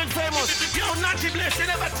Marlon Famous. Yo, Natty Bless, you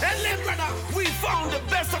never tell them, brother. We found the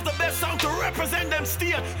best of the best sound to represent them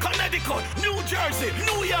state. Connecticut, New Jersey,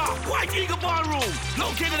 New York, White Eagle Ballroom,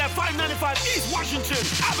 located at 595 East Washington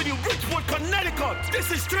Avenue, Bridgeport, Connecticut.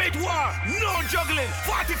 This is straight war, no juggling,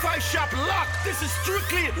 45 shop lock. This is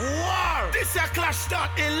strictly war. This a clash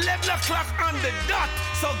start 11 o'clock on the dot,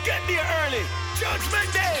 so get there early.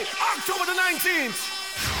 Judgment Day, October the 19th.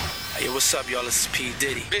 Hey, what's up, y'all? This is P.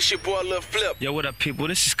 Diddy. This your boy, Lil Flip. Yo, what up, people?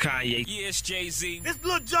 This is Kanye. Yeah, it's Jay-Z. This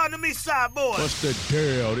Lil Jon and me, side boy. What's the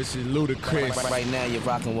deal? This is Ludacris. Right now, you're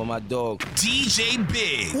rocking with my dog, DJ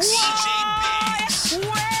Biggs. DJ Biggs.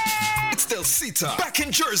 It's Del Cita, back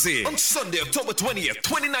in Jersey, on Sunday, October 20th,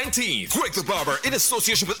 2019. Greg the Barber, in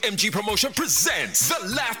association with MG Promotion, presents The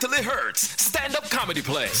Laugh Till It Hurts stand-up comedy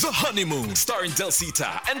play, The Honeymoon, starring Del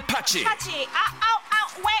Cita and Pachi. Pachi,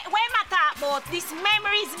 where my talk about this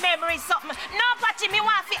memories, something. No, Pachi, me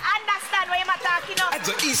want to understand where my talking about. At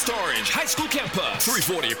the East Orange High School Campus,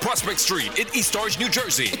 340 Prospect Street in East Orange, New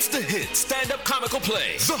Jersey. It's the hit stand-up comical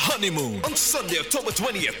play, The Honeymoon, on Sunday, October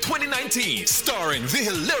 20th, 2019, starring the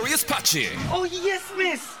hilarious Pachi. Oh, yes,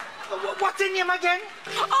 miss. What's your name again?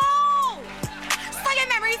 Oh! So your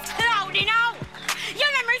memory's cloudy now? Your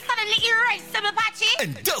memory suddenly erasable, Pachi?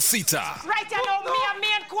 And Del Cita. Right now, me and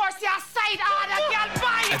main course, your side order, girl,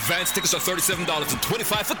 buy it. Advance tickets are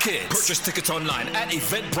 $37.25 for kids. Purchase tickets online at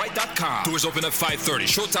eventbrite.com. Doors open at 5:30.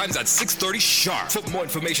 Showtimes at 6:30 sharp. For more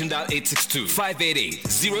information, dial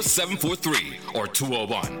 862-588-0743 or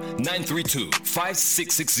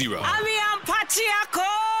 201-932-5660. I'm Pachi, I come.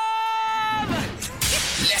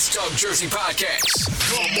 Let's Talk Jersey Podcast.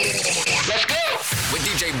 Come on. Let's go. With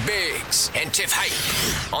DJ Biggs and Tiff Hype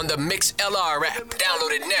on the Mix LR app.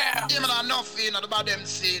 Download it now. Yeah, man, enough, you know, about them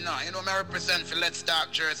see, you know, I represent for Let's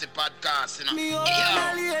Talk Jersey Podcast, you know. Me own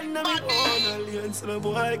alien, so the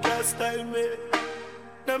boy can't style me.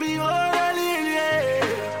 Now me own alien, yeah.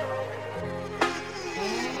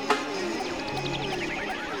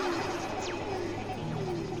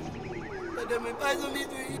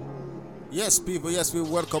 Yes, people, yes, we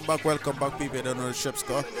welcome back, people. You don't know the ship's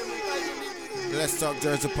go. Let's Talk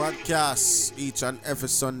Jersey Podcast each and every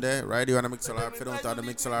Sunday, right here on the MixLR app. If you don't have the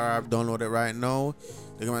MixLR app, download it right now.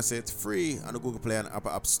 They're going to say it's free on the Google Play and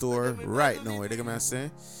Apple App Store right now. They're going to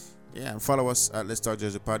say, yeah, and follow us at Let's Talk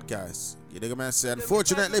Jersey Podcast. They're going to say,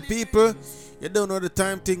 unfortunately, people, you don't know the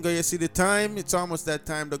time thing, or you see the time, it's almost that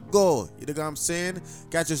time to go. You know what I'm saying?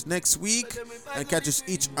 Catch us next week and catch us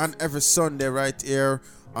each and every Sunday right here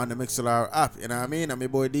on the MixLR app. You know what I mean? I'm your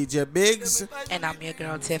boy DJ Biggs. And I'm your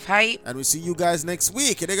girl Tiff Hype. And we see you guys next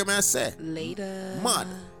week. You know what I'm saying? Later. Man.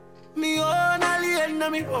 Me own alien,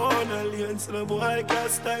 so the boy can't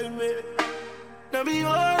style me. Now me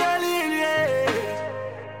own alien, yeah.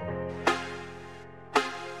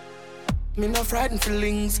 Me no frightened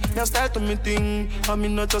feelings, now start to me thing. I me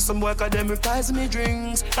not just some boy cause them reprise me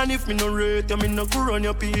drinks. And if me no rate, me no go run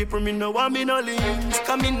your people. Me no want me no links,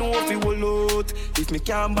 cause me know if you will out. If me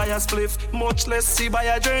can't buy a spliff, much less see buy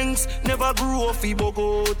a drinks. Never grew up fi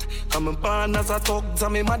bogot. Cause me born as a thug,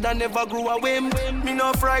 and me mother never grew a whim. Me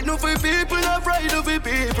no frightened for people, no frightened for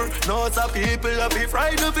people. No some people a be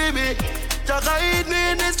frightened for me. Just hide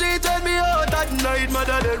me in the street and me out at night.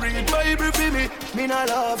 Mother they read Bible for me. Me no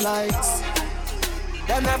love lights.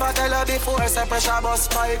 Them never tell her before, say pressure bus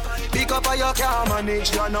pipe. Pick up or you can't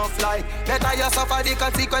manage, you enough like. Better you suffer the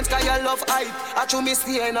consequence cause you love hype. I true me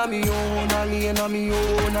staying on me own, alien on me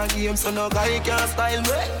own a game, so no guy can style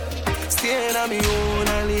me. Staying on me own,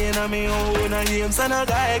 alien on me own a game, so no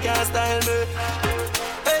guy can style me.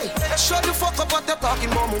 Hey. Shut the fuck up what you're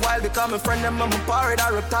talking about me while become a friend them I'm a pirate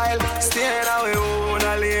or reptile. Staying away own,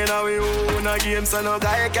 a lane away own, a game so no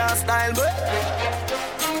guy can style. But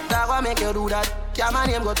that what make you do that? Yeah, my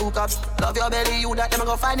name go 2 cups. Love your belly, you that them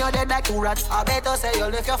go find you dead like 2 rats. I better say you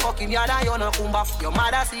left your fucking yard and you no come back. Your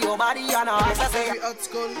mother see your body and her eyes say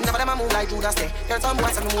never them a move like Judas say. Tell some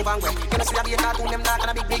boys and move and go. You know see a be a cartoon, them dark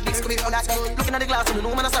and a big scooby on that day. Looking at the glass and the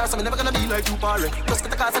room and a star, so me never gonna be like you, parent. Just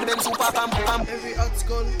get the cars and the Benz super pam. Every hot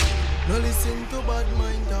skull, no listen to bad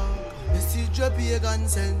mind talk. Message your pagan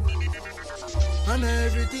send. And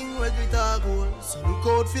everything with our goal. So look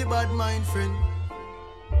out for bad mind friend.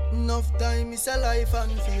 Enough time is a life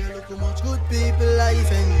and fear. Look how much good people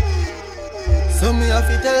life end. So me have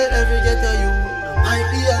to tell every ghetto you might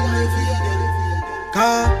be on my feet.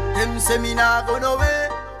 Cause them say me nah go nowhere.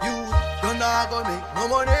 You don't nah go make no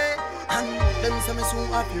money. And them say me soon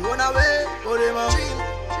have to run away. But them a dream.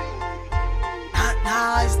 Not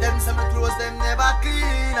nice. Them say me clothes them never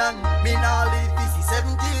clean. And me nah live this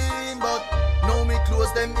 17. But now me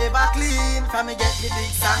clothes them ever clean. From me get the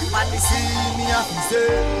big sand and me see me have to say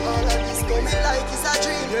all of this coming like it's a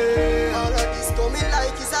dream. Yeah. All of this coming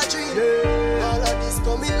like it's a dream. Yeah. All of this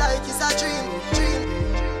coming like it's a dream. Dream.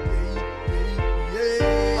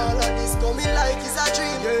 Yeah. All of this coming like it's a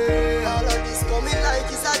dream. Yeah. All of this coming like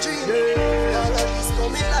it's a dream. Yeah. All of this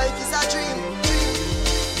coming like it's a dream.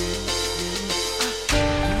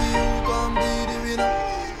 You gon' be the winner.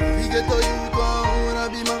 We get to you gonna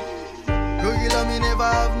be my. Me never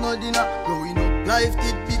have no dinner. Growing up, life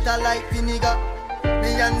did bitter like vinegar.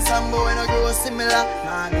 Me and some boy no grow similar.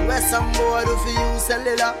 Nah, the way some boy do for you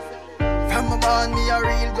cellular. From a born me a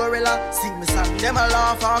real gorilla. Sing me song, them a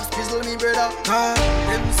laugh off, pizzle me brother. Cause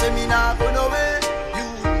them say me nah go nowhere. You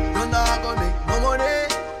don't nah go make no money.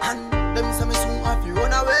 And them say me soon have to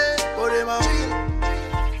run away. But them a dream.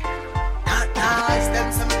 Not nice, them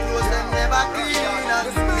say me clothes them never clean. And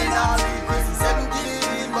me nah live this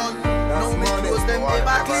 17 months. No me clothes them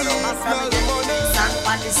never clean. From me get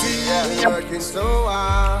the sea. Yeah, working so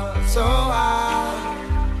hard, so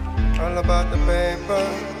hard. All about the paper.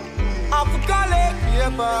 I forgot it,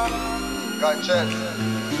 paper. Conscience.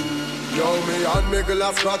 Yo, me and me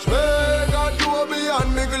glass scratch me. God do me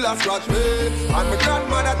and me glass scratch me. And my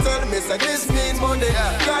grandmother tell me say this mean money.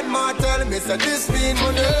 Grandma tell me say this mean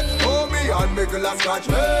money. Oh, me and me glass scratch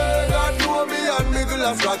me. God do me and me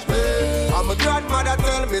glass scratch me. And my grandmother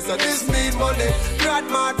tell me say this mean money.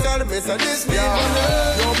 Grandma tell me say this mean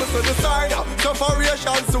money. Yo, me say the sign up.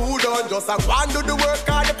 Separation so done. Just a go and do the work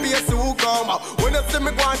and the pace who come. When you see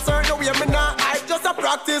me go and turn away, me nah I just a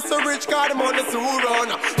practice so rich cause the money so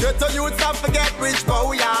run. Get to you and forget rich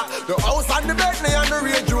power, yeah. The house and the Bentley and the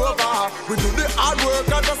Range Rover. We do the hard work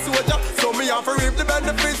as a soldier, so me have to reap the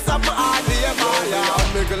benefits of my hard labor, yeah. And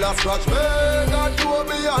me glass scratch me, God told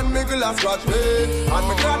me and me glass scratch me. And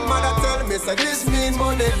my grandmother tell me say this mean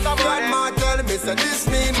money. Grandma tell me say this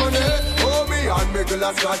mean money. Oh me and me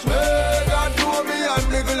glass scratch me, God told me and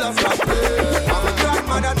me glass scratch me. And my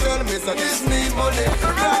grandmother tell me say this mean money.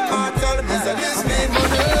 Grandma tell me say this mean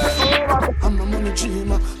money. I'm a money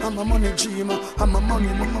dreamer, I'm a money dreamer,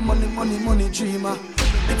 I'm a money dreamer.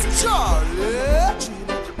 It's Charlie.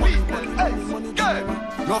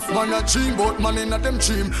 Enough man a dream, but man in a them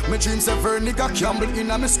dream. My dreams every nigga gamble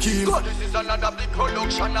in a me scheme. God, this is another big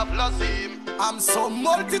production of Lazim. I'm so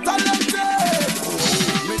multi-talented.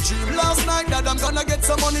 Me dream last night that I'm gonna get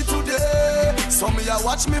some money today. So me a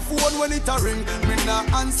watch me phone when it a ring. Me nah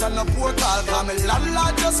answer no poor call, cause me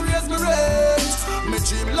landlord just raise me rent. Me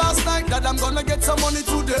dream last night that I'm gonna get some money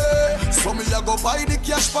today. So me a go buy the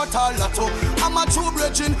cash pot all lotto. I'm a true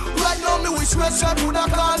virgin. Right now me wish restaurant woulda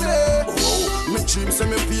call me. Oh, me dream say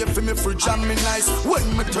me pay for me fridge and me nice. When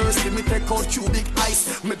me thirsty me take out cubic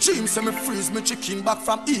ice. Me dream say me freeze me chicken back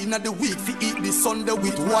from in the week fi eat this Sunday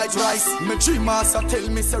with white rice. Me dream master tell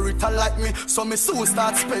me say Rita like me, so me soon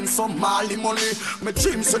start spend some Mali money. Me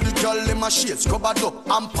dream say the girl in my shades covered up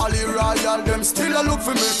and Polly Royal them still a look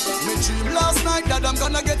for me. Me dream last night that I'm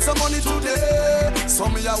gonna get some money today. So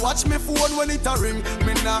me a watch me phone when it a ring.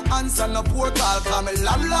 Me nah answer no poor call, cause me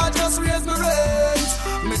landlord just raise me rent.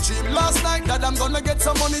 Me dream last night that I'm gonna get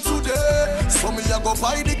some money today. So me a go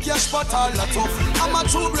buy the cash pot all that up. I'm a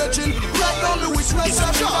true virgin. Right now me wish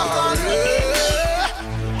myself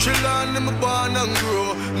chill on in my born and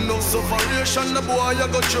grow. No separation the boy I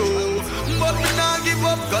go through. But me nah give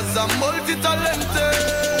up cause I'm multi-talented.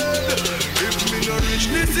 If me no reach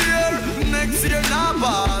this year, next year nah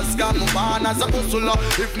pass. Cause I'm born as a hustler.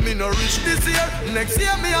 If me no reach this year, next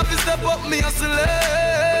year me have to step up me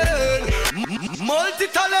hustling.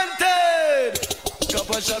 Multi-talented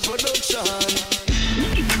Copper Shot Production.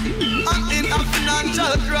 I'm in a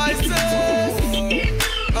financial crisis.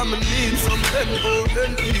 I'ma need some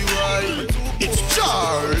M-O-N-E-Y. It's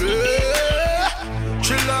Charlie.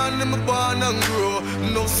 Chillin' in my born and grow.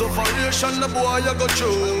 No sufferation, the boy I go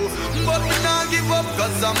through. But me not give up,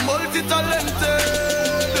 cause I'm multi-talented.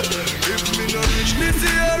 If me no reach this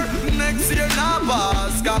year, next year nah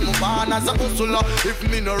pass. Cause me born as a hustler. If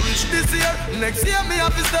me no reach this year, next year me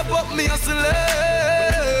have to step up me hustling.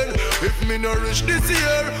 If me no reach this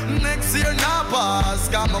year, next year nah pass.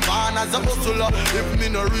 Cause me born as a hustler. If me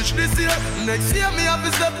no reach this year, next year me have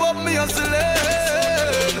to step up me hustling.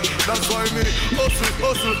 That's why me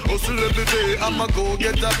hustle every day. I'ma go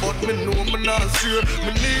get that, but me know me not straight.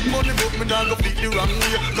 Me need money, but me not go feed the wrong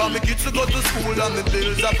way. Cause me kids to go to school and me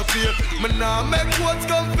bills have to pay. Me nah make what's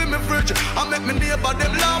come for me fridge. I make me neighbor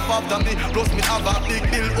them laugh after me. Plus me have a big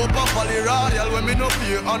bill up a Valley Royal when me no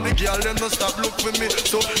pay. And the girl them no stop look for me.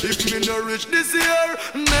 So if me no reach this year,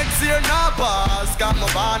 next year nah pass. Cause me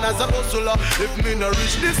born as a hustler. If me no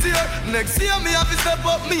reach this year, next year me have to step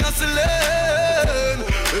up me hustling.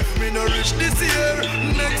 If me no reach this year,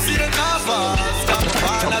 next year nah pass. Cause me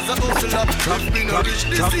born as a hustler. If me no reach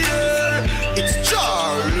this year, it's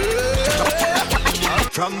Charlie.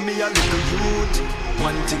 From me a little youth,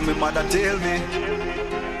 one thing my mother tell me.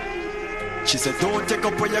 She said don't take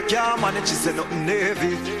up what you can't manage. She said nothing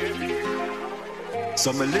heavy.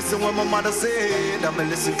 So me listen what my mother said, and me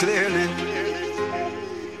listen clearly.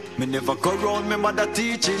 Me never go round my mother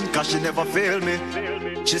teaching, cause she never failed me.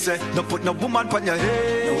 She said, no put no woman pan your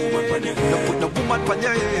head. No put no woman pan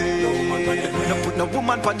your head. No put no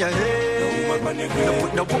woman pan your head. No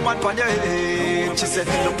put no woman pan your head. She said,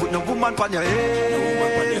 no put no woman pan your head.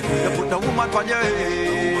 No put no woman pan your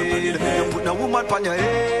head. No put no woman pan your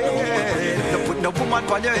head. No put no woman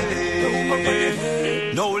pan your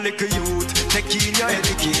head. No little youth, take in your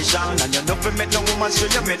education, and you never met no woman show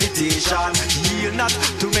your meditation. Yield not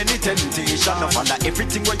too many temptation. No follow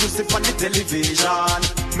everything what you see on the television.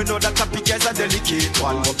 Me know that topic is a delicate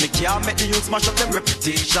one, but me can't make the youth smash up them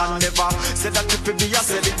reputation. Never said that if you be a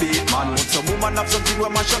celibate man, but some woman have something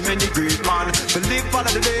where mash up many great man. Believe all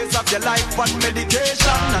of the days of your life on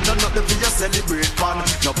medication, and don't not be a celebrate man.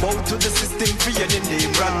 No bow to the system for any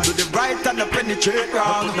name brand. Do the right and the penetrate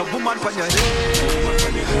wrong. No woman for your head.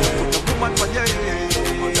 No woman for your head.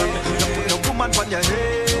 No woman for your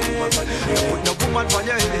head. No woman for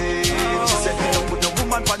your head. She said no put no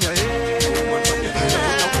woman for your head.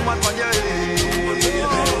 No woman for your head.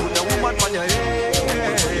 Put no woman for your head.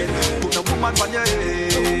 Put no woman for your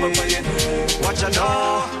head. Watch out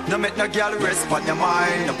now. No make no girl rest on your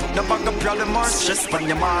mind. No put no bag of problem or stress on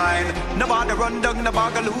your mind. No bother run down, no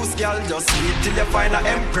bag of loose girl. Just wait till you find an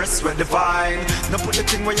empress with divine. No put the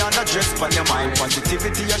thing where you're not dressed on your mind.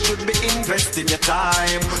 Positivity you should be investing your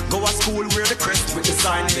time. Go to school wear the crest with the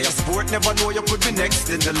sign. Play a sport, never know you could be next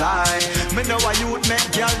in the line. Me know a youth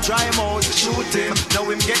make girl dry mouth shoot him. Now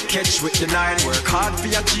him get catch with the 9. Work hard for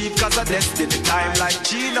your achieve cause of destiny. Time like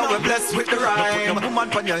Gina we're blessed with the rhyme. No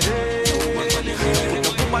woman on your head.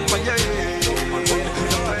 No woman on your head.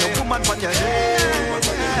 No woman on your head.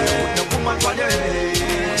 No woman on your head.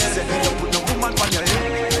 She said no put no woman on your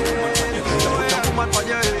head. No put no woman on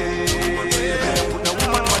your head. No put no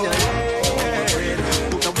woman on your head.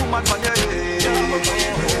 Put no woman on your head.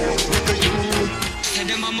 Say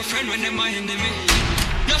them are my friend when them are enemy.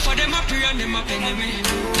 No for them a pray and them a penny me.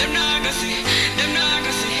 Them not gonna see. Them not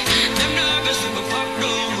gonna see. Them not gonna see. But fuck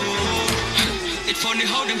no. It's funny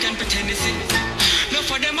how them can pretend to see. No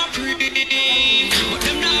for them a pray, but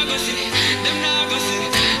them not go see. Them not go see.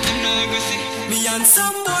 Them not go see. Me and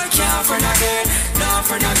some boy can't friend again. Not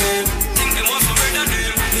friend again. Think them want for better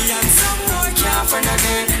deal. Me and some boy can't friend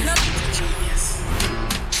again.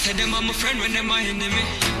 Say them are my friend when them are enemy.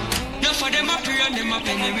 No for them a pray and them a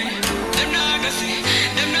penny me. Them not go see.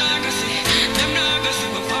 Them not go see. Them not go see.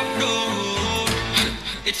 But fuck no.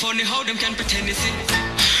 It's funny how them can pretend to see.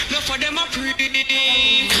 No for them a pray, but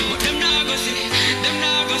them not go see. Them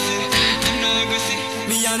not go see. Them not go see.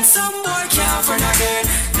 Me and some boy can't friend again.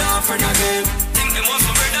 Not friend again. Think them want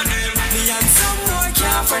for better deal. Me and some boy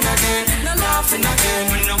can't friend again. No laughing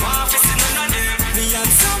again. We no want to see none of them. Me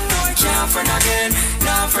and some boy can't friend again.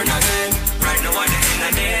 Not friend again. Right now what they in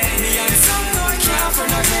a day. Me and some boy can't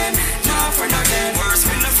friend again. Not friend again. Worse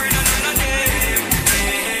me no friend of none of them.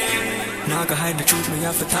 Now go hide the truth, me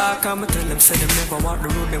have to talk. I'ma tell them, say them never walk the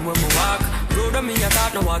road, them when me walk. Road on me, I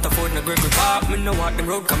thought no water for no Gregory Park. Me no walk the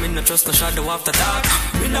road, come in, no trust, no shadow after dark.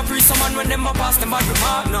 Me no pre someone when them a pass them bad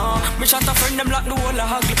remark, no. Me shot a friend, them lock the whole of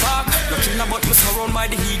Hagley Park. No killer but me surround by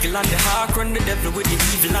the eagle and the hawk. Run the devil with the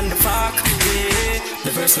evil and the park, yeah.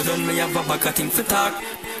 The verse so done, me have a bag of thing for talk.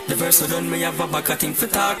 The verse so done, me have a back a thing for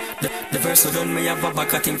talk. The verse so done, me have a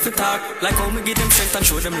back a thing for talk. Like how me give them strength and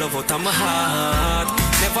show them love out of my heart.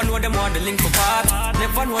 Never know them want the link for part.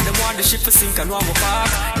 Never know them want the ship for sink and want to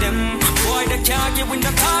park. Them boy they can't get in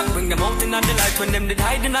the talk. Bring them out in the light when them did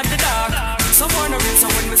hiding at the dark. Some boy no real,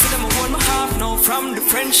 so when me see them I hold my half. Now from the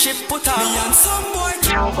friendship put off. Me and some boy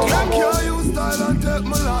can't. Them can't use style and take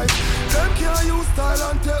my life. Them can't use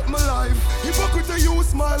style and take my life. Hypocrite to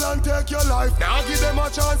use smile and take your life. Now give them a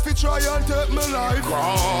chance to try and take my life.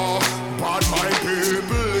 But my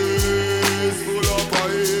people is full of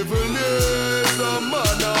evilness. A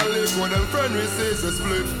man a live when them friend receives a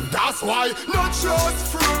split. That's why not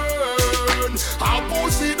just friend. I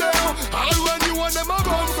pussy them. All when you want them a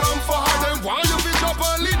come from far. Them want you bitch up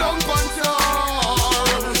and lead on pantar.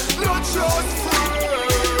 Not just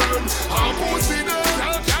friend. I pussy them.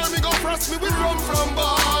 Can't carry me go press me with rum from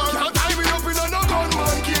bar. Can't tie me up in a no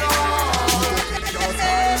gunman car.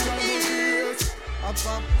 A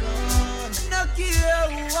popcorn. No care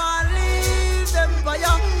who I leave them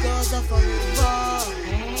fire. Cause of forever.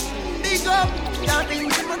 Big up, that thing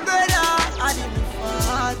to my brother. I didn't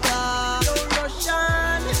father. No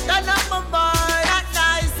Russian, that not my boy. That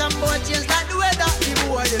nice and boy change like the weather. The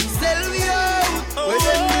boy them sell me out. When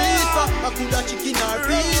them meet for a good chicken or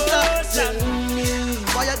pizza. Tell me,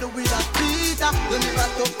 why you do with that pizza? You never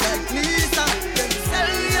talk like Lisa. Them sell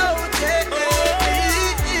me out, them pizza.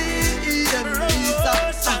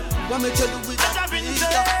 What me tell you with that pizza?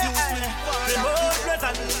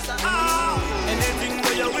 Anything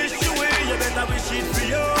where you wish you will, you better wish it for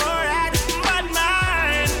your head. Bad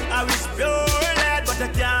mind, I wish pure lead, but I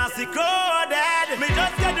can't see coded. Me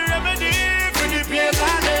just get the remedy for the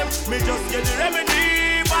paper them. Me just get the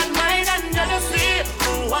remedy, bad mind and jealousy.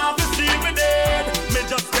 Who want to see me dead? Me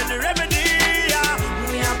just get the remedy. Yeah.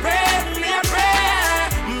 Me a pray, me a pray,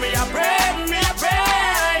 me a pray, me a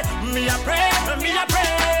pray, me a pray, me a pray.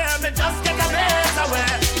 Me just get a mess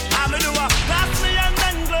away. I'm a doer. Pass me and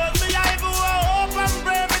then close me eye. Go hope and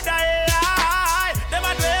pray me die. Them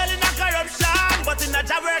a dwell in a corruption, but in a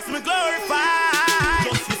job works me glorify.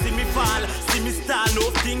 Just you see me fall, see me stall.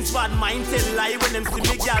 No things bad mind tell lie when them see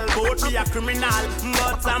me gal. Both me a criminal,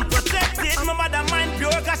 but I'm protected. My mother mind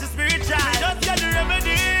pure, cause she's spiritual. Me just get the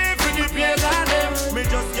remedy for the pain on them. Me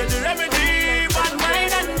just get the remedy. Bad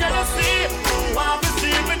mind and jealousy. Who want to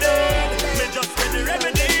see me dead? Me just get the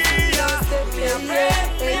remedy. Me a pray,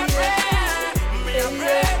 me a pray, me a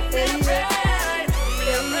pray, me a pray,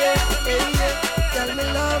 me a pray. Tell me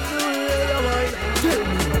love the way you want. Tell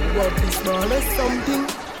me what the smallest something.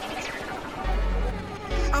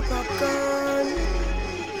 A popcorn.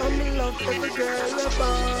 I'm in love with the girl you're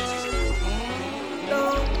born.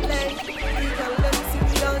 Don't let me tell them see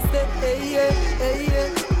me and say hey yeah, hey yeah,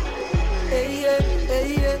 hey yeah, hey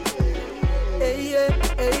yeah, hey yeah,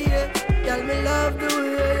 hey yeah. Tell me love the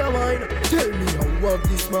way you want. Tell me how of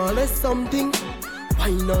the smallest something.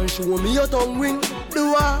 Why not show me your tongue ring?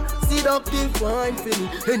 Do a seductive wine for me.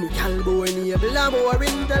 Any calbo, any able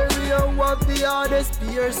boring. Tell me how of the hardest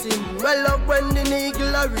piercing. Well up when the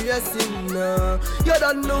eagle are racing. You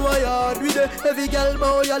don't know why hard with the heavy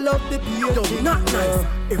calbo. You love the piercing. Not nice.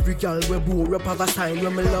 Every girl we bore up have a sign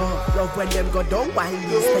when me love. Love when them go down while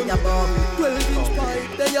you stay above. 12-inch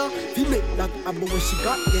pipe there. Fi make that a boy she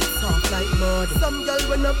got get soft like mud. Some girl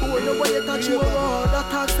when a boy no way you touch you hard. That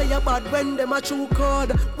talk say you bad when them a true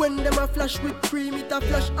card. When them a flash with cream it a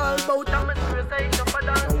flash all bout. I'm a suicide up a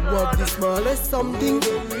dance. What the smallest something.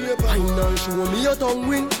 Why not show me your tongue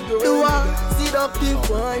ring? Do a seductive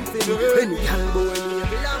wine for me. Any calbo any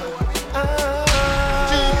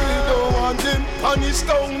Don't want him, on his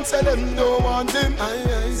tongue say them don't want him.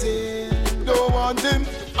 I say, don't want him.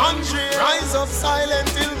 Andre, rise up silent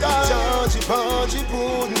till God. Chargy, pargy,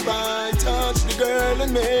 pudding by. Touch the girl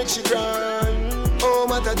and make she cry. Oh,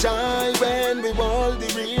 what a joy when we wall the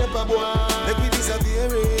raper boy. Let me disappear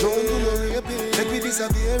it. Don't do no raping. Let me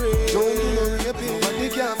disappear it. Don't do no raping. Nobody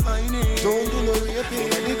can find it. Don't do no raping.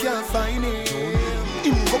 Nobody can find it.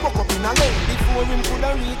 Him go buck up in a lane before him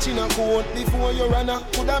coulda reach in a court. Before your runner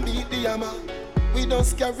coulda beat the hammer. We don't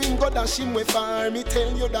scare him, go dash him with fire. Me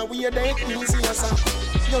tell you that we are the easier, sir.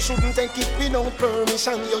 You shouldn't take it without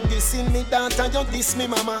permission. You dissing me daughter, you diss me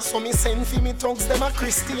mama. So me send for me thugs, them a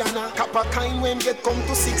Christiana. Kappa kind when get come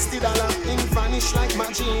to $60. Him vanish like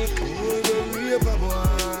magic. Oh, the raper boy,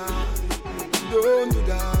 don't do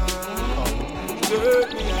that.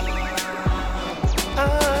 Hurt me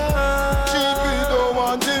people don't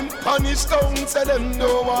want him. Punish tongue, say them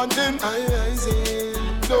don't want him. I say,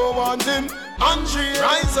 don't want him. Andre,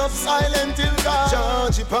 rise up silent till God.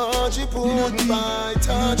 Chargy, pargy, pudding by.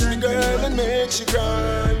 Touch the girl and make she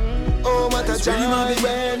cry. Oh, my what a joy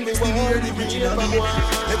when we walk the bridge of war.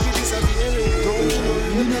 Let me disappear,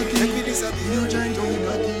 let me disappear.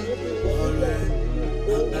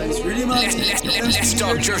 It's really Let's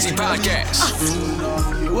Talk Jersey podcast.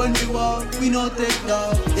 When we walk, we no take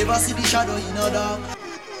down. Ever see the shadow in a dark?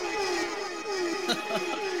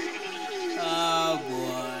 Oh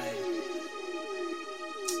boy.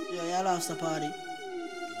 Yeah, y'all lost the party.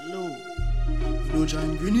 Low. We no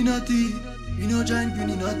join green in a tea. We no join green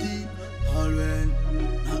in a tea. All when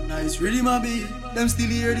not nice, really my beat. Them still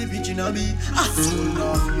hear the pitch in a beat.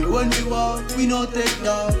 When we walk, we no take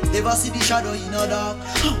down. Ever see the shadow in a dark?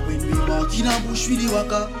 When we walk in a bush, we the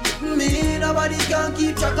waka. Me, nobody can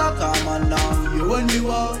keep track of calm and down. When we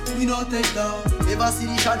walk, we no take down. Ever see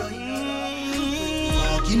the shadow in a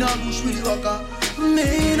dark? Walk in a bush, we the waka.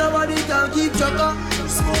 Me, nobody can keep track of.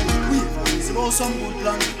 It's about some good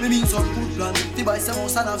plan, we mean some good plan. To buy some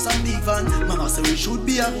house and have some big van. Mama say we should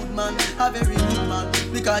be a good man, a very good man.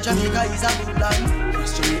 Because Jamaica is a good land.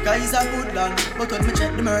 Yes, Jamaica is a good land. But when me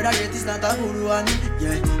check the murder rate is not a good one.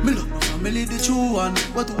 Yeah, me love my family the true one.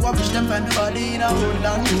 But who I wish them find me body in a good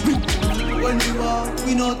land. When we walk,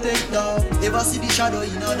 we no take down. Ever see the shadow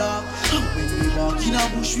in a dark? When we walk in a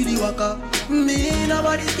bush with the waka. Me,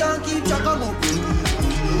 nobody can keep track of me.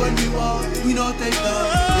 When we walk, we no take down.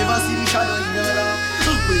 Never see the shadow in the dark.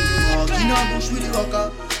 When we walk in a bush with the walker.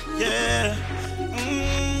 Yeah,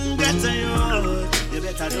 better you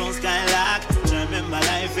better don't skylark. Remember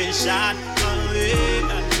life is short.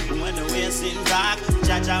 When the way seems dark,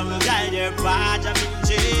 Jaja will guide your path. I'm in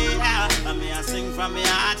jail, and me I sing from my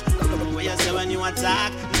heart. The way you say when you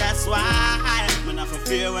attack, that's why I'm not for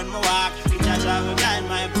fear when I walk. Jaja will guide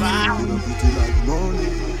my path. Pretty like money.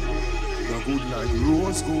 Good like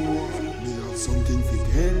rose gold, me have something to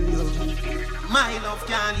tell you. My love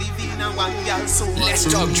can't live in a one girl soul.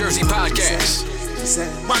 Let's Talk Jersey podcast.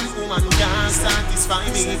 One woman can't satisfy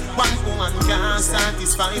me. One woman can't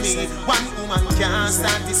satisfy me. One woman can't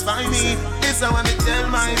satisfy me. It's how I tell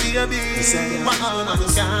my baby. One woman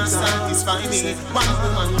can't satisfy me. One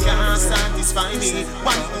woman can't satisfy me.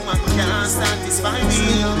 One woman can't satisfy me.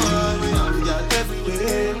 We have got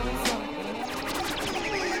everywhere.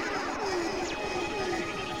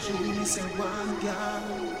 Say one girl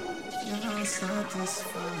can't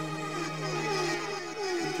satisfy me.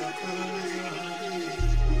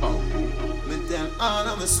 Me tell all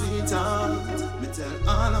of my sweetheart, me tell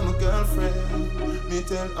all of my girlfriend, me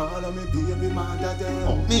tell all of my baby mother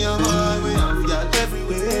them. Me and my we have got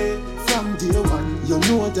everywhere. From day one, you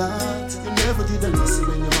know that. You never did a listen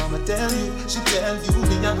when your mama tell you. She tell you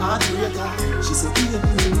me a heartbreaker. She said, baby,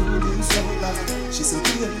 me need you so bad. She said,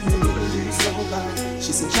 baby, me need you so bad.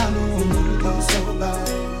 She said, Jano, me need you so bad.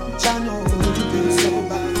 Jano, me need you so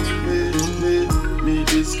bad. Me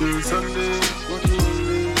this girl Sunday, working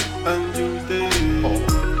Monday and Tuesday.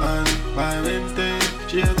 And by Wednesday,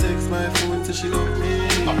 she text my phone so she love me.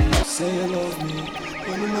 Say you love me.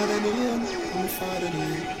 When my mother name, when my father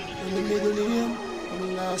name, when the middle name, when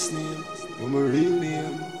my last name, when my real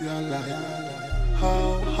name, you're like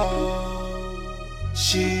how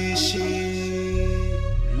she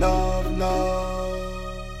love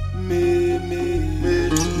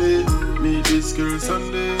me this girl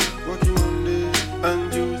Sunday, working Monday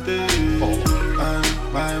and Tuesday. And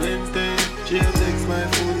by Wednesday, she text my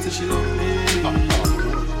phone so she love me.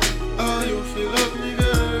 Oh, you feel love me,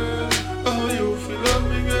 girl. Oh, you feel love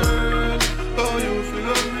me, girl. Oh, you feel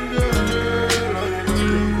love me, girl.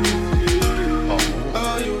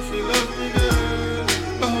 Oh, you feel love me, girl.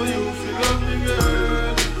 Oh, you feel love me, girl.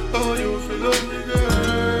 Oh, you feel love me, girl. Oh,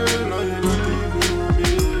 you not even know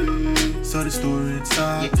me. So the story it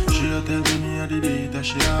start. She tell me the day that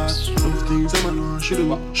she asked. Love things I'm know she do.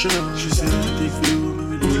 She know. She said anything for you, me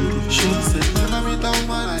will do it. She said never meet a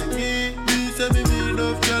woman like me. Me say me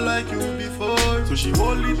love girl like you before. So she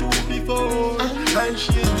only do before. And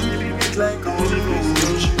she ain't dealing it like a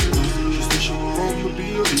before. She said she want me be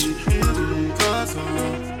a baby. Cause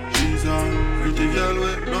she's a pretty girl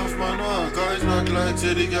with enough man walk. It's not like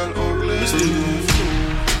say the girl ugly.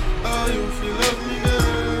 Oh, you feel love me,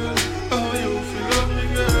 girl. Oh, you feel love me,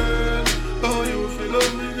 girl. Oh, you feel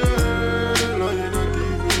love me, girl. Oh, you not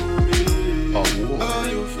even know me. Oh,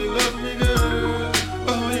 you feel love me, girl.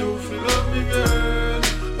 Oh, you feel love me, girl.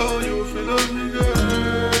 Oh, you feel love me, girl.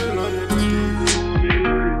 Oh, you not even know me.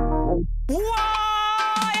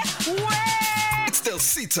 It's Del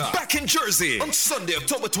Cita, back in Jersey, on Sunday,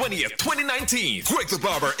 October 20th, 2019. Greg the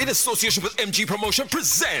Barber, in association with MG Promotion,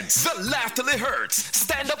 presents The Laugh Till It Hurts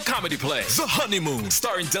stand-up comedy play, The Honeymoon,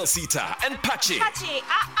 starring Del Cita and Pachi. Pachi,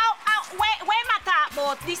 where my talk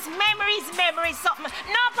about this memories, something.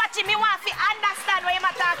 No, Pachi, me want to understand what you're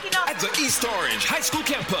talking about. At the East Orange High School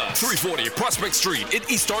campus, 340 Prospect Street in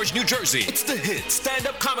East Orange, New Jersey. It's the hit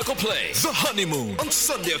stand-up comical play, The Honeymoon, on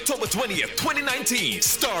Sunday, October 20th, 2019,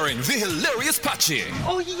 starring the hilarious Pachi.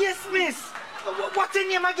 Oh, yes, miss. What's your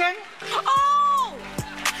name again? Oh!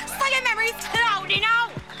 So your memory's cloudy now.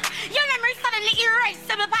 Your memory suddenly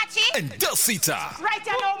erasable, Pachi. And Delsita. Right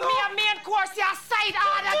now, me and main course, your side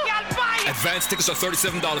order, girl, buy it. Advance tickets are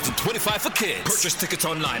 $37.25 for kids. Purchase tickets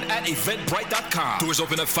online at eventbrite.com. Doors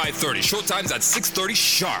open at 5:30. Showtimes at 6:30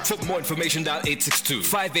 sharp. For more information, dial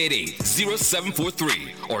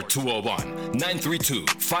 862-588-0743 or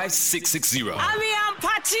 201-932-5660. Ami and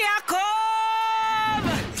Pachi are come.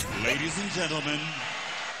 Ladies and gentlemen,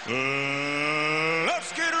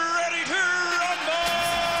 let's get ready to rumble!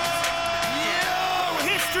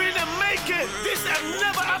 History to make it. This has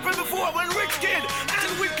never happened before when Rich Kid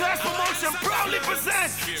and With Class Promotion proudly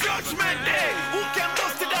present Judgment Day. Who can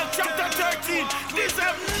bust it down? Chapter 13. This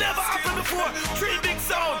has never happened before. 3 big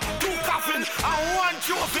sound, 2 coffins, and 1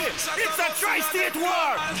 trophy. It's a tri-state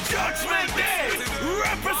war. Judgment Day.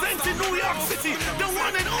 Representing New York City, the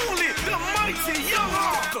one and only, the mighty Young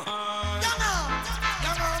Hawk.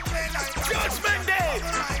 Judgment Day.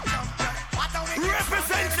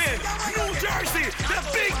 Representing New Jersey, the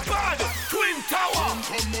big bad Twin Tower.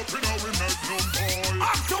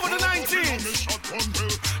 October the 19th.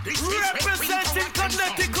 Representing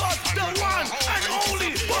Connecticut, the one and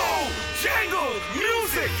only Jangle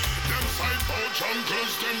Music.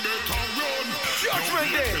 Judgment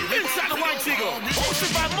Day, inside the White Eagle,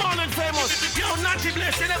 hosted by Marlon Famous. Yo, Natty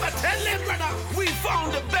Bless, you never tell them, brother. We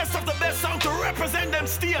found the best of the best sound to represent them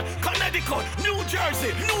state. Connecticut, New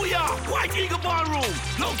Jersey, New York, White Eagle Ballroom,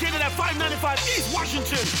 located at 595 East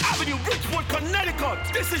Washington Avenue, Bridgeport, Connecticut.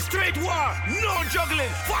 This is straight war, no juggling.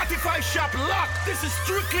 45 shop lock. This is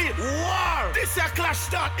strictly war. This is a clash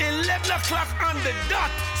start 11 o'clock on the dot.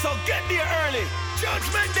 So get there early.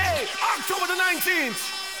 Judgment Day, October the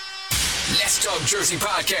 19th. Let's Talk Jersey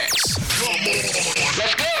podcast.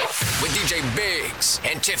 Let's go with DJ Biggs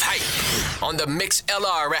and Tiff Hype on the Mix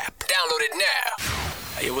LR app. Download it now.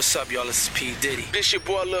 Hey, what's up, y'all? This is P. Diddy. This your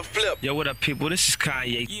boy, Lil Flip. Yo, what up, people? This is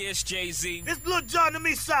Kanye. Yeah, it's Jay-Z. This Lil Jon and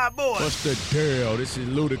me side boy. What's the deal? This is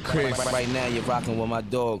Ludacris. Right now, you're rocking with my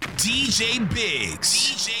dog, DJ Biggs.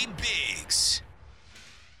 DJ Biggs.